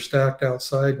frames are stacked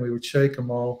outside, and we would shake them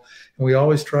all. And we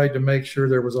always tried to make sure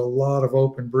there was a lot of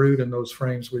open brood in those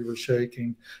frames we were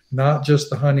shaking, not just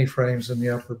the honey frames in the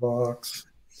upper box.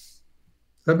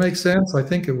 That makes sense? I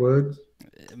think it would.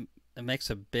 It makes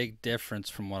a big difference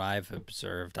from what I've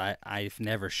observed. I've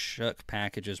never shook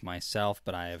packages myself,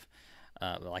 but I've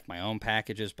like my own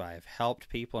packages, but I've helped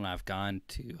people, and I've gone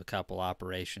to a couple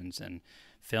operations and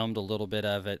filmed a little bit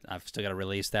of it. I've still got to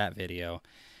release that video.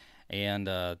 And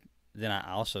then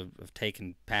I also have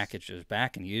taken packages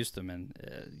back and used them, and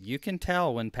you can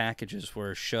tell when packages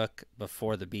were shook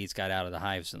before the bees got out of the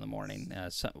hives in the morning.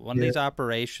 One of these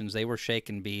operations, they were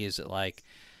shaking bees at like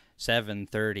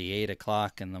 7:30, 8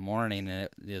 o'clock in the morning, and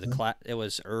it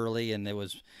was early and it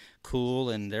was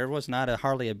cool, and there was not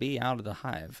hardly a bee out of the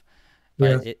hive.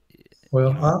 But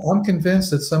I'm convinced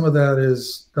that some of that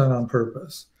is done on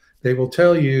purpose. They will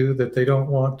tell you that they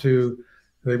want to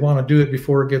do it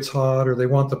before it gets hot, or they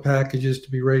want the packages to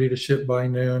be ready to ship by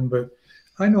noon. But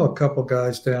I know a couple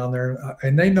guys down there,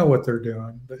 and they know what they're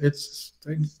doing.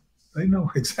 They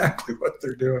know exactly what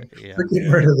they're doing. Yeah. They're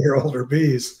getting rid of their older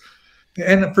bees.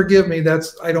 And forgive me,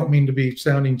 I don't mean to be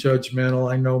sounding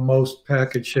judgmental. I know most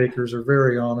package shakers are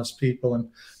very honest people and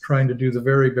trying to do the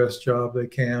very best job they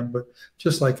can. But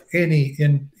just like any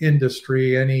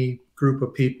industry, any group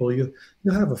of people, you'll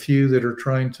have a few that are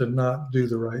trying to not do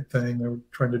the right thing. They're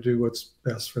trying to do what's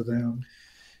best for them.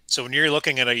 So when you're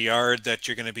looking at a yard that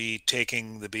you're going to be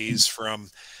taking the bees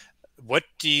from, what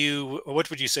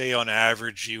would you say on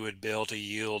average you would be able to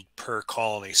yield per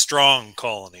colony? Strong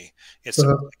colony. It's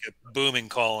like a booming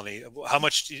colony. How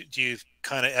much do you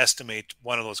kind of estimate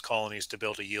one of those colonies to be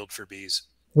able to yield for bees?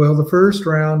 Well, the first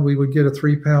round we would get a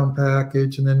 3-pound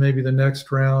package, and then maybe the next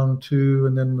round 2,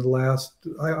 and then the last,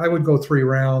 I would go 3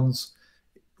 rounds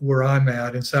where I'm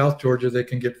at. In South Georgia, they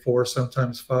can get 4,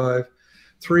 sometimes 5.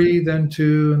 3, then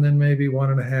 2, and then maybe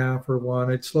 1.5 or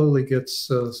 1. It slowly gets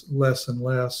less and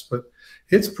less, but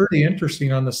it's pretty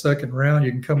interesting on the second round.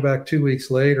 You can come back 2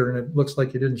 weeks later and it looks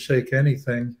like you didn't shake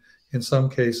anything in some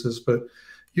cases, but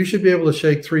you should be able to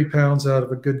shake 3 pounds out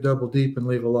of a good double deep and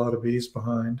leave a lot of bees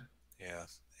behind.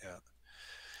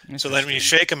 So then when you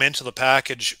shake them into the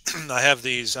package, I have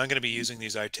these, I'm going to be using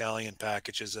these Italian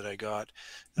packages that I got.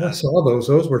 I saw those.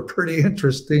 Those were pretty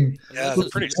interesting. Yeah, they're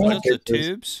pretty the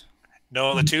tubes?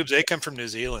 No, the tubes, they come from New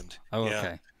Zealand. Oh,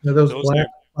 okay. Yeah, those black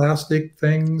plastic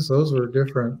things, those were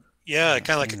different. Yeah,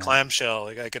 kind of like a clamshell.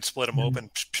 Like I could split them open,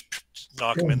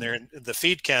 knock them in there. And the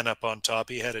feed can up on top,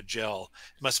 he had a gel.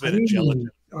 It must have been a gelatin.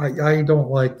 I don't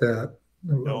like that.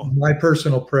 No. My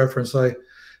personal preference, I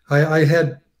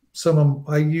had some of them,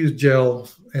 I used gel,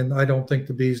 and I don't think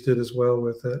the bees did as well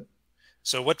with it.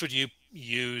 So what would you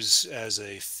use as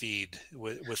a feed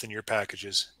within your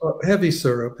packages? Heavy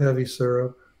syrup.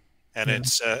 And Yeah.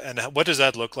 it's and what does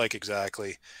that look like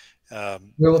exactly?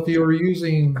 Well, if you were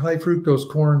using high fructose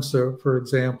corn syrup, for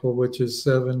example, which is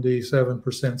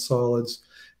 77% solids,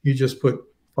 you just put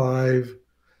 5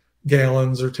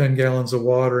 gallons or 10 gallons of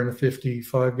water in a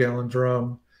 55-gallon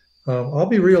drum. I'll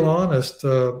be real honest.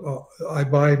 I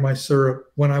buy my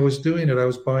syrup. When I was doing it, I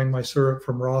was buying my syrup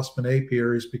from Rossmann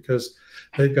Apiaries because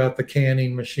they've got the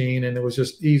canning machine, and it was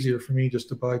just easier for me just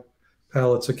to buy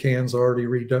pallets of cans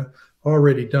already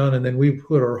done, and then we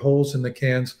put our holes in the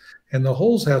cans, and the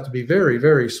holes have to be very,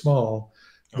 very small.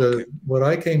 Okay. What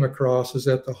I came across is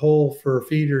that the hole for a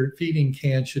feeding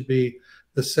can should be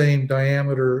the same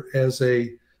diameter as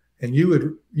and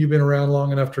you've been around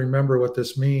long enough to remember what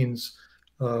this means.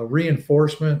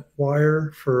 Reinforcement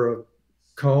wire for a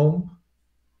comb,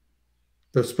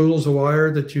 the spools of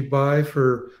wire that you buy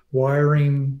for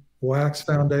wiring wax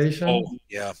foundation. Oh,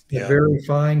 yeah, yeah. Very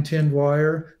fine tinned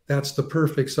wire. That's the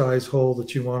perfect size hole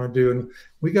that you want to do. And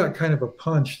we got kind of a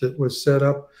punch that was set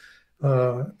up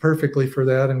perfectly for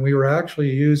that. And we were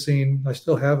actually using, I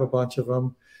still have a bunch of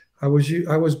them. I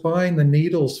was buying the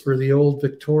needles for the old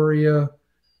Victoria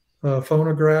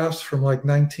phonographs from like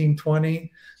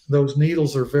 1920. Those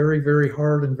needles are very, very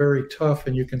hard and very tough,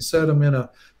 and you can set them in a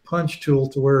punch tool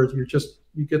to where you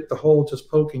get the hole just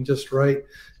poking just right.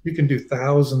 You can do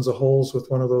thousands of holes with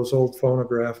one of those old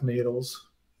phonograph needles.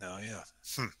 Oh, yeah.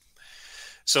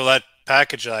 So that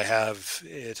package I have,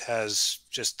 it has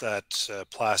just that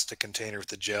plastic container with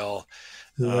the gel.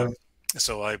 Yeah.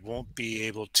 So I won't be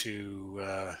able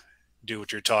to do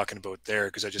what you're talking about there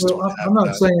because I just don't have I'm not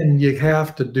that. saying you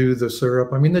have to do the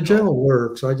syrup. I mean, the gel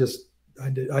works.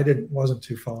 Wasn't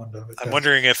too fond of it. I'm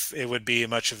wondering if it would be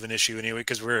much of an issue anyway,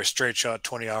 because we're a straight shot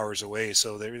 20 hours away.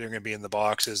 So they're going to be in the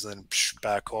boxes, then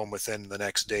back home within the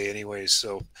next day anyways.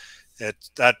 So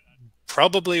that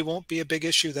probably won't be a big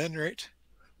issue then, right?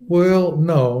 Well,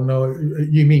 no.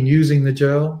 You mean using the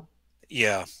gel?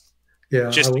 Yeah. Yeah.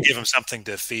 Just to give them something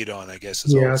to feed on, I guess.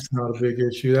 Yeah, it's not a big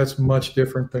issue. That's much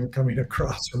different than coming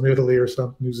across from Italy or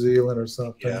New Zealand or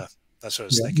something. Yeah, that's what I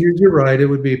was thinking. You're right. It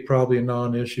would be probably a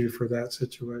non-issue for that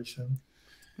situation.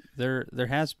 There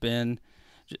has been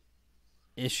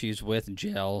issues with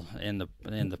gel in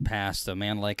the past. The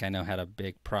Man Lake, I know, had a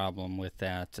big problem with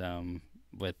that,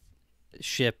 with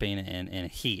shipping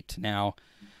and heat. Now,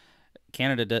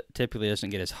 Canada typically doesn't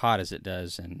get as hot as it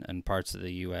does in parts of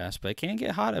the U.S., but it can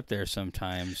get hot up there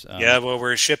sometimes. Yeah, well,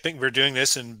 we're doing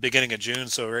this in beginning of June,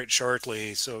 so right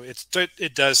shortly. So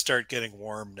it does start getting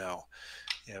warm now.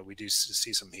 Yeah, we do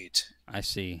see some heat. I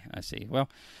see. Well,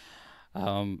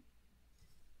 I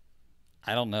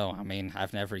don't know. I mean,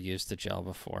 I've never used the gel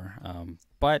before.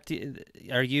 But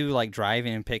are you like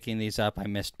driving and picking these up? I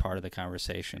missed part of the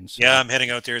conversation. So. Yeah, I'm heading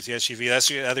out there with the SUV. That's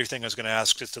the other thing I was going to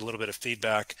ask, just a little bit of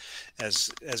feedback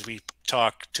as we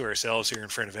talk to ourselves here in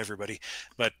front of everybody.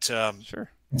 But sure.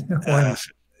 No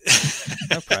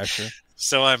pressure.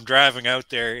 So I'm driving out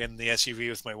there in the SUV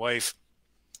with my wife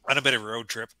on a bit of a road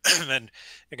trip, and then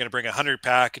I'm going to bring 100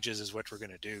 packages is what we're going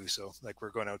to do. So like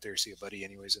we're going out there to see a buddy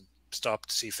anyways and stop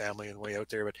to see family on the way out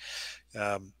there. But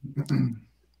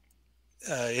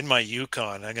in my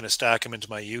Yukon, I'm going to stack them into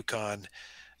my Yukon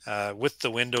with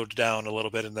the window down a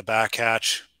little bit in the back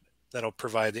hatch. That'll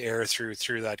provide the air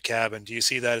through that cabin. Do you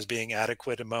see that as being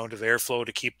adequate amount of airflow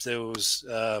to keep those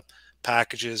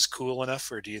packages cool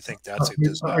enough, or do you think that's it?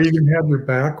 Are you going to have your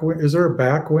back? Is there a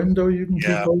back window you can keep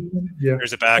open? Yeah,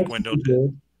 there's a back window.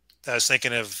 I was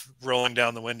thinking of rolling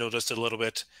down the window just a little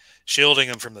bit, shielding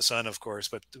them from the sun, of course,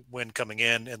 but the wind coming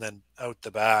in and then out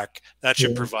the back, that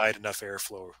should provide enough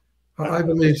airflow. I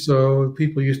believe so.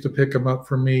 People used to pick them up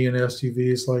for me in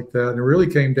SUVs like that. And it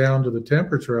really came down to the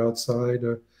temperature outside.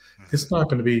 It's not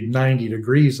going to be 90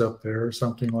 degrees up there or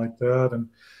something like that. And,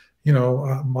 you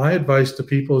know, my advice to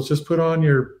people is just put on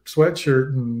your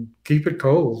sweatshirt and keep it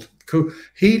cold.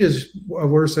 Heat is a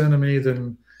worse enemy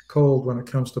than cold when it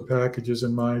comes to packages,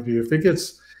 in my view. If it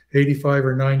gets 85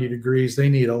 or 90 degrees, they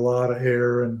need a lot of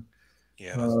air. And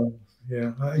you're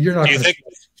not going to.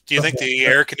 Do you think the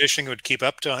air conditioning would keep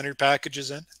up to 100 packages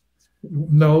then?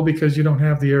 No, because you don't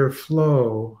have the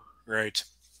airflow. Right.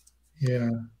 Yeah.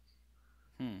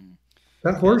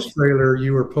 That horse trailer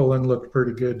you were pulling looked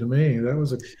pretty good to me.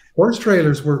 Horse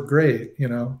trailers work great, you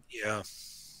know. Yeah.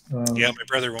 My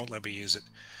brother won't let me use it.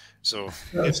 So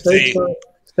stake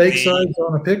sides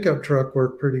on a pickup truck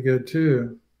work pretty good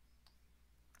too.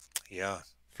 Yeah.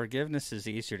 Forgiveness is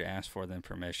easier to ask for than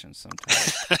permission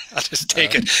sometimes. I'll just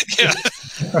take it. Yeah.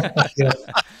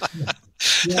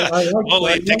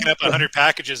 Picking up 100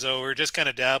 packages, though, we're just kind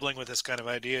of dabbling with this kind of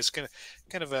idea. It's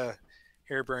kind of a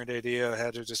harebrained idea. I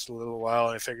had it just a little while,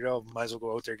 and I figured, oh, might as well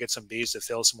go out there, get some bees to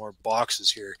fill some more boxes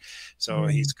here. So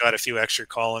he's got a few extra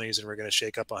colonies, and we're going to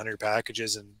shake up 100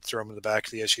 packages and throw them in the back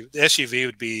of the SUV. The SUV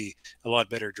would be a lot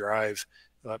better drive,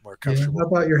 a lot more comfortable. How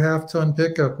about your half-ton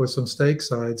pickup with some stake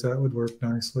sides? That would work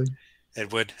nicely.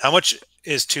 It would. How much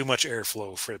is too much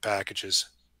airflow for the packages?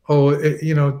 Oh,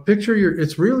 picture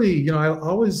it's really, I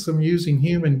always am using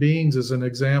human beings as an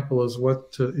example as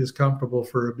what is comfortable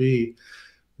for a bee.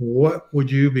 What would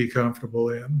you be comfortable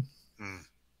in?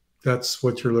 That's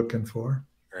what you're looking for.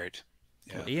 Right.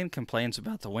 Yeah. Well, Ian complains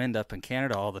about the wind up in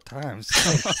Canada all the time.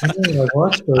 I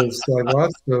watched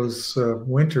those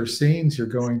winter scenes you're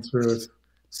going through. It's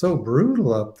so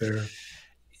brutal up there.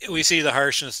 We see the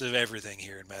harshness of everything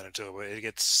here in Manitoba. It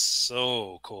gets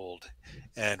so cold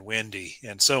and windy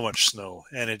and so much snow,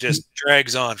 and it just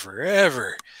drags on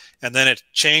forever. And then it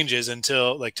changes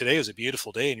until, like, today was a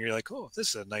beautiful day, and you're like, oh, this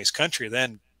is a nice country.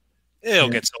 Then it'll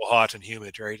get so hot and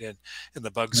humid, right? And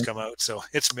the bugs come out. So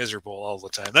it's miserable all the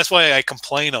time. That's why I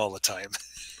complain all the time.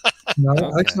 No,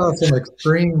 I saw some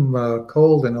extreme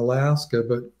cold in Alaska,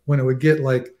 but when it would get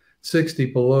like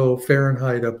 60 below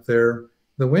Fahrenheit up there,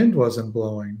 the wind wasn't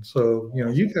blowing. So,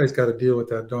 you guys got to deal with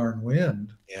that darn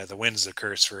wind. Yeah, the wind's the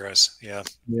curse for us. Yeah.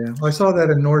 Yeah. I saw that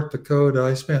in North Dakota.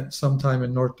 I spent some time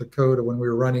in North Dakota when we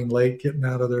were running late, getting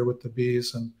out of there with the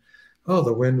bees. And,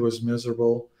 the wind was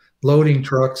miserable. Loading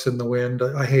trucks in the wind.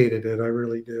 I hated it. I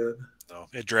really did. No,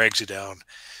 it drags you down.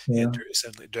 Yeah.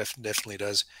 It definitely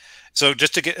does. So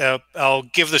just to get, I'll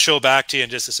give the show back to you in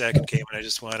just a second, Cayman. I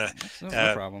just want to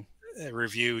no problem.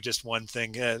 Review just one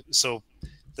thing. So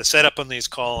the setup on these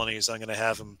colonies, I'm going to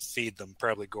have them feed them,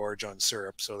 probably gorge on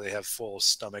syrup, so they have full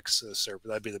stomachs of syrup.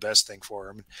 That'd be the best thing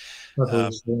for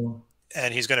them.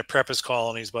 And he's going to prep his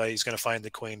colonies he's going to find the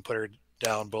queen, put her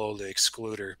down below the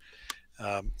excluder.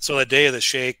 So the day of the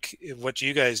shake, what do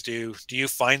you guys do? Do you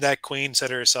find that queen, set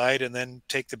her aside, and then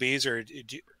take the bees, or do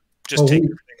you just take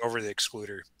everything over the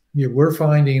excluder? Yeah, we're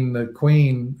finding the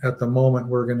queen at the moment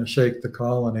we're going to shake the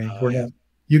colony.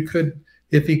 You could,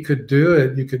 if he could do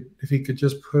it, if he could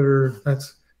just put her,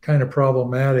 that's kind of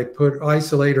problematic.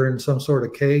 Isolate her in some sort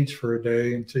of cage for a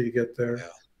day until you get there. Yeah.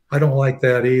 I don't like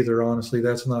that either, honestly.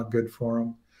 That's not good for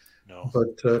him. No.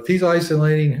 But if he's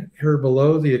isolating her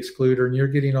below the excluder and you're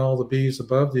getting all the bees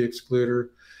above the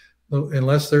excluder,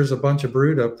 unless there's a bunch of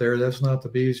brood up there, that's not the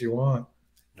bees you want.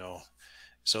 No.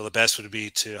 So the best would be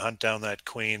to hunt down that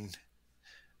queen.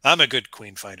 I'm a good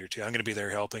queen finder too. I'm going to be there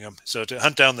helping him. So to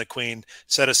hunt down the queen,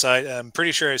 set aside, I'm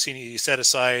pretty sure I've seen you set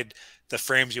aside the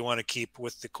frames you want to keep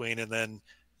with the queen, and then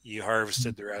you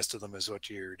harvested the rest of them is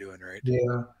what you're doing, right?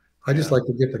 Yeah. I just like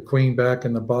to get the queen back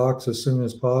in the box as soon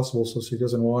as possible so she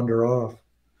doesn't wander off.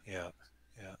 Yeah.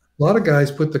 Yeah. A lot of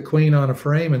guys put the queen on a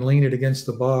frame and lean it against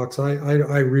the box. I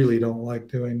really don't like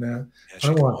doing that. Yeah,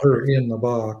 I want her in the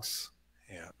box.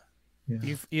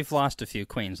 Yeah. You've lost a few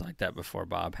queens like that before,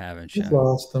 Bob, haven't you? You've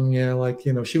lost them, yeah. Like,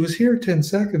 she was here 10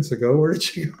 seconds ago. Where did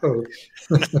she go?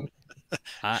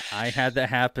 I had that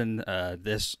happen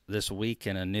this week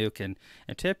in a nuke, and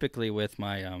typically with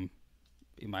my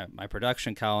my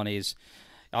production colonies,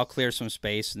 I'll clear some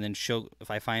space, and then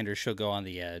if I find her, she'll go on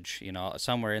the edge,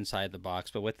 somewhere inside the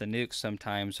box. But with the nukes,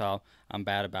 sometimes I'm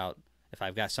bad about, if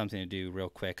I've got something to do real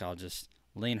quick, I'll just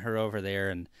lean her over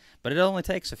there, but it only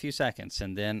takes a few seconds,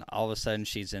 and then all of a sudden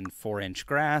she's in 4-inch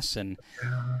grass, and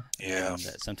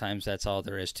sometimes that's all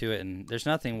there is to it. And there's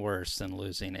nothing worse than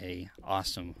losing a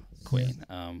awesome queen.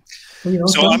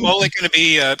 So I'm only going to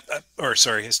be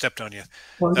sorry, I stepped on you.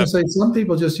 Well, I was going to say, some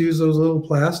people just use those little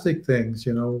plastic things,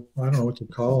 I don't know what you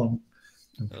call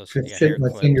them. Shake my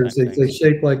fingers. They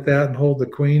shape like that and hold the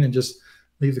queen and just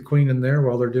leave the queen in there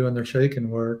while they're doing their shaking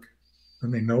work,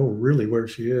 and they know really where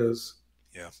she is.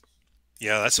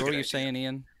 Yeah, that's what a good were you idea. saying,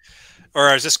 Ian? Or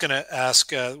I was just going to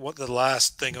ask, what the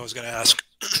last thing I was going to ask,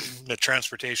 the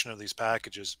transportation of these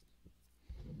packages.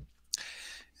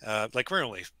 Like, we're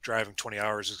only driving 20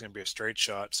 hours is going to be a straight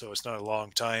shot, so it's not a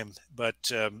long time.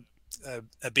 But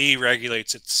a bee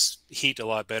regulates its heat a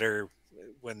lot better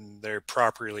when they're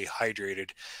properly hydrated,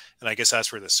 and I guess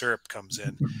that's where the syrup comes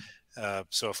in.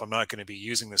 So if I'm not going to be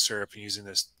using the syrup and using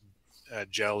this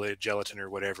gelatin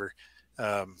or whatever,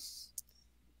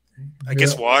 I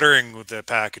guess watering with the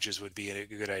packages would be a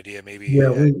good idea. Maybe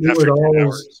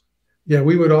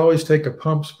we would always take a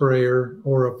pump sprayer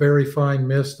or a very fine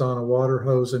mist on a water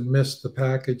hose and mist the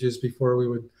packages before we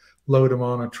would load them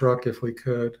on a truck if we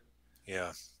could.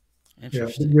 Yeah.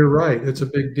 You're right. It's a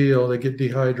big deal. They get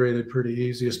dehydrated pretty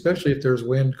easy, especially if there's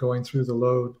wind going through the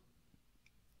load.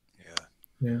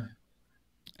 Yeah.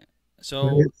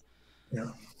 So,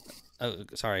 oh,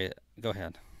 sorry, go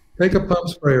ahead. Take a pump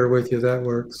sprayer with you. That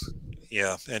works.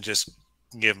 Yeah, and just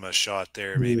give them a shot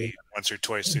there, maybe once or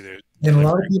twice through the And a delivery.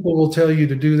 lot of people will tell you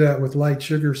to do that with light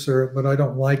sugar syrup, but I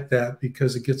don't like that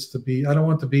because it gets the bee. I don't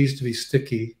want the bees to be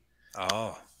sticky.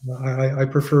 Oh, I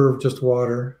prefer just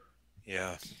water.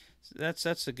 yeah.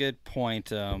 That's a good point.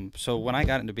 So when I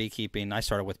got into beekeeping, I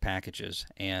started with packages,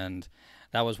 and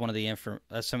that was one of the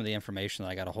that's some of the information that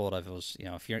I got a hold of. It was,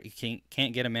 if you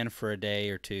can't get them in for a day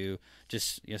or two,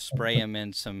 just spray them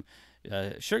in some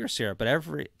sugar syrup. But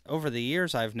over the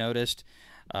years, I've noticed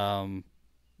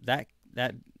that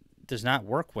does not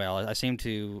work well. I seem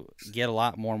to get a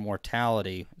lot more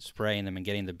mortality spraying them and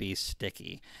getting the bees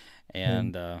sticky,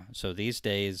 and so these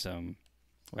days,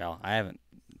 well, I haven't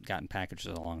gotten packages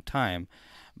in a long time,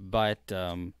 but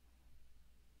the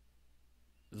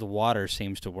water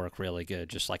seems to work really good,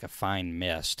 just like a fine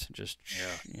mist. Just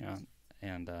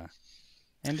and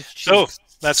it's cheap. So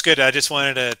that's good. I just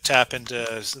wanted to tap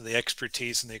into the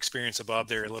expertise and the experience of Bob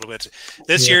there a little bit.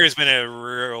 This year has been a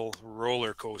real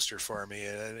roller coaster for me.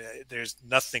 There's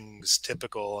nothing's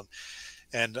typical,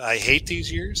 and I hate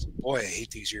these years. Boy, I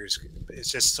hate these years.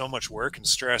 It's just so much work and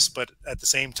stress. But at the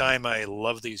same time, I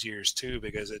love these years too,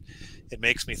 because it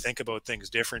makes me think about things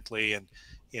differently. And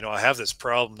I have this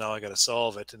problem now. I got to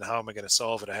solve it. And how am I going to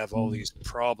solve it? I have all these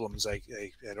problems. I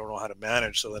don't know how to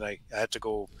manage. So then I had to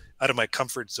go out of my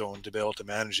comfort zone to be able to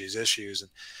manage these issues.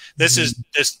 And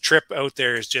this trip out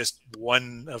there is just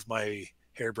one of my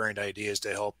harebrained ideas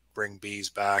to help bring bees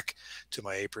back to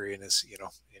my apiary in this,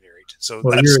 So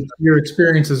well, your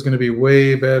experience is going to be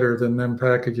way better than them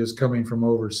packages coming from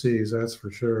overseas. That's for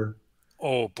sure.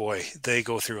 Oh boy, they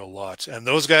go through a lot, and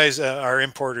those guys, our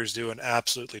importers, do an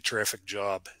absolutely terrific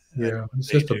job. Yeah, it's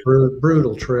just a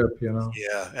brutal trip,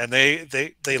 Yeah, and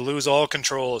they lose all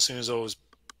control as soon as those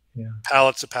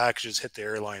pallets of packages hit the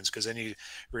airlines, because then you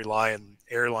rely on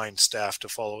airline staff to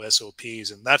follow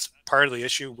SOPs, and that's part of the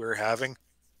issue we're having.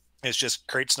 It's just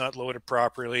crates not loaded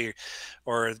properly,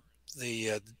 or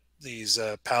these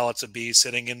pallets of bees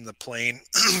sitting in the plane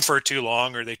for too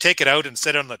long, or they take it out and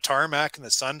sit on the tarmac in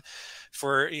the sun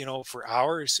for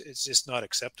hours. It's just not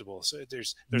acceptable. So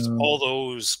there's all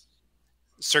those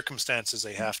circumstances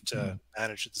they have to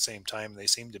manage at the same time. They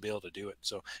seem to be able to do it.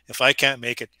 So if I can't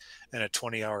make it in a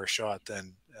 20-hour shot,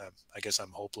 then I guess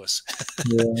I'm hopeless.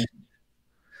 Yeah.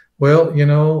 Well,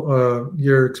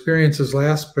 your experiences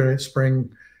last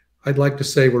spring, I'd like to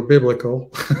say were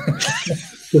biblical.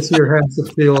 This year has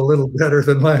to feel a little better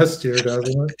than last year,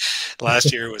 doesn't it?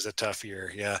 Last year was a tough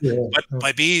year, yeah. But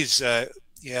my bees,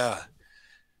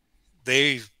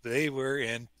 they were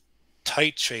in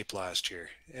tight shape last year.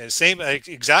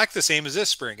 Exact the same as this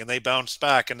spring, and they bounced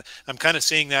back. And I'm kind of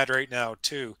seeing that right now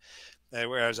too.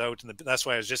 Where I was out that's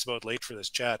why I was just about late for this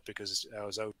chat, because I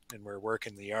was out and we're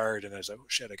working the yard, and I was like, oh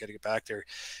shit, I got to get back there.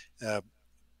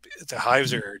 The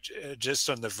hives are just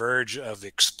on the verge of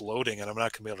exploding, and I'm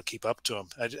not going to be able to keep up to them.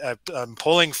 I'm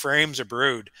pulling frames of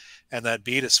brood, and that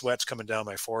bead of sweat's coming down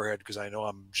my forehead, because I know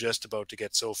I'm just about to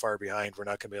get so far behind, we're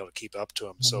not going to be able to keep up to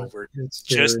them. So we're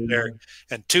just there.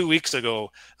 And 2 weeks ago,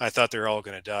 I thought they're all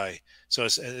going to die. So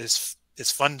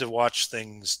it's fun to watch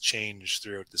things change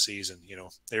throughout the season.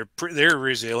 They're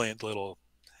resilient little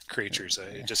creatures.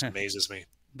 It just amazes me.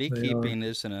 Beekeeping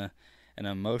isn't an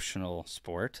emotional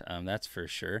sport, that's for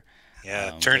sure.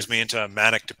 Yeah, it turns me into a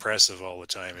manic depressive all the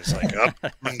time. It's like up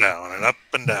and down and up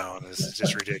and down. It's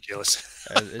just ridiculous.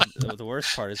 The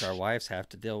worst part is our wives have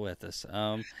to deal with us.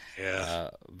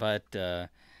 But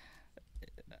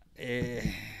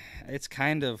it's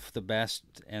kind of the best,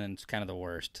 and it's kind of the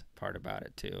worst part about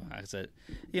it too. I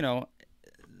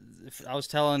was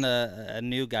telling a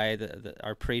new guy that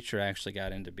our preacher actually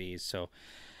got into bees, so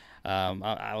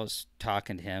I was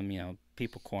talking to him.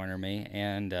 People corner me,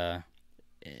 and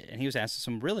he was asking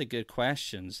some really good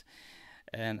questions.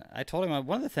 And I told him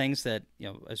one of the things that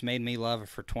has made me love it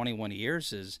for 21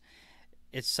 years is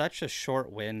it's such a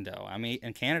short window. I mean,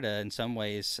 in Canada, in some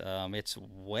ways, it's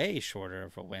way shorter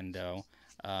of a window.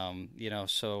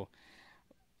 So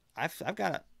I've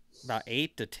got about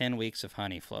 8 to 10 weeks of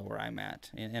honey flow where I'm at.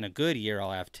 In a good year,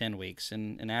 I'll have 10 weeks.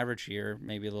 In an average year,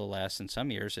 maybe a little less. In some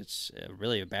years, it's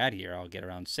really a bad year. I'll get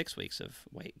around 6 weeks of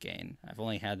weight gain. I've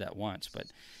only had that once, but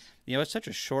it's such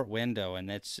a short window,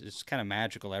 and it's kind of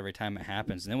magical every time it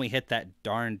happens. And then we hit that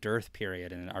darn dearth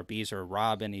period, and our bees are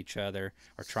robbing each other,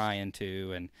 or trying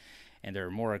to, and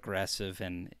they're more aggressive.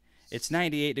 And it's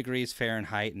 98 degrees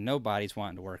Fahrenheit, and nobody's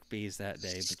wanting to work bees that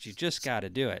day, but you just got to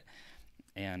do it.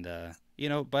 And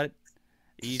but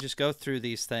you just go through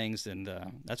these things, and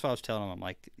that's what I was telling them. I'm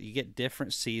like, you get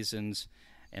different seasons,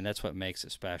 and that's what makes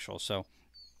it special. So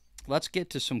let's get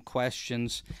to some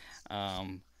questions.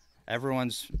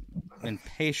 everyone's been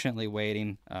patiently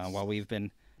waiting while we've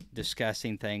been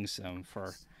discussing things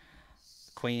for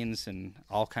queens and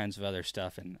all kinds of other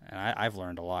stuff, and I've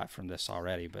learned a lot from this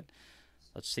already, but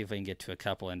let's see if we can get to a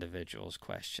couple individuals'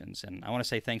 questions. And I want to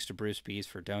say thanks to Bruce Bees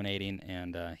for donating,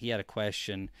 and he had a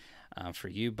question for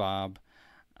you, Bob,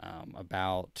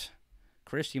 about,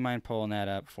 Chris, do you mind pulling that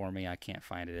up for me? I can't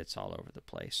find it. It's all over the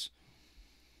place.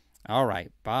 All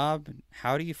right, Bob,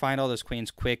 how do you find all those queens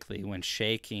quickly when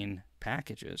shaking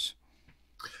packages?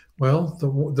 Well,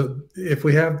 if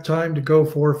we have time to go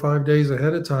 4 or 5 days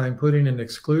ahead of time, putting an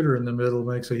excluder in the middle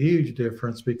makes a huge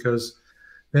difference, because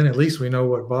then at least we know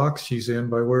what box she's in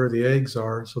by where the eggs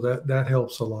are. So that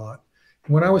helps a lot.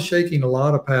 When I was shaking a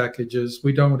lot of packages,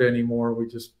 we don't anymore.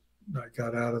 I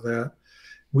got out of that.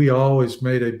 We always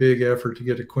made a big effort to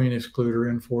get a queen excluder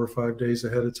in 4 or 5 days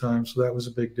ahead of time. So that was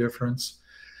a big difference.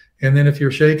 And then if you're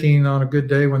shaking on a good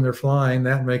day when they're flying,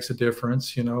 that makes a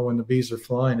difference. You know, when the bees are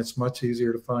flying, it's much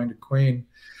easier to find a queen.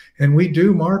 And we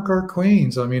do mark our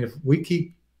queens. I mean, if we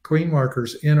keep queen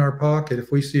markers in our pocket,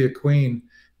 if we see a queen,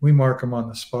 we mark them on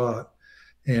the spot.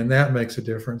 And that makes a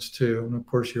difference too. And of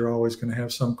course, you're always going to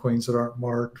have some queens that aren't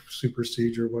marked,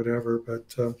 supersede or whatever. But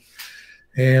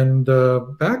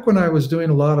back when I was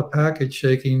doing a lot of package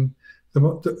shaking,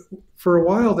 for a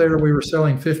while there, we were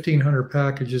selling 1,500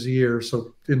 packages a year.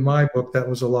 So in my book, that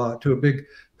was a lot. To a big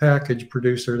package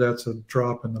producer, that's a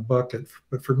drop in the bucket.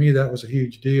 But for me, that was a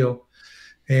huge deal.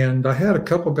 And I had a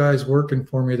couple guys working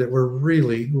for me that were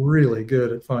really, really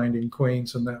good at finding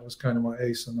queens, and that was kind of my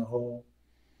ace in the hole.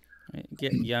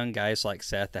 Get young guys like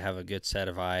Seth to have a good set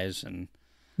of eyes. And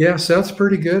yeah, Seth's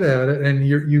pretty good at it, and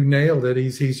you nailed it.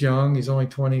 He's young. He's only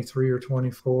 23 or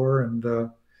 24, and I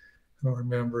don't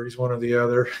remember. He's one or the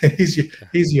other. he's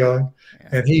young, yeah.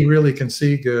 And he really can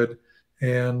see good.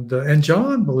 And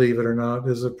John, believe it or not,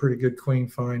 is a pretty good queen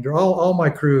finder. All my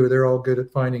crew, they're all good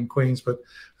at finding queens, but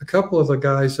a couple of the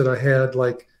guys that I had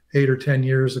like 8 or 10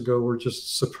 years ago were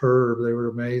just superb. They were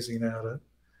amazing at it.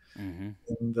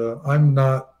 Mm-hmm. And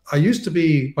I used to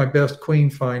be my best queen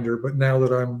finder, but now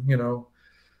that I'm,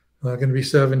 going to be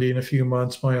 70 in a few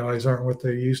months, my eyes aren't what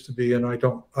they used to be. And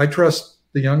I trust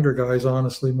the younger guys,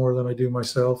 honestly, more than I do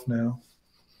myself now.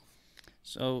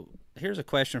 So here's a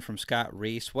question from Scott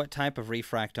Reese. What type of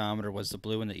refractometer was the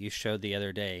blue one that you showed the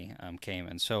other day,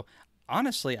 Cayman? So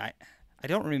honestly, I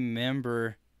don't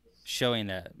remember showing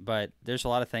that, but there's a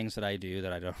lot of things that I do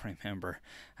that I don't remember.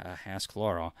 Ask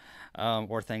Laurel,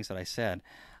 or things that I said.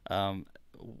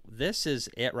 This is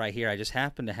it right here. I just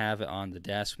happened to have it on the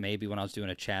desk. Maybe when I was doing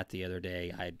a chat the other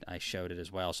day, I showed it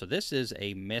as well. So this is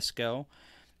a Misco,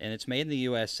 and it's made in the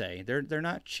USA. They're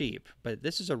not cheap, but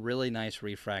this is a really nice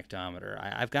refractometer.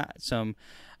 I've got some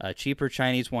cheaper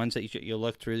Chinese ones that you'll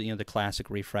look through, the classic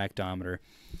refractometer.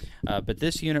 But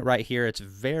this unit right here, it's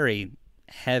very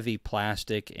heavy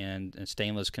plastic and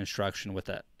stainless construction with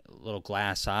a little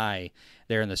glass eye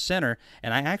there in the center.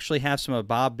 And I actually have some of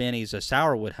Bob Binnie's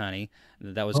sourwood honey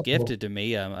that was gifted to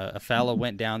me. A fellow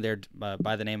went down there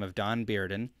by the name of Don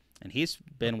Bearden, and he's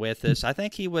been with us. I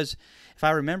think he was, if I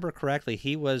remember correctly,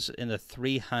 he was in the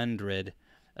 300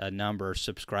 number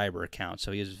subscriber count.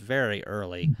 So he was very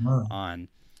early on.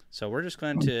 So we're just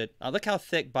going to look how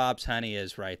thick Bob's honey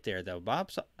is right there, though.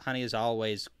 Bob's honey is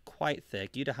always quite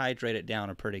thick. You dehydrate it down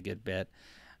a pretty good bit,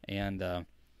 and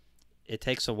it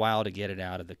takes a while to get it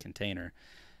out of the container.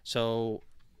 So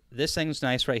this thing's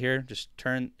nice right here. Just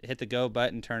hit the go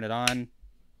button, turn it on,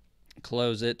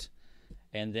 close it.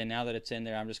 And then now that it's in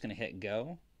there, I'm just going to hit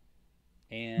go.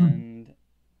 And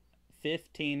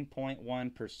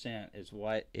 15.1% is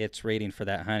what it's reading for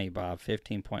that honey, Bob.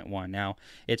 15.1. Now,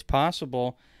 it's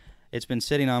possible it's been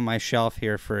sitting on my shelf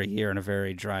here for a year in a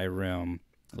very dry room,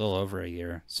 a little over a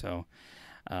year. So,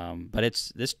 but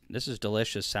this is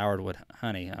delicious sourwood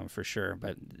honey for sure.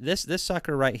 But this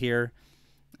sucker right here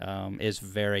is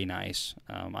very nice.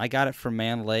 I got it from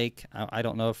Man Lake. I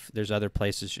don't know if there's other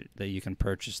places that you can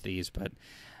purchase these, but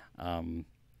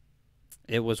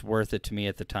it was worth it to me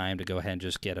at the time to go ahead and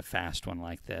just get a fast one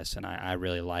like this, and I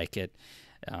really like it.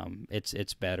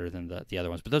 It's better than the other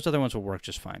ones, but those other ones will work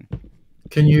just fine.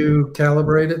 Can you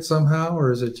calibrate it somehow,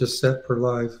 or is it just set for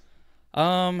live?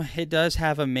 It does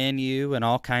have a menu and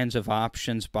all kinds of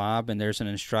options, Bob, and there's an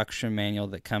instruction manual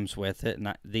that comes with it.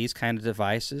 And these kind of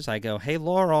devices, I go, hey,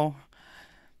 Laurel,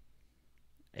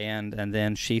 and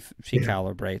then she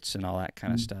calibrates and all that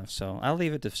kind of stuff. So I'll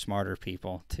leave it to smarter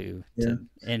people to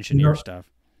engineer stuff.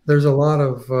 There's a lot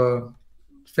of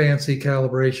fancy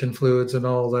calibration fluids and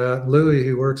all that. Louis,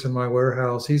 who works in my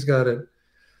warehouse, he's got it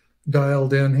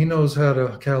dialed in. He knows how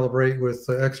to calibrate with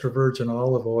extra virgin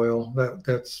olive oil.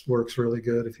 That works really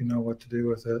good if you know what to do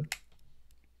with it.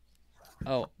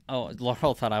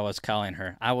 Laurel thought I was calling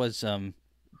her. I was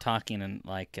talking in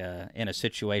like in a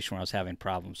situation where I was having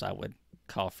problems. I would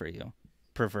call for you,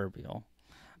 proverbial.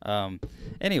 Um,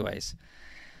 anyways,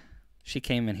 she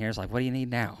came in here. Is like, what do you need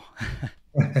now?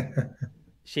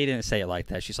 She didn't say it like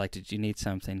that. She's like, did you need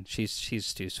something?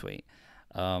 She's too sweet.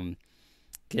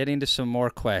 Getting to some more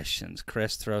questions.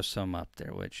 Chris, throw some up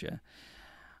there, would you?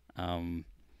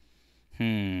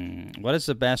 What is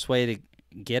the best way to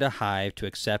get a hive to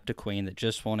accept a queen that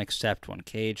just won't accept one?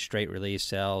 Cage, straight release,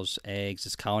 cells, eggs.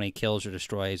 This colony kills or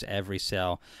destroys every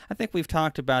cell. I think we've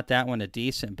talked about that one a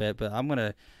decent bit, but I'm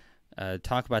going to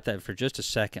talk about that for just a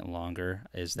second longer.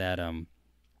 Is that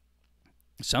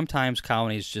sometimes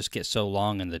colonies just get so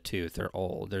long in the tooth. They're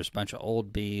old. There's a bunch of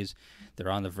old bees. They're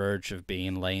on the verge of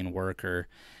being laying worker.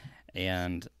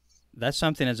 And that's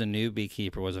something as a new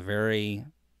beekeeper was a very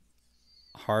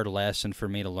hard lesson for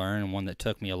me to learn, and one that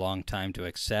took me a long time to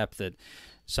accept, that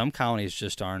some colonies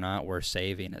just are not worth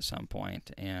saving at some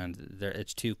point, and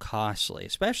it's too costly,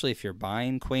 especially if you're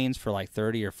buying queens for like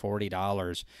 $30 or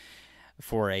 $40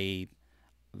 for a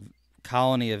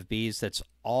colony of bees that's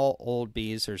all old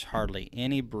bees. There's hardly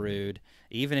any brood.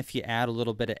 Even if you add a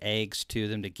little bit of eggs to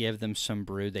them to give them some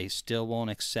brood, they still won't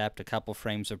accept a couple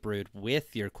frames of brood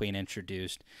with your queen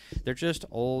introduced. They're just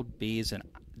old bees, and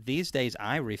these days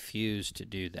I refuse to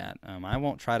do that. I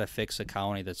won't try to fix a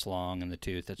colony that's long in the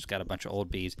tooth that's got a bunch of old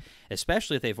bees,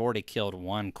 especially if they've already killed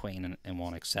one queen and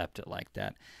won't accept it like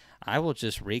that. I will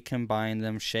just recombine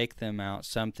them, shake them out,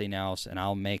 something else, and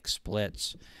I'll make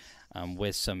splits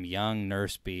with some young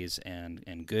nurse bees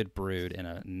and good brood in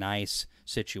a nice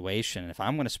situation. And if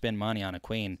I'm going to spend money on a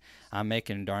queen, I'm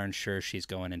making darn sure she's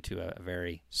going into a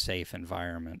very safe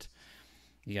environment.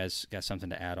 You guys got something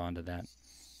to add on to that?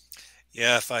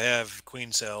 Yeah, if I have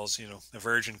queen cells, a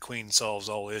virgin queen solves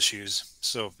all issues.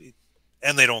 So,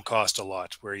 and they don't cost a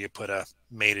lot, where you put a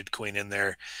mated queen in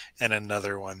there and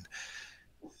another one.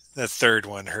 The third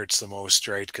one hurts the most,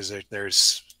 right? Because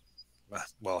there's,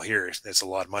 well, here it's a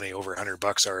lot of money, over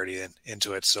 $100 already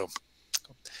into it. So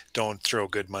don't throw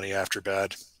good money after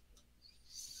bad.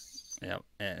 Yeah,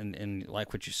 and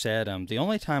like what you said, the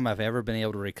only time I've ever been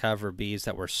able to recover bees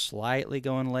that were slightly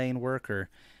going laying worker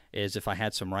is if I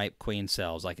had some ripe queen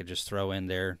cells I could just throw in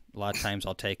there. A lot of times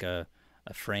I'll take a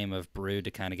frame of brood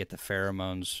to kind of get the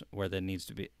pheromones where it needs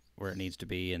to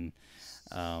be, and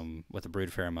with the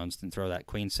brood pheromones, then throw that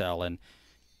queen cell in.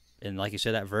 And like you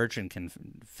said, that virgin can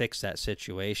fix that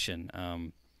situation.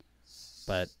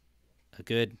 But a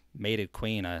good mated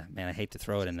queen, man, I hate to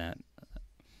throw it in that.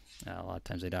 A lot of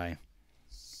times they die.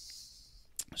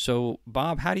 So,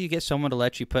 Bob, how do you get someone to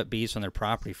let you put bees on their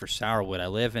property for sourwood? I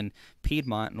live in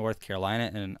Piedmont, North Carolina,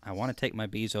 and I want to take my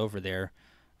bees over there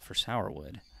for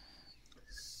sourwood.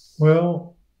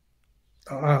 Well,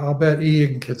 I'll bet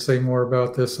Ian could say more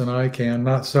about this than I can.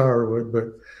 Not sourwood, but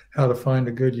how to find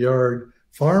a good yard.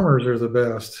 Farmers are the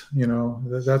best.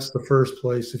 That's the first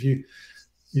place. If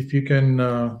you can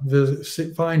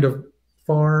find a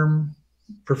farm,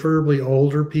 preferably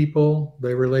older people.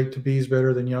 They relate to bees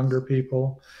better than younger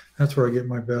people. That's where I get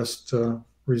my best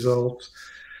results.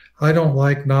 I don't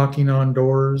like knocking on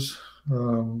doors,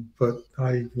 but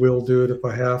I will do it if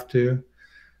I have to.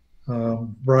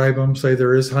 Bribe them, say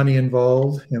there is honey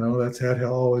involved. That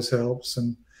always helps.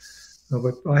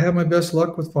 But I have my best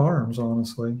luck with farms,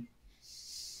 honestly.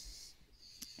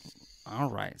 All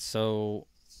right, so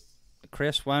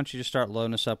Chris, why don't you just start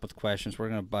loading us up with questions? We're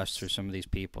going to bust through some of these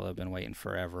people that have been waiting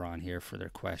forever on here for their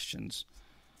questions.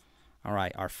 All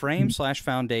right, are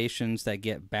frames/foundations that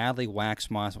get badly waxed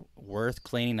moth worth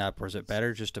cleaning up, or is it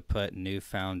better just to put new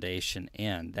foundation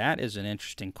in? That is an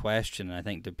interesting question, and I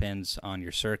think depends on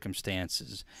your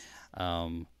circumstances.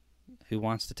 Who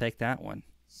wants to take that one?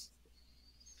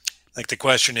 Like the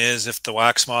question is, if the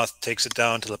wax moth takes it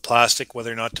down to the plastic,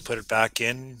 whether or not to put it back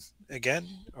in again,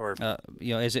 or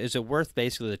is it worth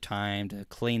basically the time to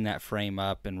clean that frame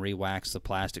up and re-wax the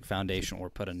plastic foundation, or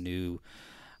put a new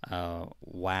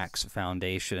wax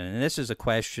foundation? And this is a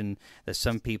question that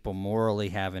some people morally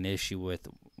have an issue with,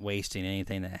 wasting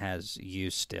anything that has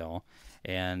use still.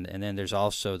 And then there's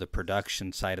also the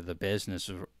production side of the business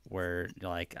where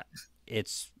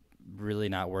it's really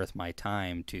not worth my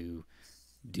time to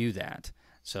do that.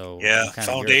 So yeah,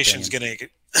 foundation's gonna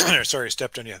sorry,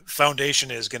 stepped on you. Foundation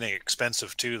is getting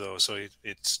expensive too, though, so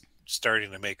it's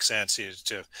starting to make sense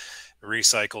to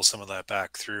recycle some of that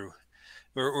back through.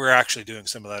 We're actually doing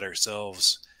some of that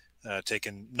ourselves,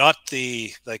 taking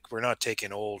we're not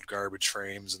taking old garbage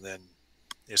frames, and then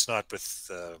it's not with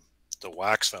the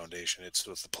wax foundation, it's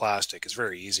with the plastic. It's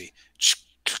very easy,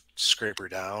 scrape her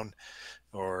down,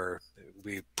 or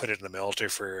we put it in the melter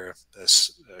for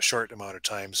a short amount of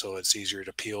time so it's easier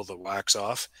to peel the wax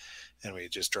off, and we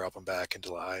just drop them back into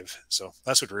the hive. So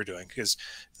that's what we're doing, because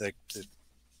the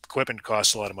equipment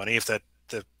costs a lot of money. If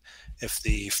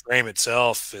the frame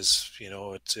itself is,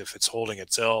 if it's holding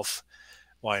itself,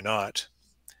 why not?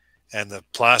 And the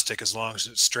plastic, as long as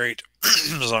it's straight,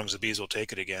 as long as the bees will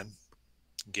take it again,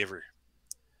 give her.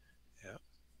 Yeah.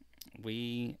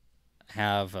 We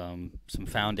have some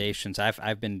foundations.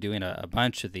 I've been doing a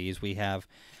bunch of these. We have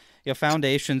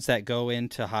foundations that go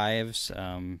into hives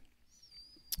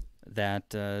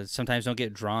that sometimes don't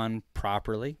get drawn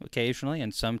properly occasionally,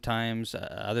 and sometimes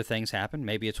other things happen.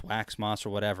 Maybe it's wax moss or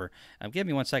whatever. Give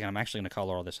me 1 second. I'm actually going to call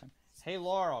Laurel this time. Hey,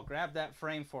 Laurel, grab that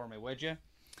frame for me, would you?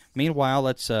 Meanwhile,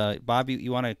 let's Bob,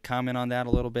 you want to comment on that a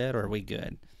little bit, or are we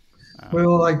good?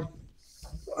 Well,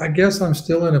 I guess I'm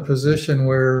still in a position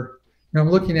where I'm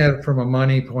looking at it from a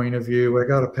money point of view. I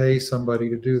got to pay somebody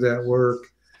to do that work,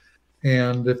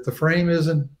 and if the frame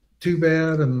isn't too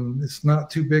bad and it's not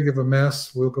too big of a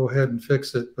mess, we'll go ahead and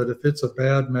fix it. But if it's a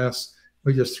bad mess,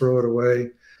 we just throw it away.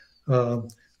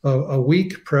 A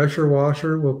weak pressure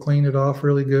washer will clean it off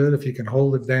really good if you can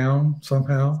hold it down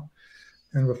somehow.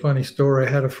 And a funny story, I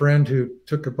had a friend who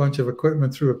took a bunch of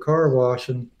equipment through a car wash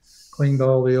and cleaned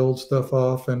all the old stuff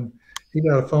off, and he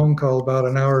got a phone call about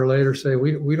an hour later say,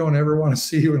 we don't ever want to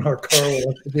see you in our car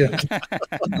wash again.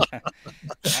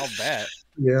 I'll bet.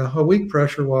 Yeah, a weak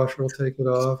pressure washer will take it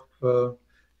off.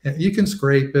 And you can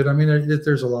scrape it. I mean,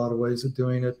 there's a lot of ways of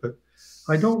doing it, but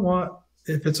I don't want,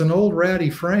 if it's an old ratty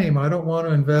frame, I don't want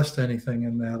to invest anything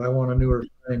in that. I want a newer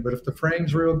frame. But if the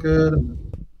frame's real good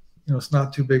and it's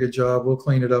not too big a job, we'll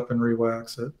clean it up and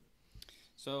re-wax it.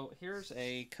 So here's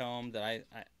a comb that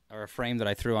or a frame that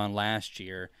I threw on last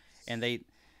year, and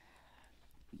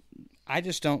I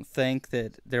just don't think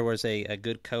that there was a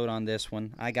good coat on this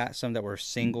one. I got some that were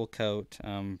single coat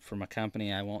from a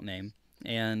company I won't name,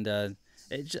 and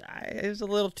it was a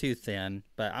little too thin,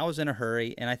 but I was in a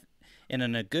hurry, and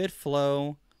in a good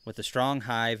flow with a strong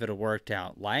hive, it had worked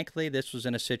out. Likely this was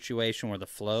in a situation where the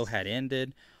flow had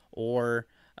ended, or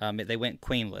they went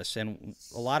queenless, and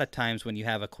a lot of times when you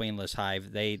have a queenless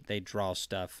hive, they draw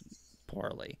stuff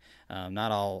poorly.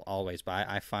 Not always, but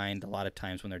I find a lot of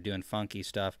times when they're doing funky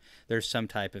stuff, there's some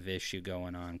type of issue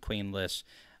going on. Queenless,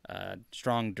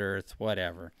 strong dearth,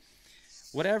 whatever.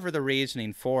 Whatever the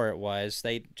reasoning for it was,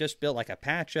 they just built like a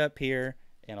patch up here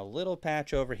and a little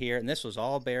patch over here, and this was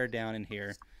all bare down in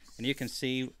here. And you can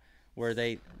see where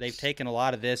they've taken a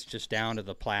lot of this just down to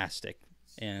the plastic.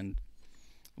 And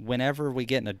whenever we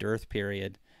get in a dearth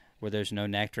period where there's no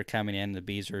nectar coming in, the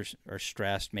bees are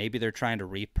stressed. Maybe they're trying to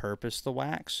repurpose the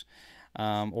wax,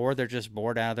 or they're just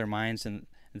bored out of their minds and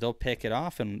they'll pick it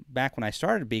off. And back when I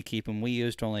started beekeeping, we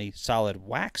used only solid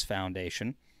wax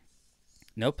foundation,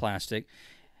 no plastic.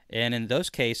 And in those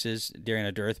cases, during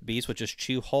a dearth, bees would just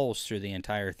chew holes through the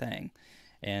entire thing,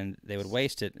 and they would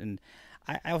waste it. And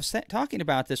I was talking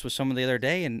about this with someone the other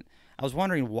day, and I was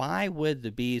wondering, why would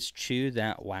the bees chew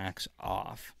that wax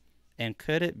off? And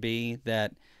could it be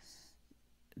that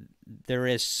there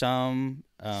is some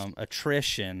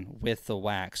attrition with the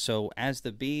wax? So as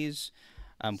the bees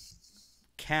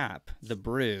cap the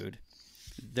brood,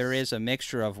 there is a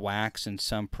mixture of wax and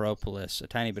some propolis, a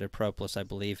tiny bit of propolis, I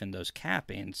believe, in those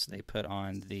cappings they put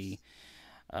on the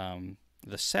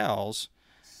cells.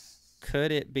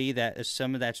 Could it be that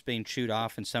some of that's being chewed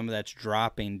off and some of that's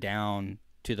dropping down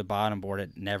to the bottom board?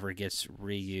 It never gets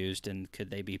reused, and could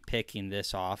they be picking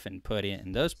this off and put it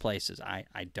in those places? I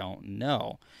don't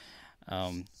know.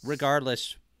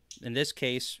 Regardless, in this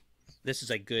case, this is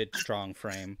a good strong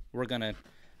frame. We're gonna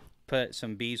put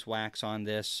some beeswax on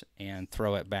this and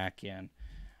throw it back in.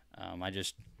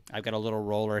 I've got a little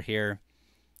roller here,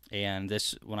 and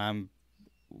this, when I'm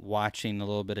watching a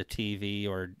little bit of TV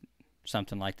or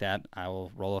something like that, I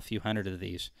will roll a few hundred of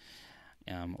these,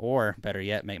 or better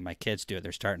yet, make my kids do it.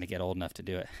 They're starting to get old enough to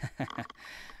do it.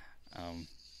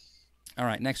 All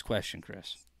right, next question,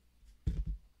 Chris.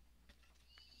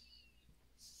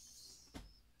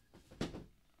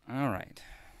 All right.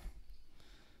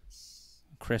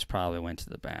 Chris probably went to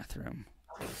the bathroom.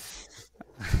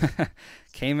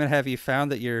 Cayman, have you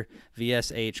found that your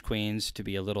VSH queens to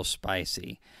be a little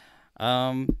spicy?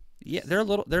 Yeah,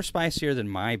 they're spicier than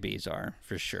my bees are,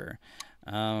 for sure.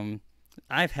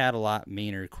 I've had a lot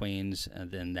meaner queens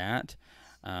than that.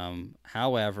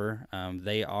 However,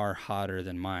 they are hotter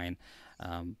than mine.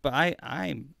 But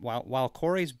while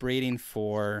Corey's breeding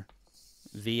for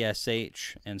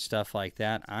VSH and stuff like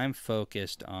that, I'm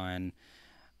focused on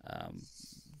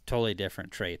totally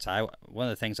different traits. One of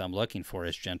the things I'm looking for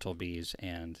is gentle bees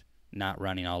and not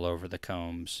running all over the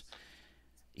combs.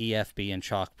 EFB and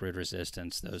chalk brood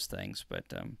resistance, those things.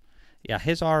 But yeah,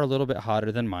 his are a little bit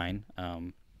hotter than mine.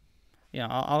 Yeah,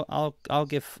 I'll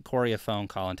give Corey a phone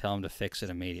call and tell him to fix it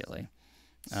immediately.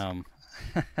 No,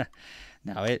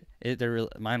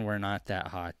 mine were not that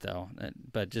hot though,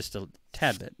 but just a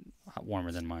tad bit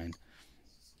warmer than mine.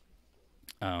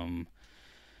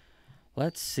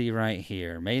 Let's see right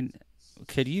here.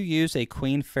 Could you use a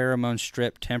queen pheromone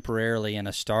strip temporarily in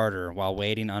a starter while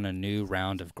waiting on a new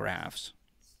round of grafts?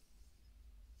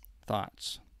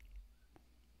 Thoughts?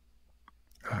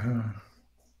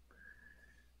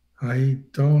 I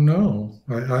don't know.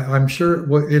 I'm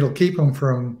sure it'll keep them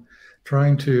from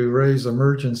trying to raise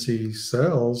emergency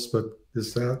cells, but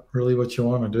is that really what you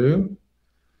want to do?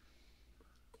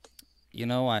 You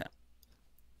know,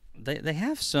 they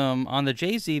have some on the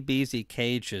JZBZ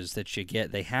cages that you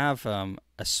get. They have a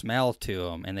smell to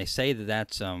them, and they say that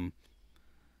that's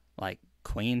like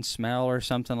queen smell or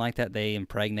something like that. They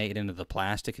impregnate into the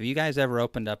plastic. Have you guys ever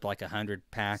opened up like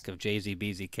 100-pack of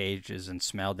JZBZ cages and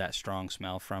smelled that strong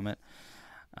smell from it?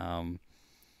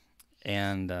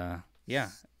 Yeah,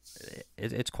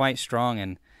 it's quite strong.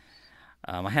 And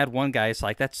I had one guy. It's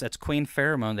like that's queen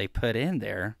pheromone they put in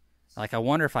there. Like, I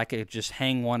wonder if I could just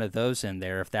hang one of those in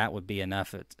there, if that would be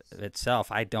enough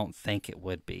itself. I don't think it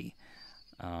would be.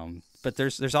 But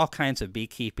there's all kinds of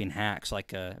beekeeping hacks.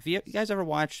 Like, have you guys ever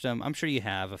watched, I'm sure you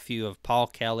have, a few of Paul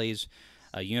Kelly's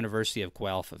University of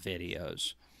Guelph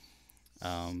videos.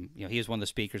 You know, he was one of the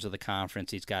speakers of the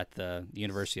conference. He's got the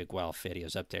University of Guelph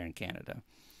videos up there in Canada.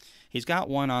 He's got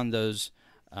one on those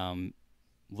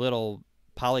little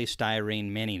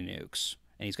polystyrene mini nukes.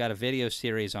 And he's got a video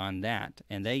series on that.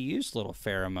 And they use little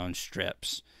pheromone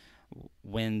strips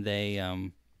when they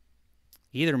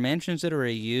either mentions it or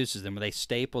he uses them. Or they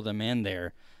staple them in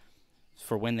there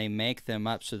for when they make them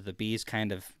up so the bees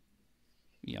kind of,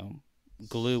 you know,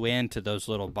 glue into those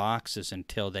little boxes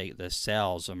until the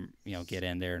cells, you know, get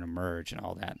in there and emerge and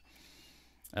all that.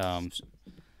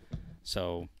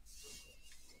 So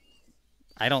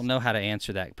I don't know how to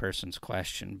answer that person's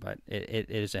question, but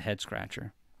it is a head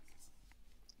scratcher.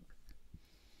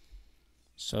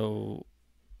 So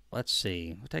let's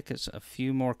see. We'll take us a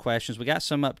few more questions. We got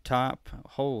some up top.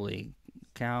 Holy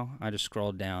cow, I just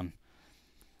scrolled down.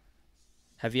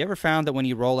 Have you ever found that when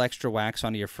you roll extra wax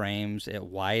onto your frames, it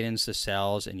widens the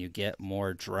cells and you get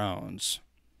more drones?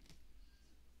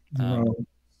 No.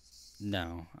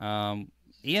 No.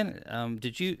 Ian,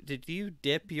 did you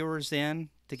dip yours in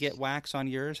to get wax on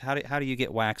yours? How do you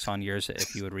get wax on yours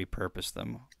if you would repurpose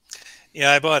them?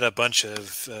 Yeah, I bought a bunch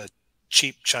of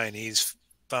cheap Chinese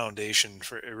foundation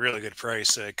for a really good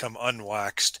price. Come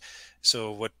unwaxed.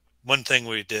 So one thing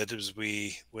we did is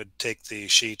we would take the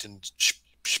sheet and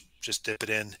just dip it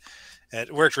in. And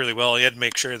it worked really well. You had to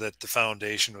make sure that the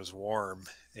foundation was warm.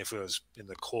 If it was in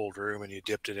the cold room and you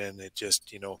dipped it in, it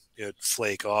just, you know, it'd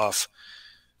flake off.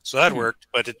 So that worked,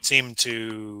 but it seemed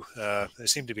to there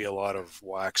seemed to be a lot of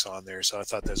wax on there. So I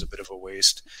thought that was a bit of a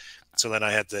waste. So then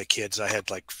I had the kids. I had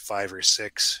like 5 or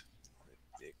 6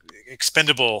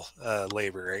 expendable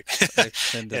labor, right?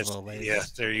 Expendable labor. Yeah,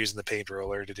 they're using the paint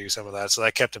roller to do some of that. So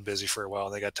that kept them busy for a while,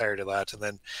 and they got tired of that. And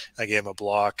then I gave them a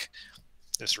block,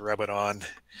 just rub it on.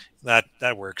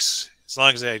 That works as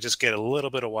long as I just get a little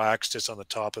bit of wax just on the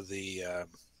top of the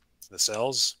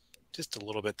cells, just a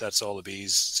little bit. That's all the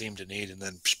bees seem to need, and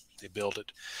then they build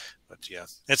it. But yeah,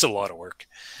 it's a lot of work.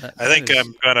 I think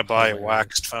I'm gonna buy a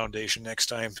waxed foundation next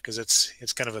time because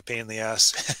it's kind of a pain in the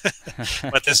ass.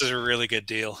 But this is a really good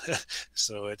deal,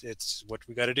 so it's what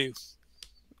we got to do.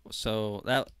 So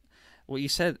what you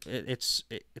said, it's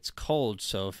cold.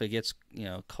 So if it gets, you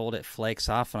know, cold, it flakes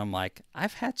off. And I'm like,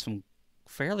 I've had some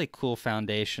fairly cool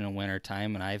foundation in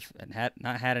wintertime, and I've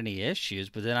not had any issues.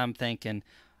 But then I'm thinking,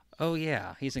 oh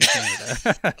yeah, he's in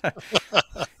Canada.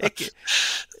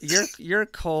 Your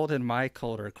cold and my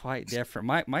cold are quite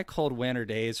different. My cold winter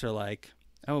days are like,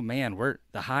 oh man,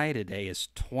 the high today is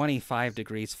 25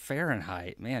 degrees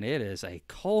Fahrenheit. Man, it is a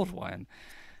cold one.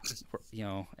 You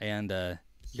know, and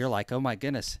you're like, oh my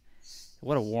goodness,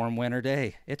 what a warm winter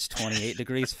day. It's 28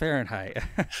 degrees Fahrenheit.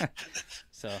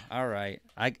 So all right,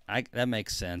 I that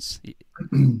makes sense.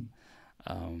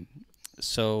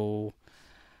 So.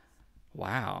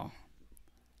 Wow.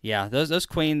 Yeah, those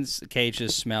queens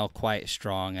cages smell quite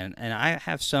strong, and I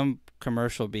have some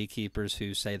commercial beekeepers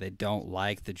who say they don't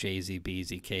like the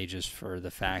JZBZ cages for the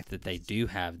fact that they do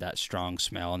have that strong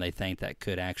smell, and they think that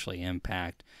could actually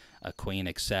impact a queen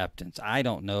acceptance. I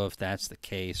don't know if that's the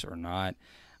case or not.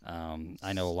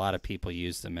 I know a lot of people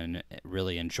use them and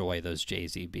really enjoy those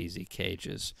JZBZ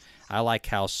cages. I like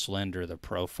how slender the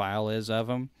profile is of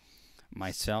them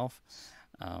myself.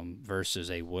 Versus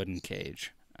a wooden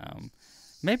cage.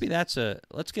 Maybe that's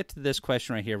let's get to this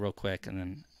question right here real quick. And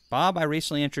then, Bob, I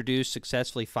recently introduced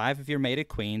successfully 5 of your mated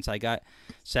queens. I got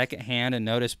secondhand and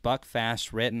noticed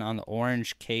Buckfast written on the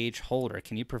orange cage holder.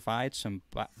 Can you provide some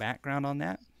background on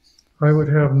that? I would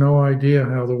have no idea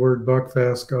how the word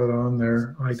Buckfast got on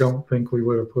there. I don't think we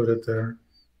would have put it there.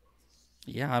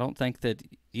 Yeah, I don't think that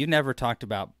you never talked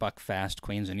about Buckfast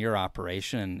queens in your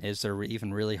operation. Is there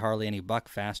even really hardly any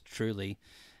Buckfast truly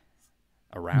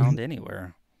around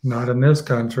anywhere? Not in this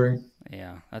country.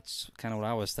 Yeah, that's kind of what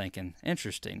I was thinking.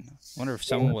 Interesting. Wonder if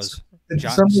someone was It's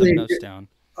jotting some somebody- notes down.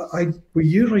 We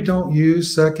usually don't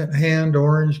use secondhand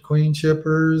orange queen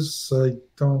chippers. I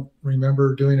don't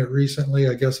remember doing it recently.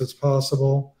 I guess it's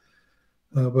possible,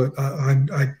 but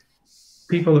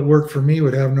people that work for me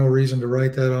would have no reason to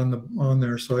write that on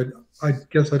there. So I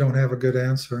guess I don't have a good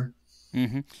answer.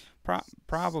 Mm-hmm.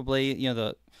 Probably, you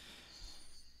know,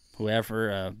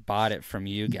 whoever bought it from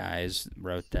you guys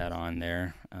wrote that on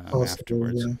there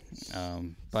afterwards. Yeah.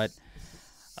 But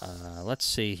let's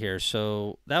see here.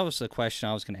 So that was the question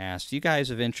I was going to ask. You guys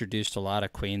have introduced a lot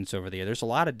of queens over the year. There's a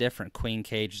lot of different queen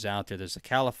cages out there. There's a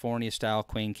California style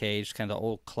queen cage, kind of the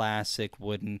old classic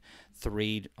wooden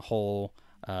 3-hole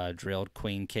drilled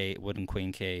wooden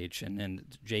queen cage, and then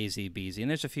JZBZ, and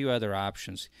there's a few other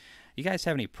options. You guys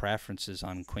have any preferences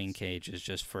on queen cages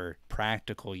just for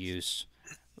practical use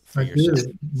for yourself? I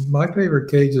do. My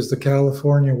favorite cage is the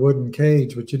California wooden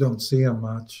cage, but you don't see them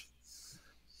much.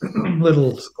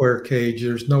 Little square cage.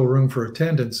 There's no room for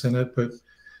attendance in it, but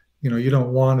you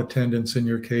don't want attendance in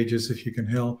your cages if you can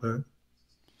help it.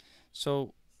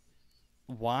 So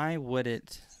why would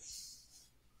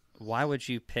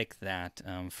you pick that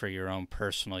for your own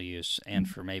personal use and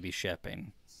for maybe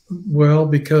shipping? Well,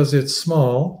 because it's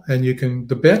small, and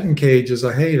the Benton cages,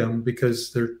 I hate them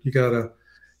because you got to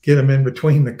get them in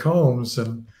between the combs,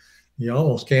 and you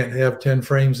almost can't have 10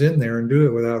 frames in there and do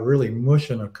it without really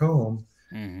mushing a comb.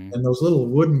 Mm-hmm. And those little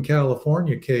wooden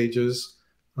California cages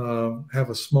have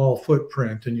a small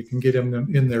footprint, and you can get them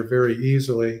in there very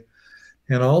easily.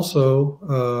 And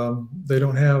also, they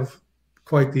don't have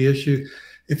quite the issue.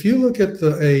 If you look at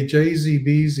a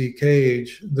JZBZ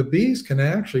cage, the bees can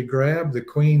actually grab the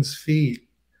queen's feet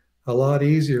a lot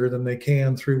easier than they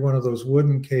can through one of those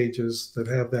wooden cages that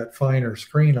have that finer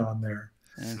screen on there.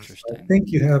 Interesting. I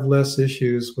think you have less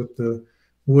issues with the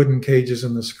wooden cages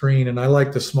in the screen, and I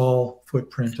like the small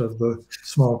footprint of the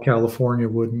small California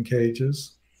wooden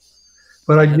cages.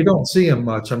 But you don't see them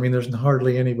much. I mean, there's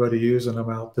hardly anybody using them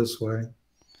out this way.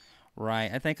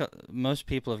 Right. I think most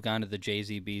people have gone to the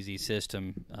JZBZ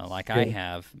system like I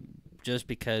have, just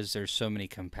because there's so many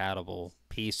compatible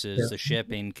pieces, the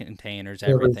shipping containers,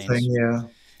 everything's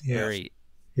very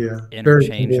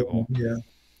interchangeable. Yeah.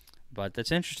 But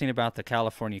that's interesting about the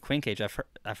California queen cage.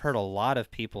 I've heard a lot of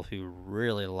people who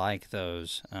really like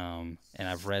those, and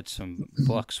I've read some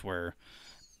books where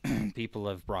people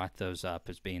have brought those up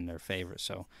as being their favorite.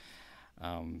 So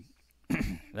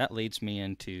that leads me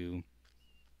into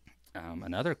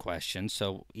another question.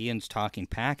 So Ian's talking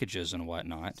packages and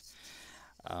whatnot.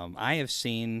 I have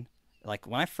seen, like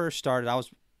when I first started,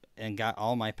 and got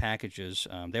all my packages.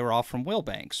 They were all from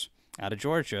Wilbanks out of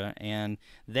Georgia, and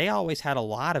they always had a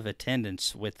lot of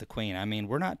attendants with the queen. I mean,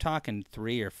 we're not talking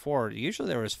 3 or 4. Usually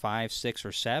there was 5, 6,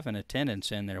 or 7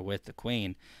 attendants in there with the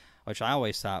queen, which I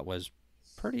always thought was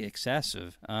pretty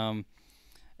excessive. But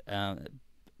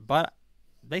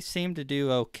they seemed to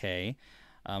do okay.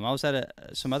 I was at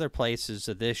some other places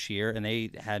this year, and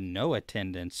they had no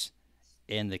attendance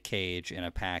in the cage in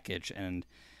a package, and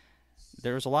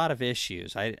there was a lot of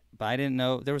issues. But I didn't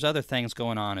know there was other things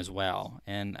going on as well,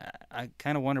 and I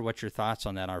kind of wonder what your thoughts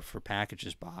on that are for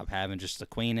packages, Bob. Having just the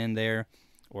queen in there,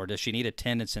 or does she need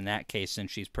attendance in that case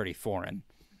since she's pretty foreign?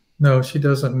 No, she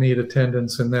doesn't need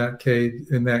attendance in that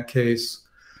case.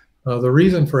 The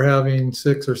reason for having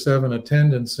 6 or 7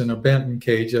 attendants in a Benton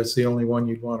cage, that's the only one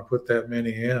you'd want to put that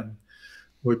many in,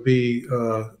 would be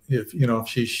if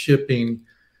she's shipping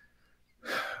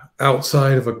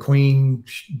outside of a queen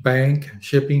bank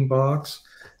shipping box,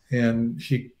 and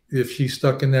if she's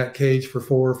stuck in that cage for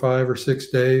 4 or 5 or 6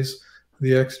 days,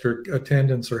 the extra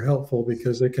attendants are helpful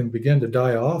because they can begin to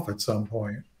die off at some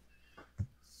point.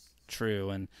 True,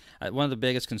 and one of the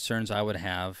biggest concerns I would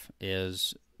have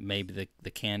is maybe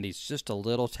the candy's just a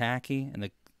little tacky, and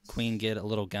the queen get a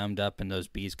little gummed up, and those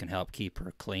bees can help keep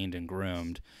her cleaned and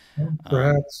groomed.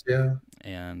 Perhaps, yeah.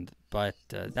 But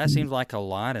that seems like a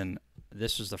lot, and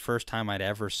this was the first time I'd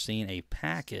ever seen a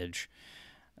package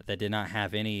that did not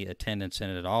have any attendance in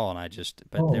it at all, and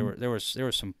there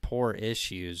were some poor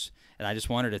issues, and I just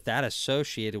wondered if that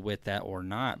associated with that or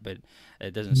not, but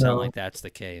it doesn't sound like that's the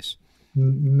case.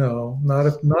 No, not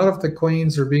if the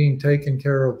queens are being taken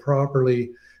care of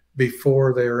properly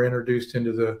before they are introduced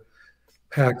into the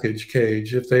package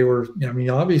cage. If they were, I mean,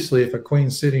 obviously, if a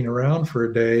queen's sitting around for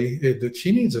a day,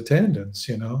 she needs attendance,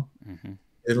 Mm-hmm.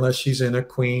 unless she's in a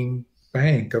queen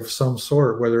bank of some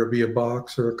sort, whether it be a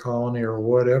box or a colony or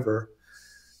whatever.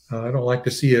 I don't like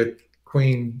to see a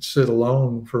queen sit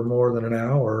alone for more than an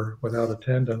hour without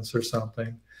attendance or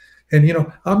something. And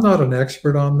I'm not an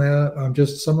expert on that. I'm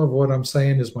just, some of what I'm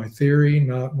saying is my theory,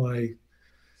 not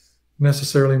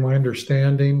necessarily my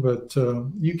understanding. But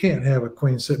you can't have a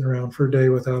queen sitting around for a day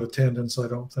without attendance, I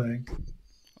don't think.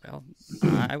 Well,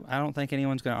 I don't think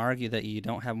anyone's going to argue that you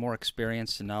don't have more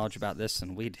experience and knowledge about this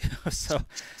than we do. So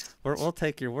we'll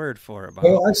take your word for it, Bob.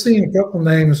 Well, I've seen a couple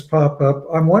names pop up.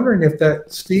 I'm wondering if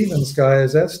that Stevens guy,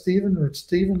 is that Steven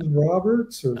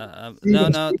Roberts or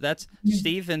no, that's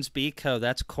Stevens Biko.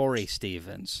 That's Corey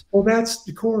Stevens. Oh, that's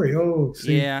Corey. Oh,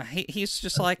 see. Yeah, he's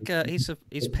just like he's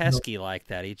pesky like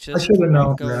that. He I just should have known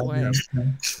won't go that. away.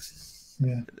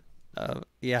 Yeah.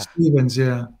 Yeah. Stevens,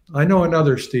 yeah. I know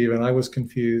another Steven. I was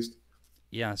confused.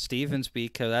 Yeah, Stevens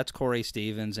Biko. That's Corey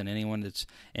Stevens, and anyone that's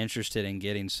interested in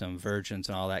getting some virgins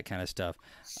and all that kind of stuff.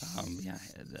 Yeah,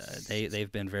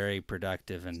 they've been very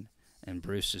productive, and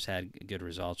Bruce has had good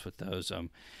results with those. There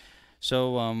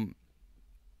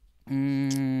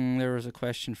was a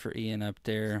question for Ian up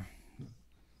there.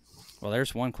 Well,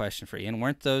 there's one question for Ian.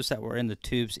 Weren't those that were in the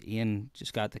tubes? Ian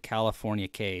just got the California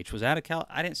cage. Was that a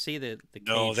I didn't see the cage.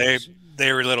 No, they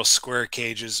were little square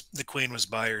cages. The queen was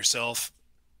by herself.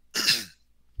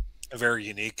 Very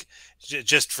unique,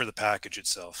 just for the package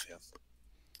itself. Yeah.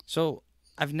 So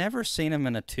I've never seen them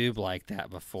in a tube like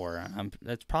that before.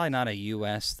 That's probably not a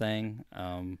U.S. thing.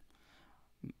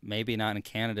 Maybe not in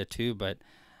Canada too, but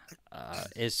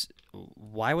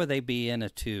why would they be in a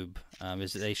tube?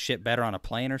 Is it they ship better on a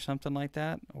plane or something like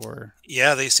that? Or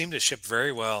yeah, they seem to ship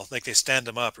very well. Like they stand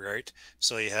them up, right?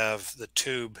 So you have the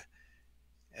tube,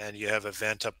 and you have a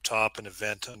vent up top and a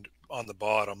vent on the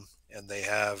bottom, and they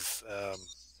have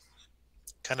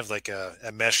kind of like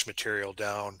a mesh material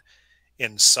down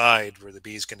inside where the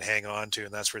bees can hang on to,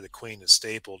 and that's where the queen is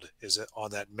stapled, is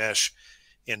on that mesh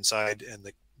inside, and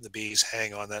the bees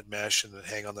hang on that mesh and then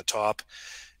hang on the top.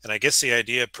 And I guess the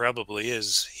idea probably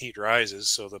is heat rises,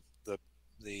 so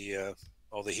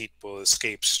all the heat will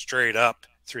escape straight up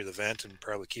through the vent and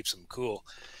probably keeps them cool.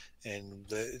 And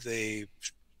they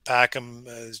pack them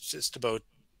just about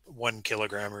 1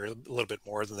 kilogram or a little bit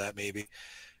more than that maybe,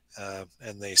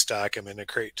 and they stack them in a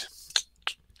crate.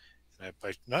 I'm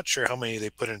not sure how many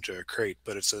they put into a crate,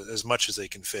 but it's as much as they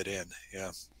can fit in. Yeah,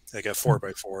 like a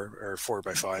 4x4 or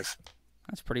 4x5.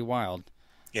 That's pretty wild.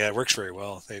 Yeah, it works very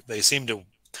well. They seem to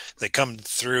come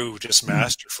through just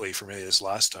masterfully for me this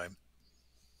last time.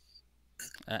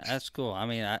 That's cool. I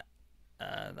mean,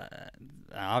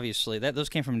 obviously those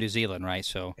came from New Zealand, right?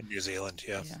 So in New Zealand,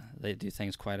 yeah, they do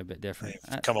things quite a bit different.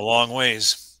 They've come a long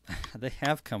ways. They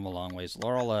have come a long ways.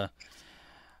 Laurel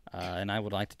and I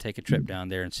would like to take a trip down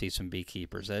there and see some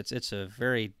beekeepers. It's a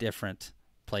very different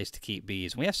place to keep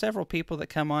bees. We have several people that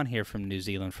come on here from New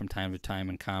Zealand from time to time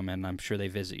and comment, and I'm sure they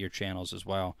visit your channels as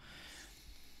well.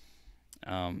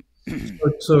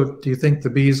 So do you think the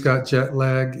bees got jet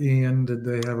lag, Ian? Did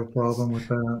they have a problem with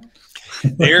that?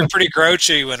 They were pretty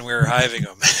grouchy when we were hiving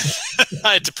them.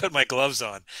 I had to put my gloves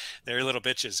on. They're little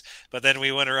bitches. But then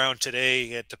we went around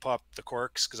today to pop the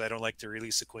corks, because I don't like to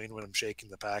release the queen when I'm shaking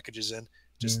the packages in.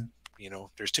 Just,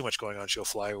 there's too much going on. She'll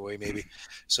fly away maybe.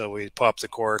 So we popped the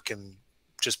cork and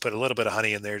just put a little bit of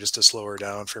honey in there just to slow her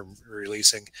down from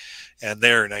releasing. And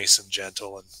they're nice and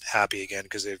gentle and happy again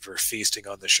because they were feasting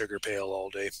on the sugar pail all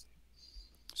day.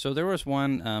 So there was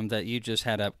one that you just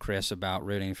had up, Chris, about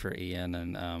rooting for Ian,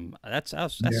 and that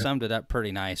summed it up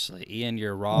pretty nicely. Ian,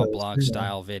 your raw blog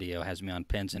style video has me on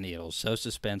pins and needles. So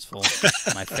suspenseful.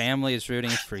 My family is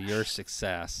rooting for your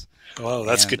success. Well,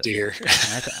 that's good to hear.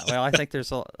 I think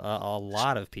there's a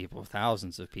lot of people,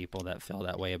 thousands of people that feel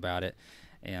that way about it,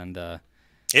 and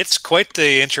it's quite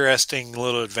the interesting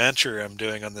little adventure I'm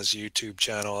doing on this YouTube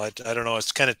channel. I don't know.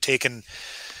 It's kind of taken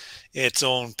its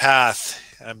own path.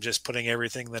 I'm just putting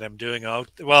everything that I'm doing out.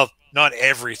 Well, not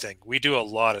everything. We do a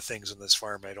lot of things on this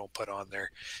farm I don't put on there.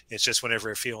 It's just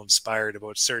whenever I feel inspired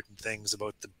about certain things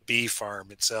about the bee farm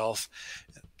itself,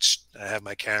 I have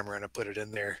my camera and I put it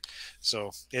in there.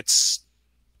 So it's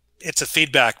a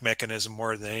feedback mechanism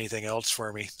more than anything else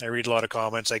for me. I read a lot of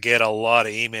comments. I get a lot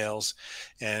of emails,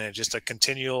 and it's just a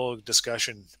continual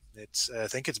discussion. I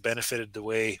think it's benefited the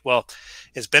way, well,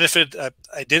 it's benefited.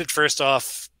 I did it first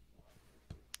off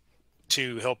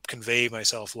to help convey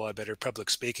myself a lot better, public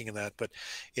speaking and that, but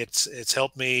it's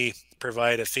helped me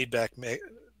provide a feedback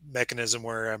mechanism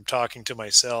where I'm talking to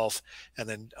myself, and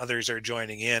then others are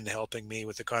joining in, helping me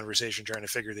with the conversation, trying to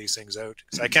figure these things out.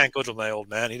 Because I can't go to my old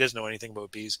man; he doesn't know anything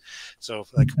about bees. So,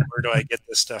 like, where do I get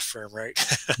this stuff from, right?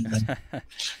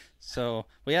 So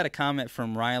we had a comment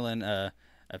from Rylan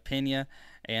Pena,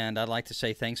 and I'd like to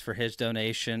say thanks for his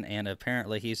donation. And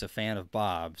apparently, he's a fan of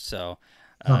Bob. So,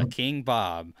 King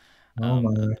Bob. Oh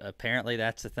my. Apparently,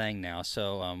 that's a thing now.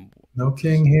 So, no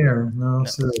king here. No,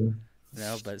 sir.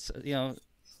 No, but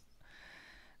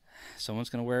someone's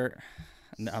gonna wear.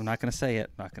 I'm not gonna say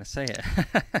it. I'm not gonna say it.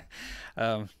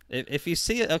 If you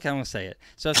see it, okay, I'm gonna say it.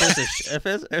 So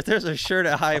if there's a shirt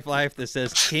at Hive Life that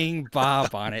says King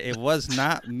Bob on it, it was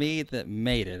not me that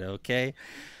made it. Okay,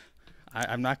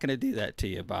 I'm not gonna do that to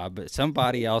you, Bob, but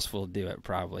somebody else will do it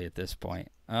probably at this point.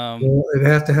 Well, it'd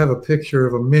have to have a picture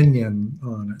of a minion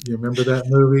on it. You remember that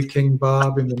movie, King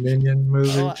Bob in the Minion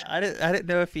movie? Oh, I didn't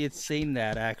know if you had seen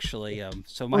that actually.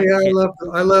 So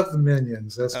I love the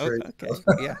Minions. That's great. Okay,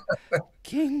 yeah.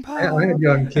 King Bob. I had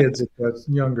younger kids at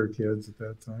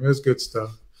that time. It was good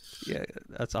stuff. Yeah,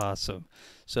 that's awesome.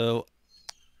 So,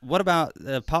 what about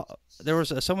there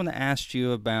was someone that asked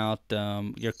you about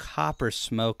your copper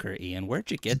smoker, Ian. Where'd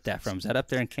you get that from? Is that up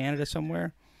there in Canada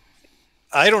somewhere?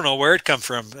 I don't know where it come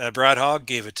from. Brad Hogg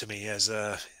gave it to me as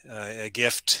a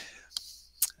gift.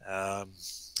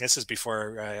 This is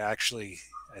before I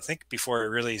think before I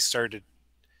really started.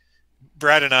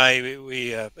 Brad and I,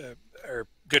 we are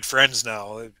good friends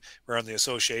now. We're on the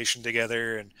association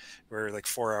together, and we're like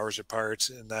 4 hours apart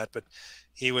and that. But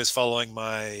he was following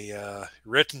my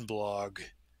written blog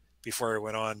before I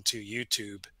went on to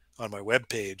YouTube on my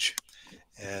webpage.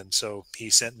 And so he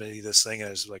sent me this thing, and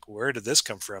I was like, where did this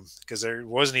come from? Because there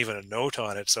wasn't even a note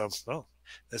on it. So,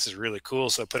 this is really cool.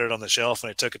 So I put it on the shelf,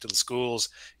 and I took it to the schools.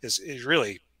 It's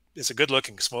a good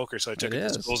looking smoker. So I took it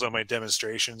to the schools on my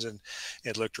demonstrations, and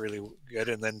it looked really good.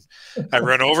 And then I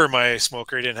run over my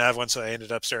smoker. I didn't have one, so I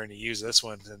ended up starting to use this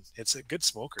one, and it's a good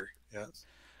smoker. Yeah,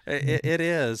 it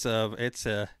is.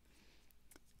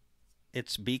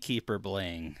 It's beekeeper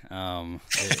bling,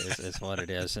 is what it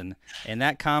is, and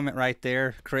that comment right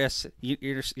there, Chris,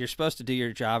 you're supposed to do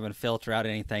your job and filter out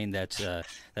anything that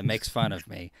makes fun of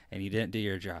me, and you didn't do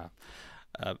your job.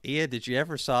 Ian, did you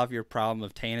ever solve your problem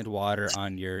of tainted water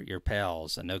on your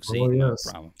pails? A no-xeno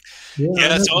problem.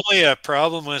 Yeah, it's only a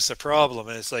problem when it's a problem,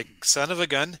 and it's like, son of a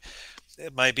gun,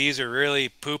 my bees are really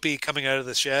poopy coming out of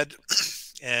the shed.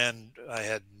 And I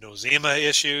had nosema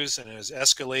issues, and it was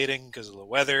escalating because of the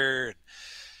weather.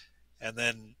 And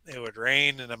then it would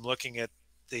rain, and I'm looking at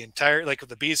the entire, like,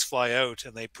 the bees fly out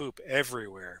and they poop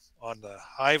everywhere on the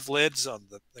hive lids, on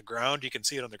the ground. You can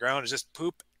see it on the ground. It's just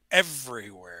poop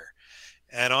everywhere,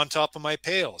 and on top of my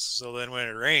pails. So then when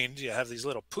it rained, you have these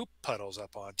little poop puddles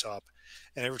up on top.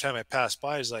 And every time I pass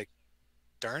by, it's like,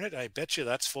 darn it, I bet you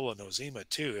that's full of nosema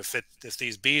too. If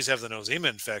these bees have the nosema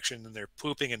infection and they're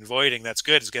pooping and voiding, that's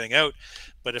good, it's getting out.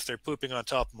 But if they're pooping on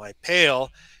top of my pail,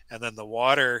 and then the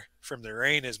water from the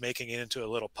rain is making it into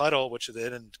a little puddle, which they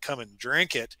didn't come and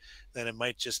drink it, then it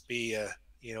might just be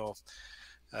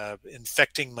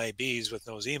infecting my bees with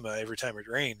nosema every time it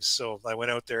rains. So I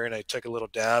went out there and I took a little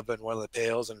dab in one of the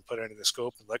pails and put it under the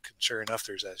scope, and look, sure enough,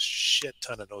 there's a shit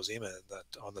ton of nosema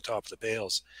on the top of the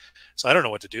pails. So I don't know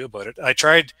what to do about it. I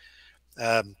tried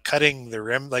cutting the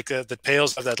rim, like the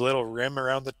pails have that little rim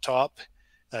around the top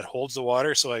that holds the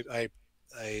water. So I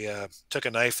took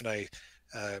a knife and I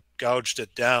gouged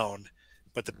it down,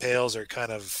 but the pails are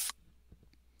kind of,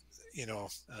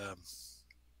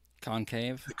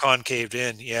 concaved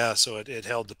in, yeah, so it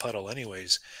held the puddle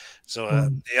anyways. So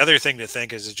the other thing to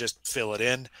think is to just fill it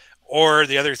in, or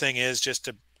the other thing is just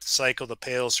to cycle the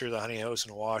pails through the honey house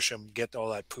and wash them, get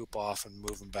all that poop off, and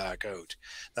move them back out.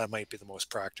 That might be the most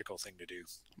practical thing to do.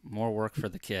 More work for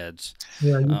the kids.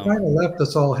 Yeah, you kind of left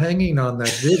us all hanging on that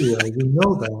video. You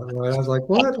know that, right? I was like,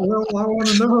 what? Well, I want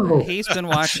to know. He's been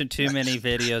watching too many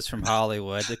videos from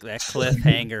Hollywood. That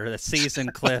cliffhanger, the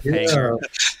season cliffhanger.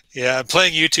 Yeah, I'm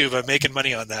playing YouTube. I'm making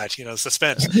money on that.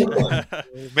 Suspense.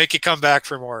 Make you come back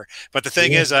for more. But the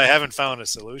thing is, I haven't found a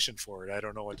solution for it. I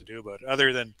don't know what to do about it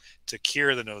other than to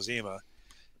cure the nosema,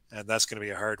 and that's going to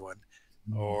be a hard one.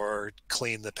 Or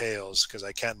clean the pails, because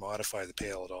I can't modify the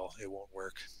pail at all. It won't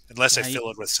work unless I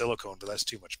fill it with silicone, but that's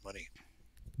too much money.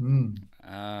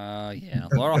 Yeah,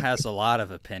 Laurel has a lot of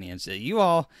opinions. You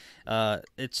all,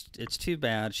 it's too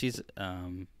bad. She's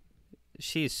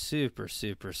super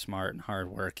smart and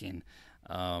hardworking.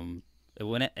 And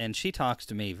she talks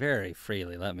to me very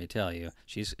freely. Let me tell you,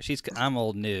 I'm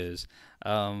old news.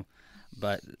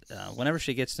 But whenever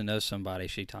she gets to know somebody,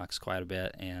 she talks quite a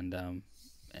bit, and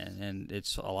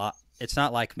it's a lot. it's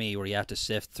not like me where you have to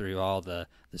sift through all the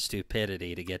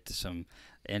stupidity to get to some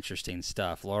interesting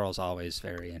stuff. Laurel's always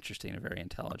very interesting and very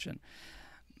intelligent.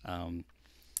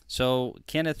 So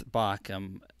Kenneth Bach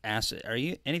asked, are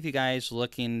you any of you guys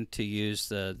looking to use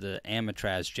the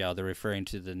Amitraz gel? They're referring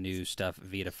to the new stuff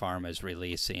Vita Pharma is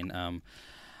releasing.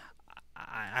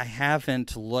 I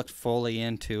haven't looked fully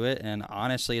into it, and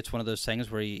honestly, it's one of those things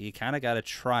where you kind of got to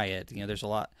try it. You know, there's a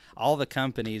lot, all the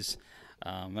companies,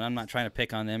 and I'm not trying to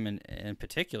pick on them in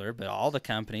particular, but all the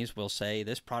companies will say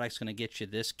this product's going to get you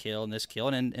this kill and this kill,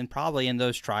 and probably in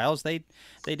those trials they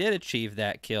did achieve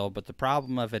that kill, but the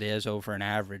problem of it is over an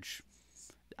average,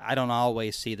 I don't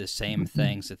always see the same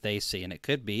things that they see, and it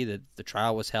could be that the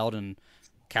trial was held in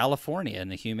California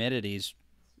and the humidity's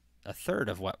a third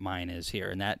of what mine is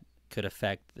here, and that could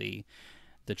affect the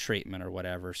treatment or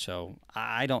whatever. So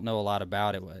I don't know a lot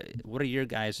about it. What are your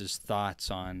guys'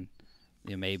 thoughts on,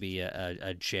 you know, maybe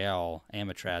a gel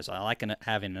Amitraz? I like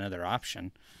having another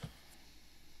option.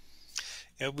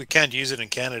 Yeah, we can't use it in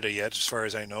Canada yet, as far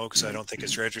as I know, because I don't think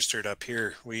it's registered up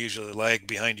here. We usually lag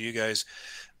behind you guys.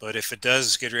 But if it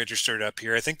does get registered up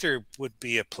here, I think there would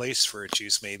be a place for its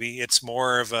use maybe. It's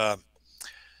more of a,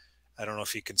 I don't know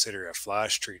if you consider it a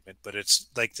flash treatment, but it's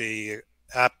like the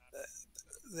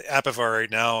Apivar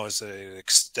right now is an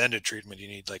extended treatment. You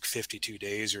need like 52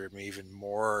 days or even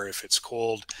more if it's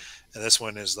cold. And this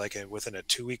one is like within a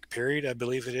 2-week period, I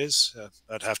believe it is.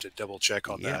 I'd have to double check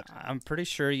on that. I'm pretty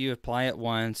sure you apply it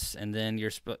once, and then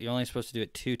you're only supposed to do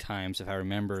it 2 times, if I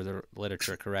remember the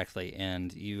literature correctly.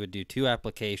 And you would do 2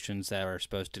 applications that are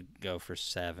supposed to go for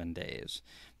 7 days.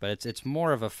 But it's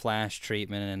more of a flash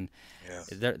treatment,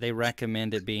 and they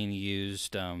recommend it being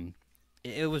used.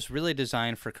 It was really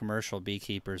designed for commercial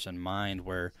beekeepers in mind,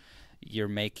 where you're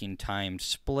making timed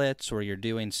splits or you're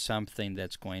doing something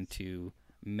that's going to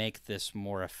make this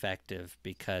more effective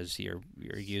because you're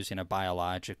using a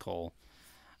biological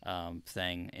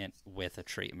thing with a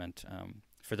treatment.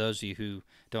 For those of you who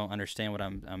don't understand what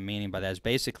I'm meaning by that, is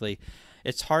basically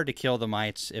it's hard to kill the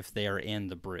mites if they are in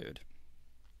the brood.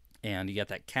 And you got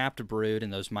that capped brood,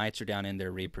 and those mites are down in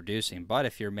there reproducing. But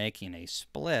if you're making a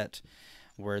split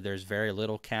where there's very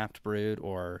little capped brood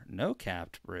or no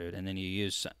capped brood, and then you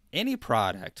use any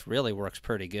product, really works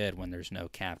pretty good when there's no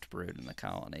capped brood in the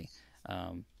colony,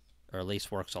 or at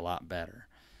least works a lot better.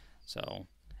 So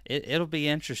it'll be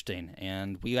interesting,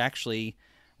 and we actually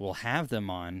will have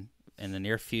them on in the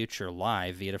near future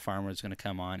live. Vita Pharma is going to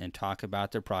come on and talk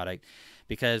about their product,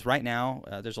 because right now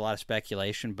there's a lot of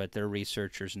speculation, but their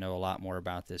researchers know a lot more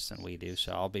about this than we do.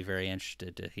 So I'll be very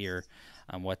interested to hear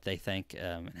what they think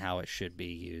and how it should be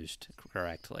used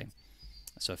correctly.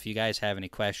 So if you guys have any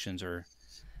questions or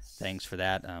things for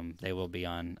that, they will be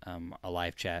on a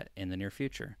live chat in the near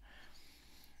future.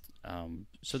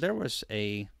 So there was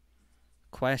a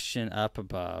question up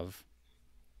above,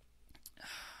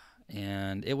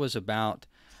 and it was about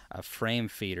frame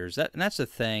feeders. And that's the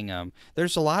thing.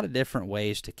 There's a lot of different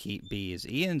ways to keep bees.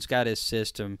 Ian's got his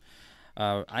system.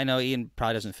 I know Ian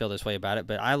probably doesn't feel this way about it,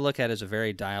 but I look at it as a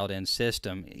very dialed-in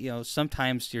system. You know,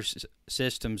 sometimes your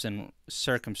systems and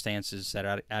circumstances that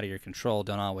are out of your control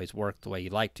don't always work the way you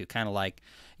like to. Kind of like,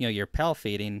 you know, your PEL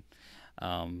feeding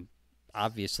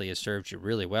obviously has served you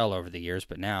really well over the years,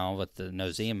 but now with the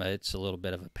nosema, it's a little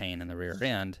bit of a pain in the rear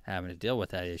end having to deal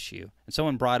with that issue. And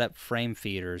someone brought up frame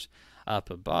feeders up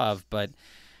above, but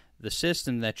the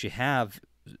system that you have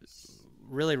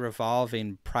really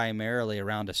revolving primarily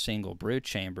around a single brood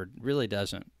chamber really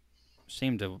doesn't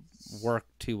seem to work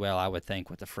too well, I would think,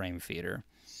 with a frame feeder,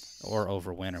 or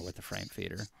overwinter with a frame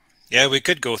feeder. Yeah, we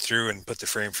could go through and put the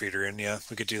frame feeder in. Yeah,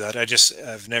 we could do that.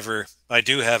 I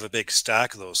do have a big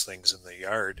stack of those things in the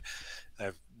yard.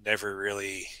 I've never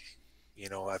really, you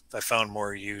know, I found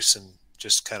more use in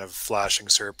just kind of flashing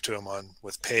syrup to them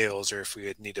with pails, or if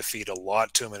we need to feed a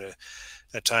lot to them at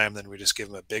a time, then we just give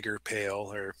them a bigger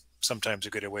pail, or sometimes we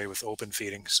get away with open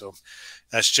feeding. So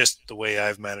that's just the way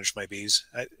I've managed my bees.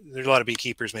 There's a lot of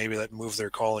beekeepers maybe that move their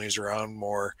colonies around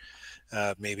more.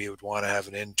 Maybe would want to have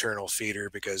an internal feeder,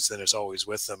 because then it's always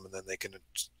with them, and then they can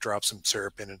drop some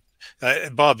syrup in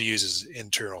it. Bob uses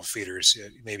internal feeders.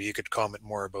 Maybe you could comment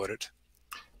more about it.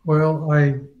 Well,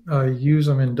 I use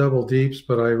them in double deeps,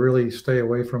 but I really stay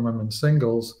away from them in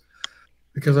singles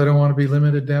because I don't want to be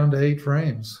limited down to 8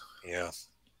 frames. Yeah.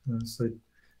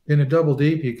 In a double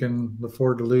deep, you can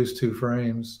afford to lose 2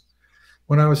 frames.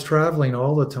 When I was traveling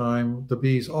all the time, the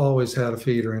bees always had a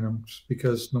feeder in them,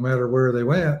 because no matter where they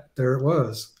went, there it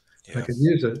was. Yeah. I could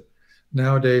use it.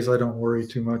 Nowadays, I don't worry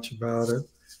too much about it.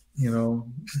 You know,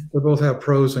 they both have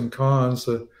pros and cons.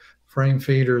 The frame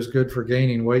feeder is good for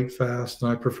gaining weight fast,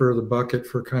 and I prefer the bucket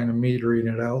for kind of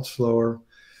metering it out slower.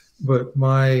 but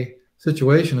my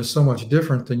situation is so much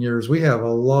different than yours. We have a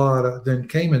lot of, then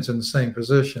Cayman's in the same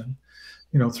position,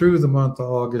 through the month of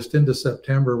August into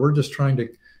September. We're just trying to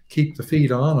keep the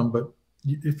feed on them. But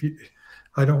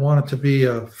I don't want it to be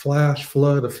a flash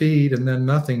flood of feed and then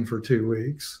nothing for 2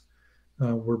 weeks.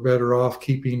 We're better off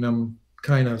keeping them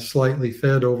kind of slightly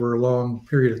fed over a long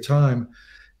period of time.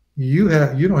 You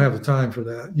don't have the time for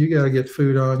that. You got to get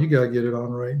food on. You got to get it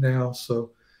on right now.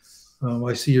 So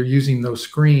I see you're using those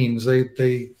screens.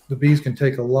 The bees can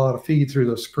take a lot of feed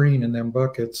through the screen in them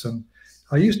buckets. And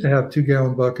I used to have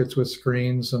 2-gallon buckets with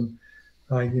screens, and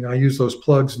I use those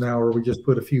plugs now where we just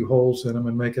put a few holes in them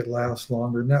and make it last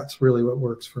longer. And that's really what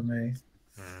works for me.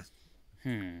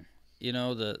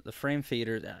 The frame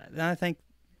feeder, I think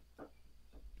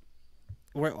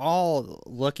we're all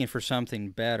looking for something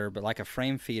better, but like a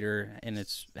frame feeder, and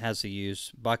has a use.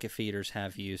 Bucket feeders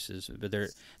have uses, but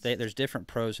there's different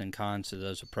pros and cons to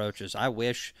those approaches. I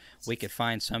wish we could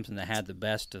find something that had the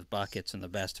best of buckets and the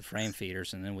best of frame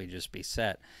feeders, and then we'd just be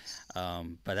set.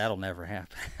 But that'll never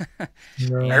happen.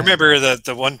 No. I remember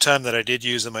the one time that I did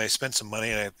use them, I spent some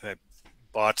money and I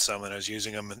bought some and I was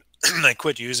using them, and I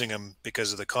quit using them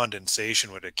because of the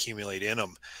condensation would accumulate in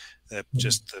them.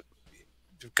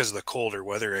 Because of the colder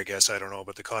weather, I guess, I don't know,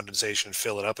 but the condensation would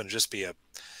fill it up and just be a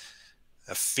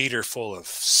feeder full of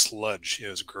sludge. It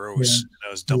was gross. And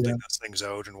I was dumping those things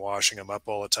out and washing them up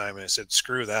all the time. And I said,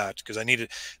 screw that, because I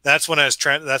needed. That's when I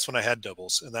had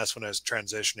doubles, and that's when I was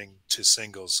transitioning to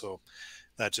singles. So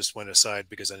that just went aside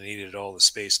because I needed all the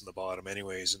space in the bottom,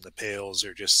 anyways. And the pails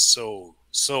are just so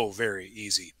very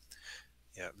easy.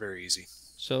 Yeah, very easy.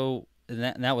 So.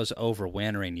 And that was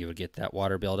overwintering. You would get that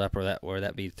water buildup, or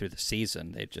that be through the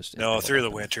season. They just through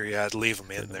the winter. Yeah, I'd leave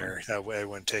them in there. That way I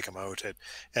wouldn't take them out,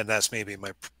 and that's maybe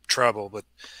my trouble. But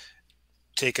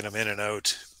taking them in and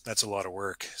out, that's a lot of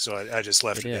work. So I just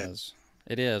left it in.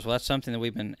 It is. Well, that's something that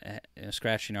we've been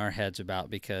scratching our heads about,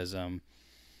 because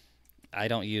I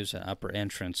don't use an upper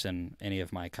entrance in any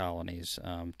of my colonies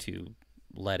to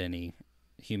let any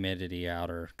humidity out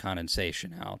or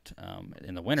condensation out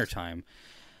in the wintertime.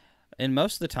 And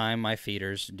most of the time, my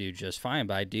feeders do just fine,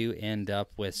 but I do end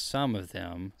up with some of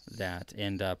them that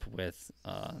end up with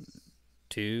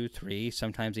 2, 3,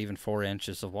 sometimes even 4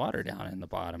 inches of water down in the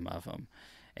bottom of them.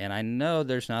 And I know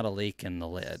there's not a leak in the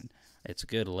lid. It's a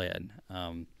good lid.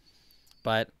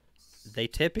 But they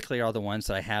typically are the ones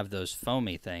that I have those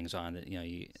foamy things on that,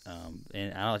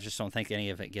 and I just don't think any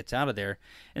of it gets out of there.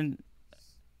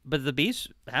 But the bees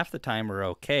half the time are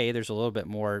okay. It's a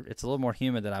little more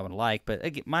humid than I would like, but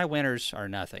again, my winters are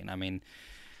nothing. I mean,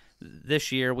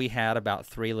 this year we had about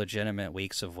 3 legitimate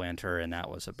weeks of winter, and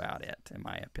that was about it, in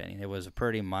my opinion. It was a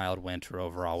pretty mild winter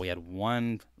overall. We had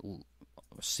one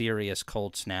serious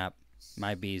cold snap.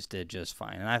 My bees did just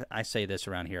fine. And I say this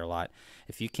around here a lot.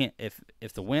 If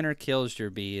the winter kills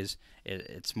your bees,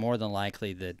 it's more than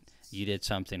likely that you did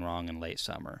something wrong in late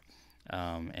summer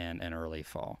and early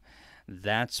fall.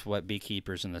 That's what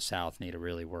beekeepers in the South need to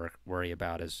really worry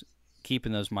about, is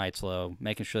keeping those mites low,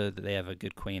 making sure that they have a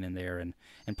good queen in there and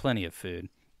plenty of food.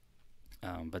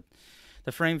 But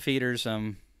the frame feeders,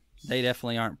 they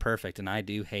definitely aren't perfect, and I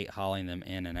do hate hauling them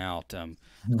in and out.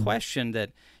 Question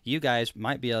that you guys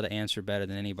might be able to answer better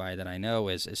than anybody that I know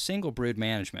is single brood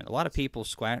management. A lot of people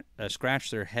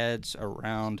scratch their heads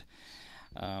around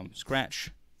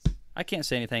I can't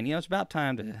say anything. It's about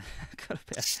time to go to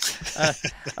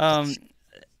bed.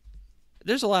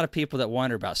 There's a lot of people that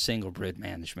wonder about single brood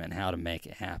management and how to make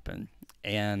it happen.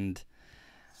 And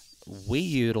we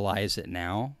utilize it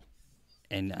now.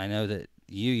 And I know that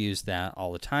you use that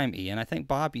all the time, Ian. I think,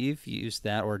 Bob, you've used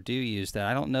that or do use that.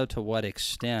 I don't know to what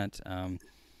extent,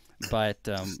 but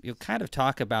you'll kind of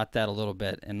talk about that a little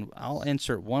bit. And I'll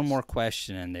insert one more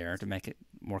question in there to make it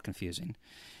more confusing.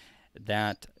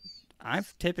 That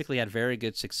I've typically had very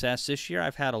good success. This year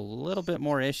I've had a little bit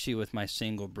more issue with my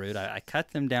single brood. I cut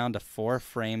them down to 4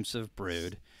 frames of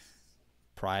brood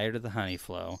prior to the honey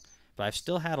flow, but I've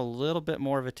still had a little bit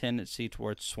more of a tendency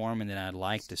towards swarming than I'd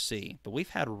like to see. But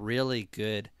we've had really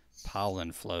good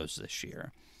pollen flows this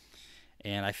year,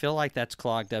 and I feel like that's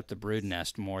clogged up the brood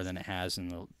nest more than it has in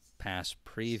the past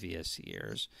previous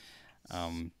years.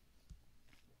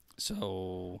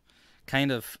 So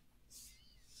kind of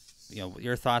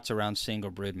your thoughts around single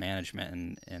brood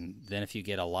management, and then if you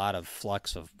get a lot of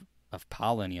flux of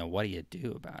pollen, what do you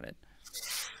do about it?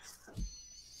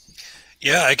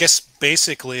 Yeah, I guess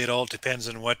basically it all depends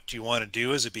on what you want to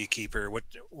do as a beekeeper.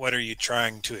 What are you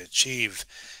trying to achieve?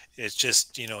 It's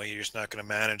just, you're just not going to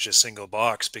manage a single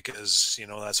box because,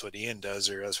 that's what Ian does,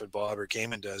 or that's what Bob or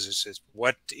Cayman does. It's just,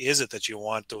 what is it that you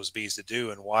want those bees to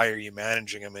do, and why are you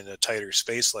managing them in a tighter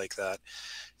space like that?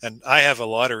 And I have a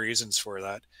lot of reasons for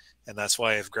that, and that's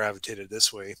why I've gravitated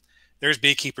this way. There's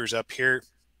beekeepers up here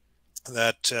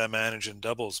that manage in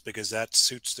doubles because that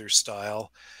suits their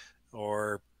style,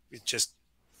 or it just,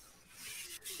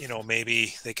 you know,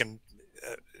 maybe they can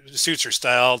suits their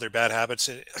style, their bad habits,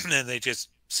 and they just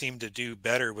seem to do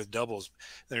better with doubles.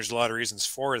 There's a lot of reasons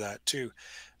for that too.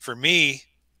 For me,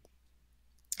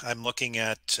 I'm looking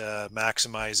at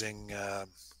maximizing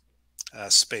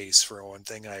space for one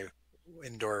thing.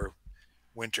 Indoor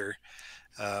winter.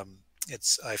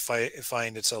 I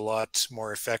find it's a lot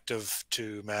more effective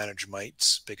to manage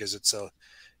mites because it's a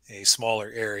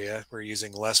smaller area. We're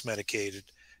using less medicated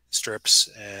strips,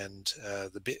 and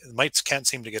the mites can't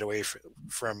seem to get away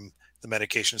from the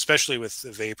medication, especially with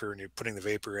the vapor, and you're putting the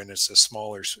vapor in. It's a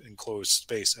smaller enclosed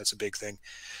space. That's a big thing.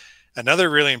 Another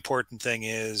really important thing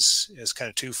is kind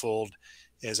of twofold,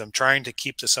 is I'm trying to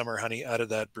keep the summer honey out of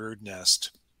that brood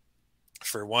nest.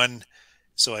 For one,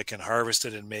 so I can harvest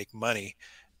it and make money,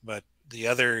 but the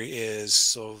other is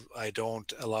so I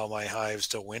don't allow my hives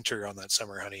to winter on that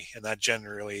summer honey, and that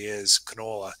generally is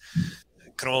canola.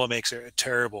 Canola makes a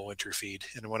terrible winter feed,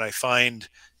 and when I find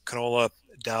canola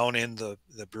down in the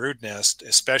brood nest,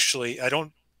 especially, I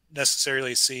don't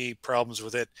necessarily see problems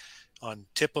with it on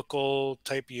typical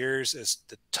type years. As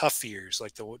the tough years,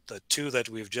 like the two that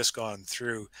we've just gone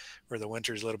through, where the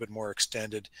winter is a little bit more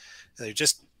extended, they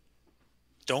just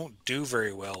don't do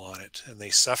very well on it, and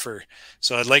they suffer.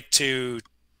 So I'd like to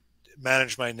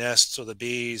manage my nest so the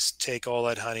bees take all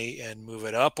that honey and move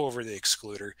it up over the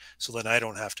excluder, so then I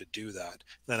don't have to do that.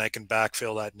 Then I can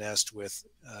backfill that nest with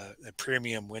a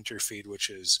premium winter feed, which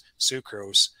is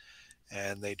sucrose,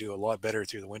 and they do a lot better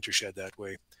through the winter shed that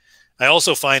way. I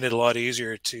also find it a lot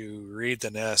easier to read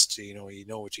the nest. You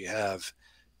know what you have.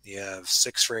 You have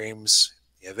 6 frames,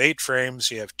 you have 8 frames,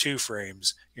 you have 2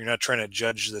 frames. You're not trying to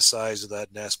judge the size of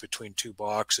that nest between 2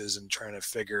 boxes and trying to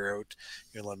figure out,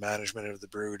 you know, the management of the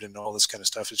brood and all this kind of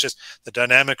stuff. It's just the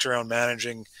dynamics around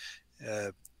managing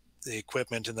the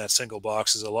equipment in that single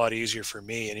box is a lot easier for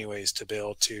me anyways to be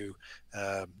able to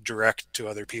direct to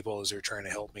other people as they're trying to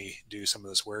help me do some of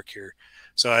this work here.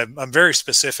 So I'm very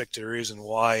specific to the reason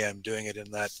why I'm doing it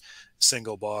in that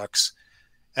single box.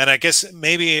 And I guess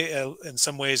maybe in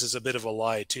some ways it's a bit of a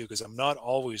lie too, because I'm not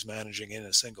always managing in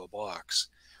a single box.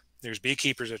 There's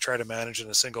beekeepers that try to manage in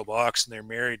a single box, and they're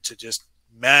married to just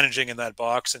managing in that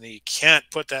box, and you can't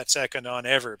put that second on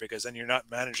ever, because then you're not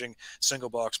managing single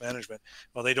box management.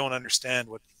 Well, they don't understand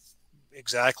what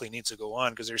exactly needs to go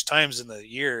on, because there's times in the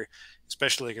year,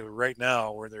 especially right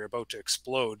now, where they're about to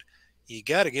explode. You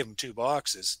got to give them 2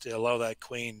 boxes to allow that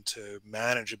queen to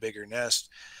manage a bigger nest,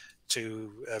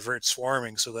 to avert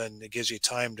swarming, so then it gives you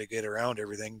time to get around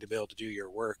everything to be able to do your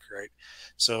work, right?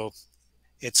 So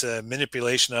it's a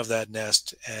manipulation of that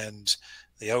nest and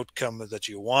the outcome that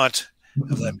you want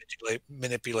of that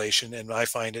manipulation, and I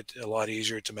find it a lot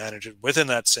easier to manage it within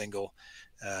that single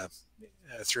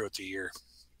throughout the year.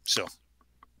 So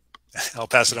I'll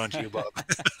pass it on to you, Bob.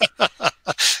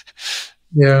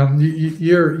 Yeah,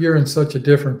 you're in such a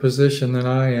different position than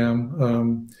I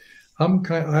am.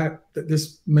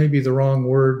 This may be the wrong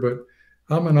word,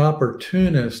 but I'm an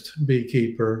opportunist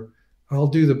beekeeper. I'll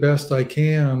do the best I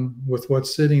can with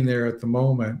what's sitting there at the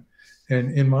moment.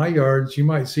 And in my yards, you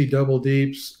might see double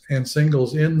deeps and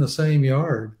singles in the same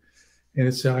yard.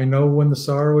 And I know when the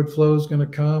sourwood flow is going to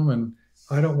come, and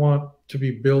I don't want to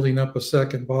be building up a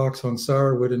second box on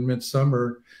sourwood in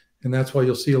midsummer. And that's why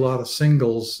you'll see a lot of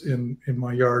singles in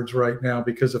my yards right now,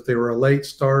 because if they were a late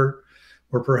start,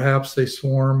 or perhaps they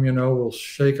swarm, we'll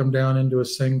shake them down into a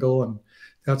single, and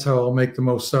that's how I'll make the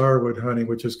most sourwood honey,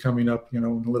 which is coming up, in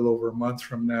a little over a month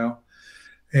from now.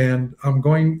 And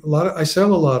I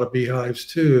sell a lot of beehives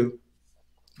too.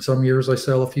 Some years I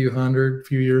sell a few hundred. A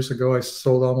few years ago, I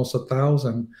sold almost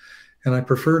 1,000. And I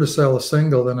prefer to sell a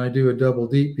single than I do a double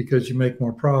deep, because you make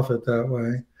more profit that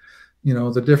way.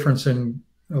 The difference in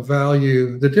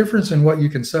value, the difference in what you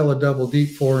can sell a double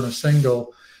deep for in a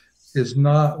single is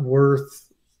not worth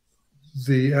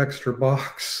the extra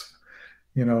box.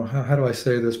 How do I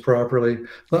say this properly?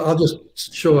 I'll just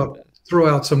throw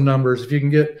out some numbers. If you can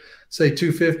get, say,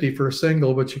 $250 for a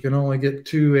single, but you can only get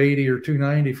 $280 or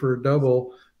 $290 for a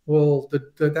double, well,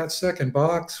 that second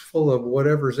box full of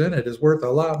whatever's in it is worth a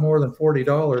lot more than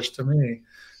 $40 to me.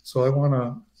 So I want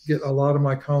to get a lot of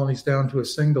my colonies down to a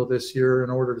single this year in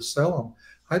order to sell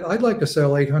them. I'd like to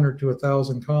sell 800 to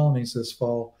 1,000 colonies this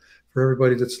fall. For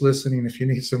everybody that's listening, if you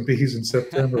need some bees in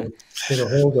September, get a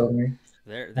hold of me.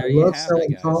 I love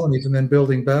selling colonies and then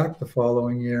building back the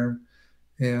following year.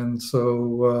 And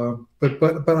so, but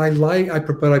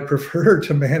I prefer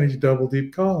to manage double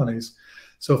deep colonies.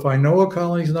 So if I know a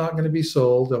colony's not going to be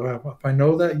sold, if I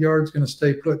know that yard's going to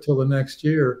stay put till the next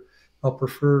year, I'll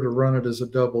prefer to run it as a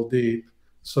double deep.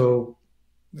 So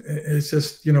it's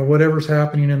just, whatever's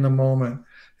happening in the moment.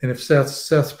 And if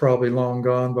Seth's probably long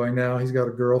gone by now, he's got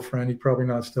a girlfriend, he's probably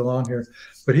not still on here,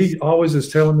 but he always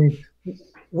is telling me,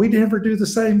 we never do the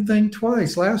same thing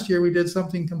twice. Last year we did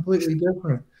something completely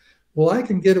different. Well, I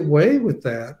can get away with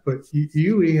that, but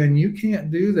you Ian, you can't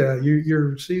do that.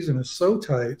 Your season is so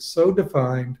tight, so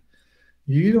defined.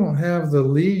 You don't have the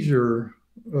leisure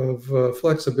of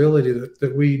flexibility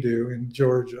that we do in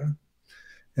Georgia.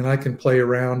 And I can play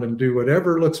around and do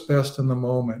whatever looks best in the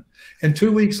moment. And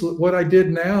 2 weeks, what I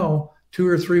did now, 2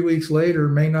 or 3 weeks later,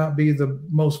 may not be the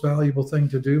most valuable thing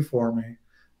to do for me,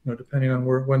 depending on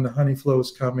when the honey flow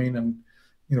is coming and,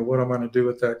 what I'm going to do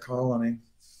with that colony.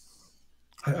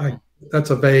 That's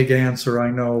a vague answer, I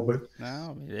know, but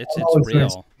no, it's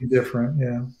real. Different,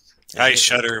 yeah. I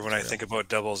shudder when I think about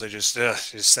doubles. It just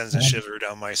sends a shiver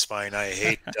down my spine. I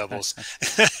hate doubles.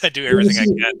 I do everything I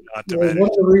can not to manage. One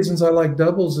of the reasons I like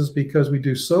doubles is because we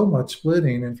do so much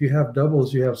splitting. And if you have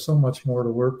doubles, you have so much more to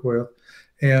work with.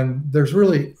 And there's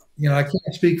really, I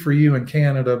can't speak for you in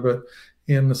Canada, but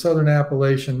in the Southern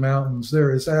Appalachian Mountains,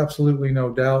 there is absolutely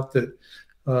no doubt that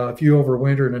if you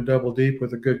overwinter in a double deep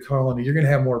with a good colony, you're going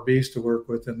to have more bees to work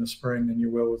with in the spring than you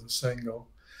will with a single.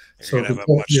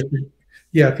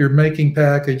 If you're making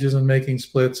packages and making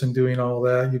splits and doing all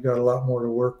that, you've got a lot more to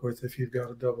work with if you've got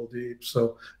a double deep.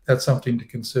 So that's something to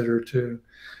consider too.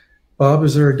 Bob,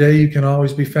 is there a day you can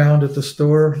always be found at the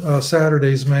store?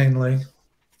 Saturdays mainly.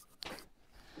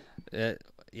 Yeah,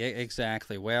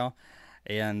 exactly. Well,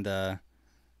 and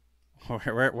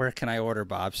where can I order,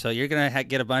 Bob? So you're gonna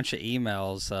get a bunch of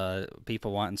emails,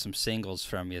 people wanting some singles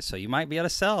from you. So you might be able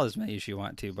to sell as many as you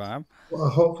want to, Bob. Well,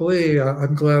 hopefully,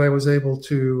 I'm glad I was able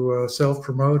to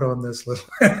self-promote on this little.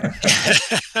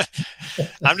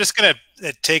 I'm just gonna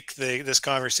take this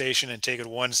conversation and take it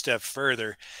one step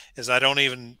further. Is I don't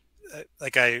even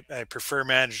I prefer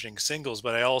managing singles,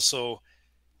 but I also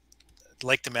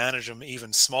like to manage them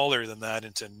even smaller than that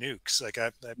into nukes. Like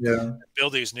I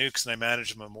build these nukes and I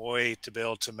manage them way to be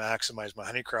able to maximize my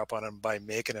honey crop on them by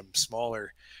making them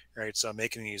smaller, right? So I'm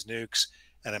making these nukes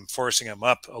and I'm forcing them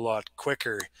up a lot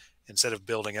quicker instead of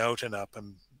building out and up,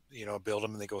 and build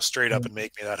them and they go straight up and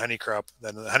make me that honey crop.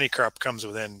 Then the honey crop comes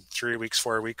within 3 weeks,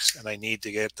 4 weeks, and I need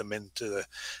to get them into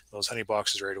those honey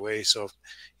boxes right away. So,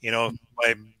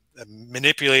 by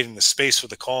manipulating the space for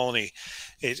the colony,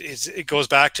 it goes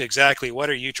back to exactly what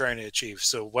are you trying to achieve.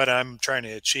 So what I'm trying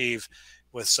to achieve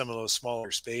with some of those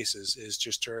smaller spaces is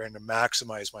just trying to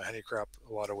maximize my honey crop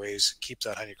a lot of ways, keep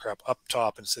that honey crop up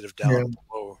top instead of down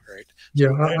below, right? Yeah,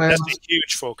 so that's a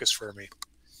huge focus for me.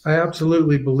 I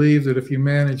absolutely believe that if you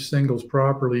manage singles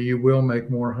properly, you will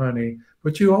make more honey,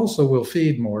 but you also will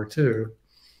feed more too.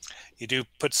 You do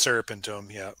put syrup into them,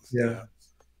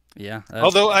 Yeah.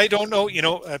 Although I don't know,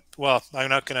 well, I'm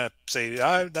not going to say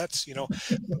that's,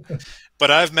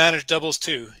 but I've managed doubles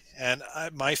too. And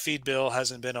my feed bill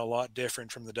hasn't been a lot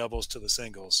different from the doubles to the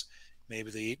singles.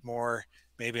 Maybe they eat more.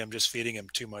 Maybe I'm just feeding them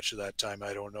too much at that time.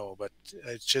 I don't know, but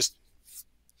it's just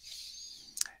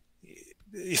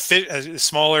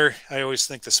smaller. I always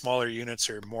think the smaller units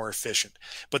are more efficient,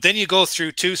 but then you go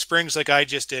through 2 springs like I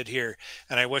just did here.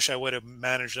 And I wish I would have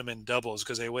managed them in doubles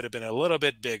because they would have been a little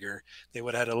bit bigger. They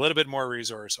would have had a little bit more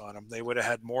resource on them. They would have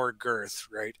had more girth,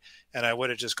 right? And I would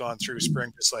have just gone through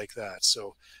spring just like that.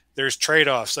 So there's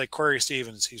trade-offs like Corey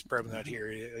Stevens. He's probably not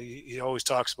here. He always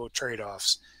talks about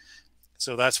trade-offs.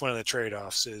 So that's one of the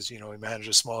trade-offs is, we manage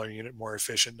a smaller unit, more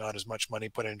efficient, not as much money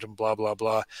put into them, blah, blah,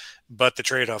 blah. But the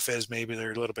trade-off is maybe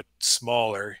they're a little bit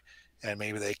smaller and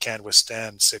maybe they can't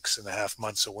withstand 6.5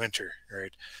 months of winter,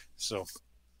 right? So,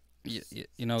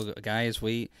 guys,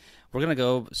 we're going to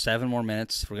go 7 more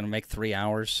minutes. We're going to make 3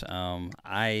 hours.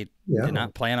 I did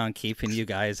not plan on keeping you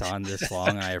guys on this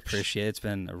long. I appreciate it. It's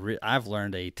been I've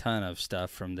learned a ton of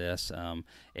stuff from this,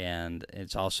 and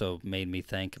it's also made me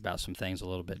think about some things a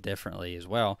little bit differently as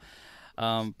well.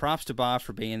 Props to Bob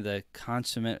for being the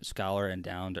consummate scholar and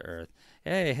down to earth.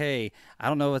 Hey, I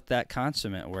don't know what that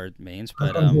consummate word means, but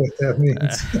I don't know what that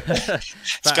means.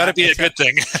 It's got to be a good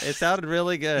thing. It sounded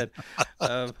really good.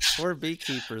 We're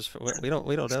beekeepers. We don't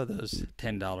know those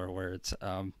 $10 words.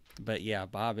 But yeah,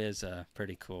 Bob is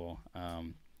pretty cool.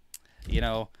 Bob,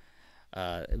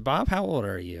 how old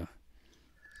are you?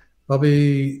 I'll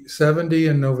be 70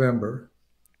 in November.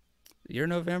 You're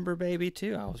November baby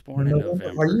too. I was born in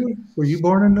November. Were you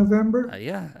born in November?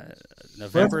 Yeah,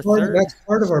 November 3rd. That's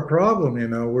part of our problem,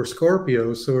 we're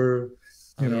Scorpios, so we're,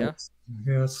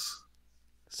 yes.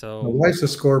 My So wife's a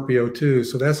Scorpio too,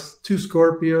 so that's two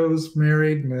Scorpios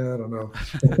married. Man, I don't know.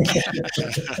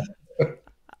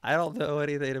 I don't know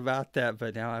anything about that,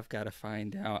 but now I've got to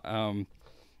find out.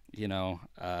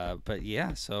 But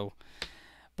yeah, so.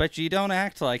 But you don't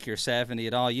act like you're 70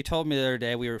 at all. You told me the other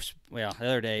day the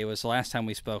other day it was the last time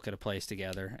we spoke at a place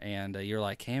together, and you're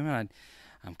like, "Hey man,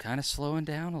 I'm kind of slowing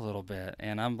down a little bit,"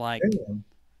 and I'm like,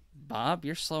 "Bob,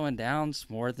 you're slowing down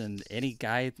more than any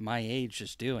guy my age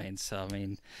is doing." So I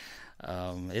mean,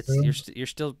 you're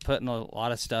still putting a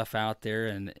lot of stuff out there,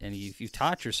 and you've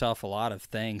taught yourself a lot of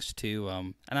things too.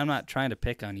 And I'm not trying to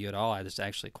pick on you at all. It's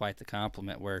actually quite the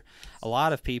compliment. Where a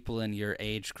lot of people in your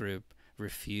age group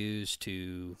refuse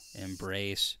to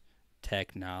embrace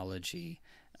technology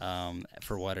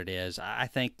for what it is. I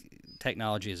think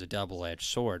technology is a double-edged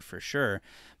sword for sure,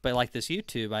 but like this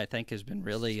YouTube, I think has been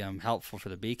really helpful for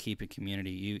the beekeeping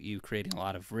community. You creating a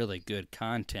lot of really good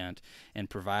content and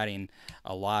providing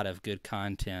a lot of good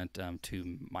content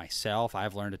to myself.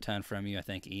 I've learned a ton from you. I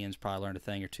think Ian's probably learned a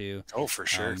thing or two. Oh, for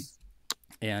sure.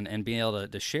 And being able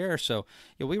to share. So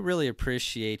we really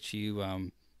appreciate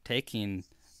you taking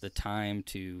the time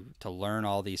to learn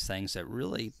all these things that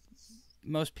really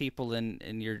most people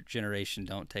in your generation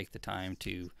don't take the time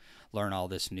to learn all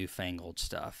this newfangled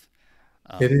stuff.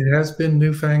 It has been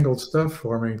newfangled stuff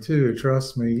for me too.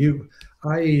 Trust me.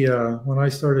 When I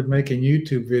started making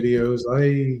YouTube videos,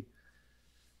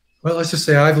 let's just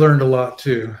say I've learned a lot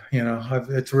too.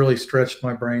 It's really stretched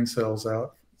my brain cells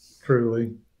out,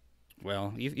 truly.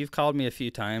 Well, you've called me a few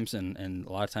times, and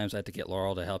a lot of times I had to get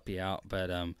Laurel to help you out.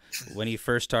 But when you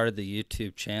first started the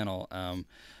YouTube channel,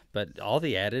 but all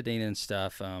the editing and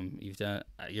stuff you've done,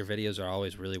 your videos are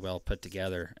always really well put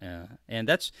together. And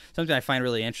that's something I find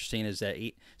really interesting is that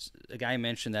the guy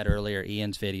mentioned that earlier,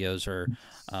 Ian's videos are,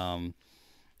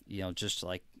 just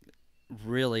like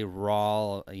really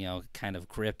raw, kind of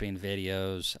gripping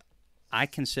videos. I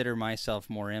consider myself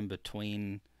more in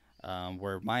between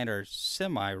where mine are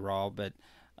semi-raw, but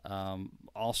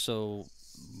also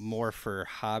more for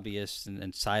hobbyists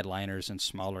and sideliners and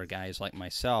smaller guys like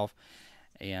myself.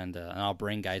 And I'll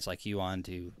bring guys like you on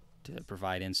to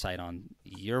provide insight on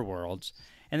your worlds.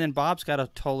 And then Bob's got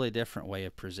a totally different way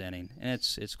of presenting, and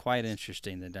it's quite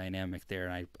interesting, the dynamic there.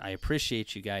 And I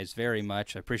appreciate you guys very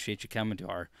much. I appreciate you coming to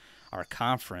our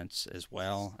conference as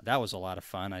well. That was a lot of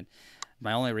fun.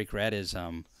 My only regret is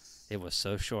it was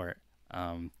so short.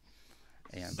 Can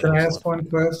I ask one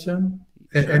question?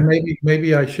 Sure. And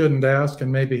maybe I shouldn't ask,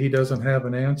 and maybe he doesn't have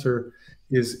an answer.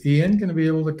 Is Ian going to be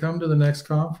able to come to the next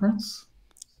conference?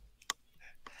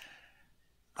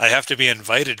 I have to be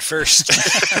invited first.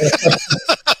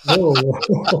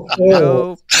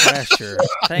 No pressure.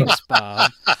 Thanks,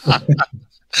 Bob.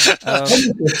 I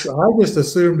just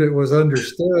assumed it was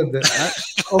understood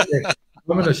that, okay,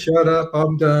 I'm going to shut up.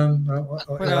 I'm done.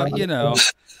 Well,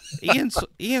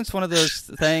 Ian's one of those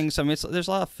things. I mean, there's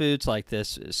a lot of foods like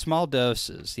this, small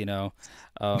doses, Yeah,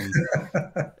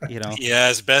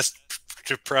 it's best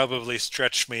to probably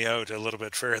stretch me out a little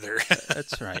bit further.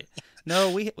 That's right.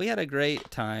 No, we had a great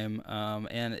time,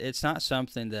 and it's not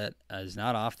something that is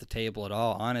not off the table at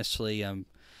all. Honestly,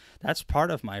 that's part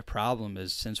of my problem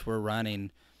is since we're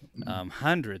running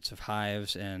hundreds of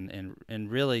hives and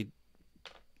really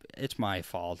it's my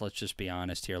fault. Let's just be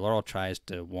honest here. Laurel tries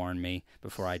to warn me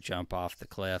before I jump off the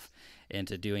cliff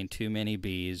into doing too many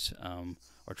bees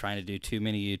or trying to do too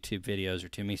many YouTube videos or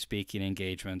too many speaking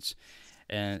engagements.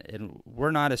 And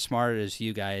we're not as smart as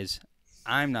you guys.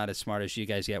 I'm not as smart as you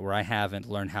guys yet where I haven't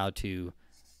learned how to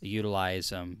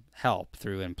utilize help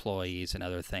through employees and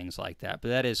other things like that. But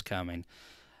that is coming.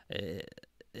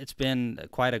 It's been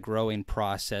quite a growing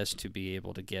process to be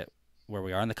able to get where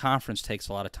we are, and the conference takes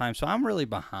a lot of time, so I'm really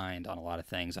behind on a lot of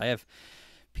things. I have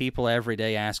people every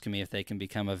day asking me if they can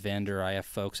become a vendor. I have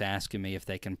folks asking me if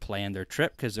they can plan their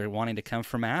trip because they're wanting to come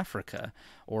from Africa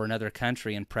or another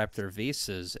country and prep their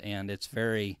visas, and it's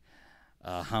very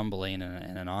humbling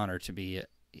and an honor to be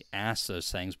asked those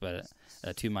things, but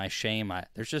to my shame,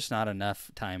 there's just not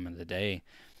enough time in the day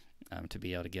to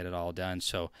be able to get it all done.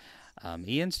 So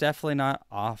Ian's definitely not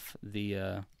off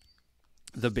the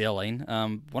billing.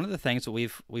 One of the things that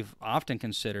we've often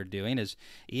considered doing is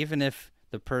even if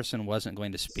the person wasn't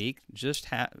going to speak, just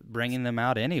bringing them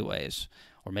out anyways,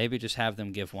 or maybe just have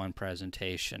them give one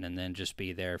presentation and then just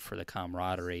be there for the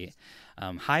camaraderie.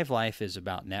 Hive life is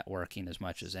about networking as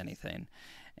much as anything,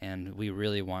 and we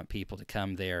really want people to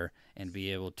come there and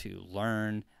be able to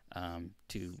learn,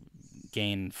 to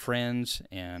gain friends,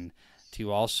 and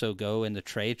to also go in the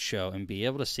trade show and be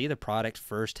able to see the product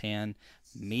firsthand,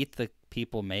 meet the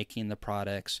people making the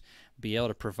products, be able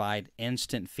to provide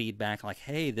instant feedback like,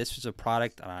 hey, this is a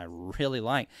product that I really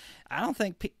like. I don't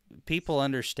think people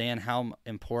understand how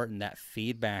important that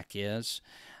feedback is.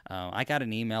 I got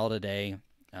an email today.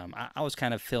 I was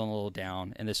kind of feeling a little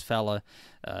down, and this fella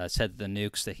said the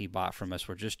nukes that he bought from us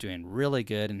were just doing really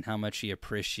good, and how much he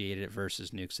appreciated it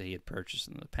versus nukes that he had purchased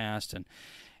in the past,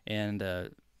 and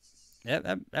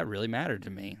that really mattered to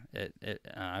me.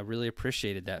 I really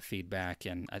appreciated that feedback,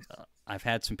 and I've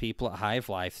had some people at Hive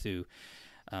Life who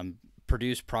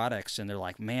produce products, and they're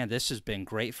like, man, this has been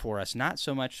great for us. Not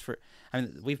so much for, I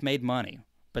mean, we've made money,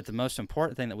 but the most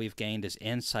important thing that we've gained is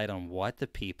insight on what the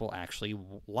people actually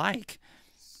like.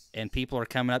 And people are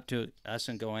coming up to us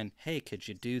and going, hey, could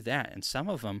you do that? And some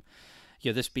of them,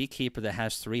 this beekeeper that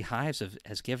has 3 hives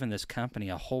has given this company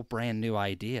a whole brand new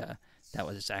idea that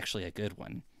was actually a good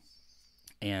one.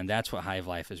 And that's what Hive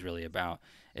Life is really about,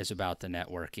 is about the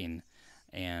networking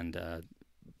and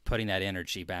putting that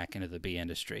energy back into the bee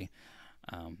industry.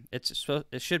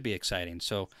 It should be exciting.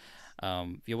 So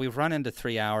we've run into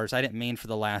 3 hours. I didn't mean for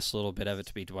the last little bit of it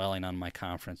to be dwelling on my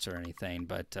conference or anything,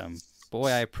 but boy,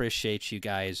 I appreciate you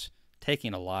guys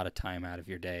taking a lot of time out of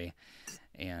your day,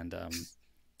 and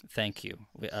thank you.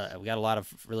 We got a lot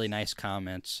of really nice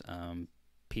comments,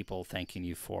 people thanking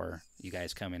you for you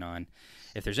guys coming on.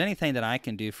 If there's anything that I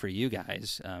can do for you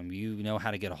guys, you know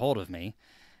how to get a hold of me,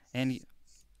 and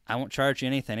I won't charge you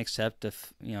anything except a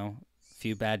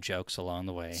few bad jokes along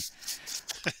the way.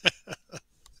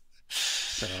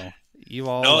 So you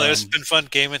all. No, it's been fun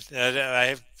gaming.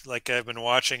 I've been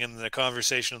watching, and the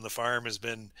conversation on the farm has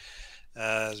been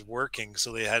working,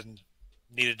 so they hadn't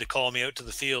needed to call me out to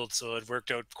the field, so it worked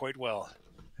out quite well.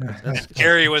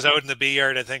 Carrie was out in the bee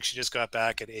yard. I think she just got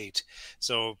back at 8,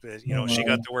 so she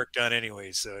got the work done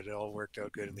anyway, so it all worked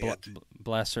out good in the end.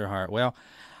 Bless her heart. Well,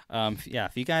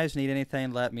 if you guys need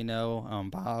anything, let me know.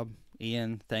 Bob,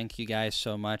 Ian, thank you guys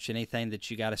so much. Anything that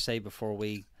you got to say before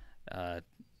we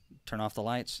turn off the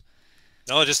lights?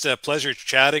 No, just a pleasure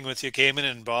chatting with you, Cayman,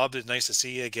 and Bob. It's nice to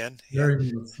see you again.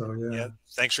 Very much so, yeah. Yeah.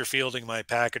 Thanks for fielding my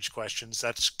package questions.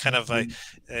 That's kind of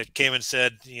Cayman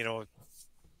said,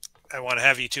 I want to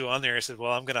have you two on there. I said,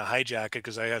 well, I'm going to hijack it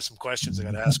because I have some questions I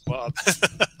got to ask Bob.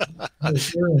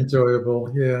 It's very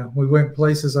enjoyable. Yeah, we went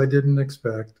places I didn't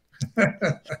expect.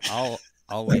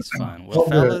 Always fun. Well, all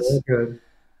fellas, good.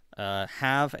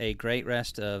 Have a great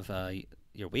rest of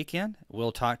your weekend.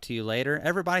 We'll talk to you later.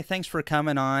 Everybody, thanks for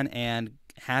coming on, and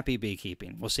happy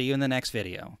beekeeping. We'll see you in the next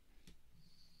video.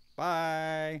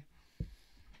 Bye.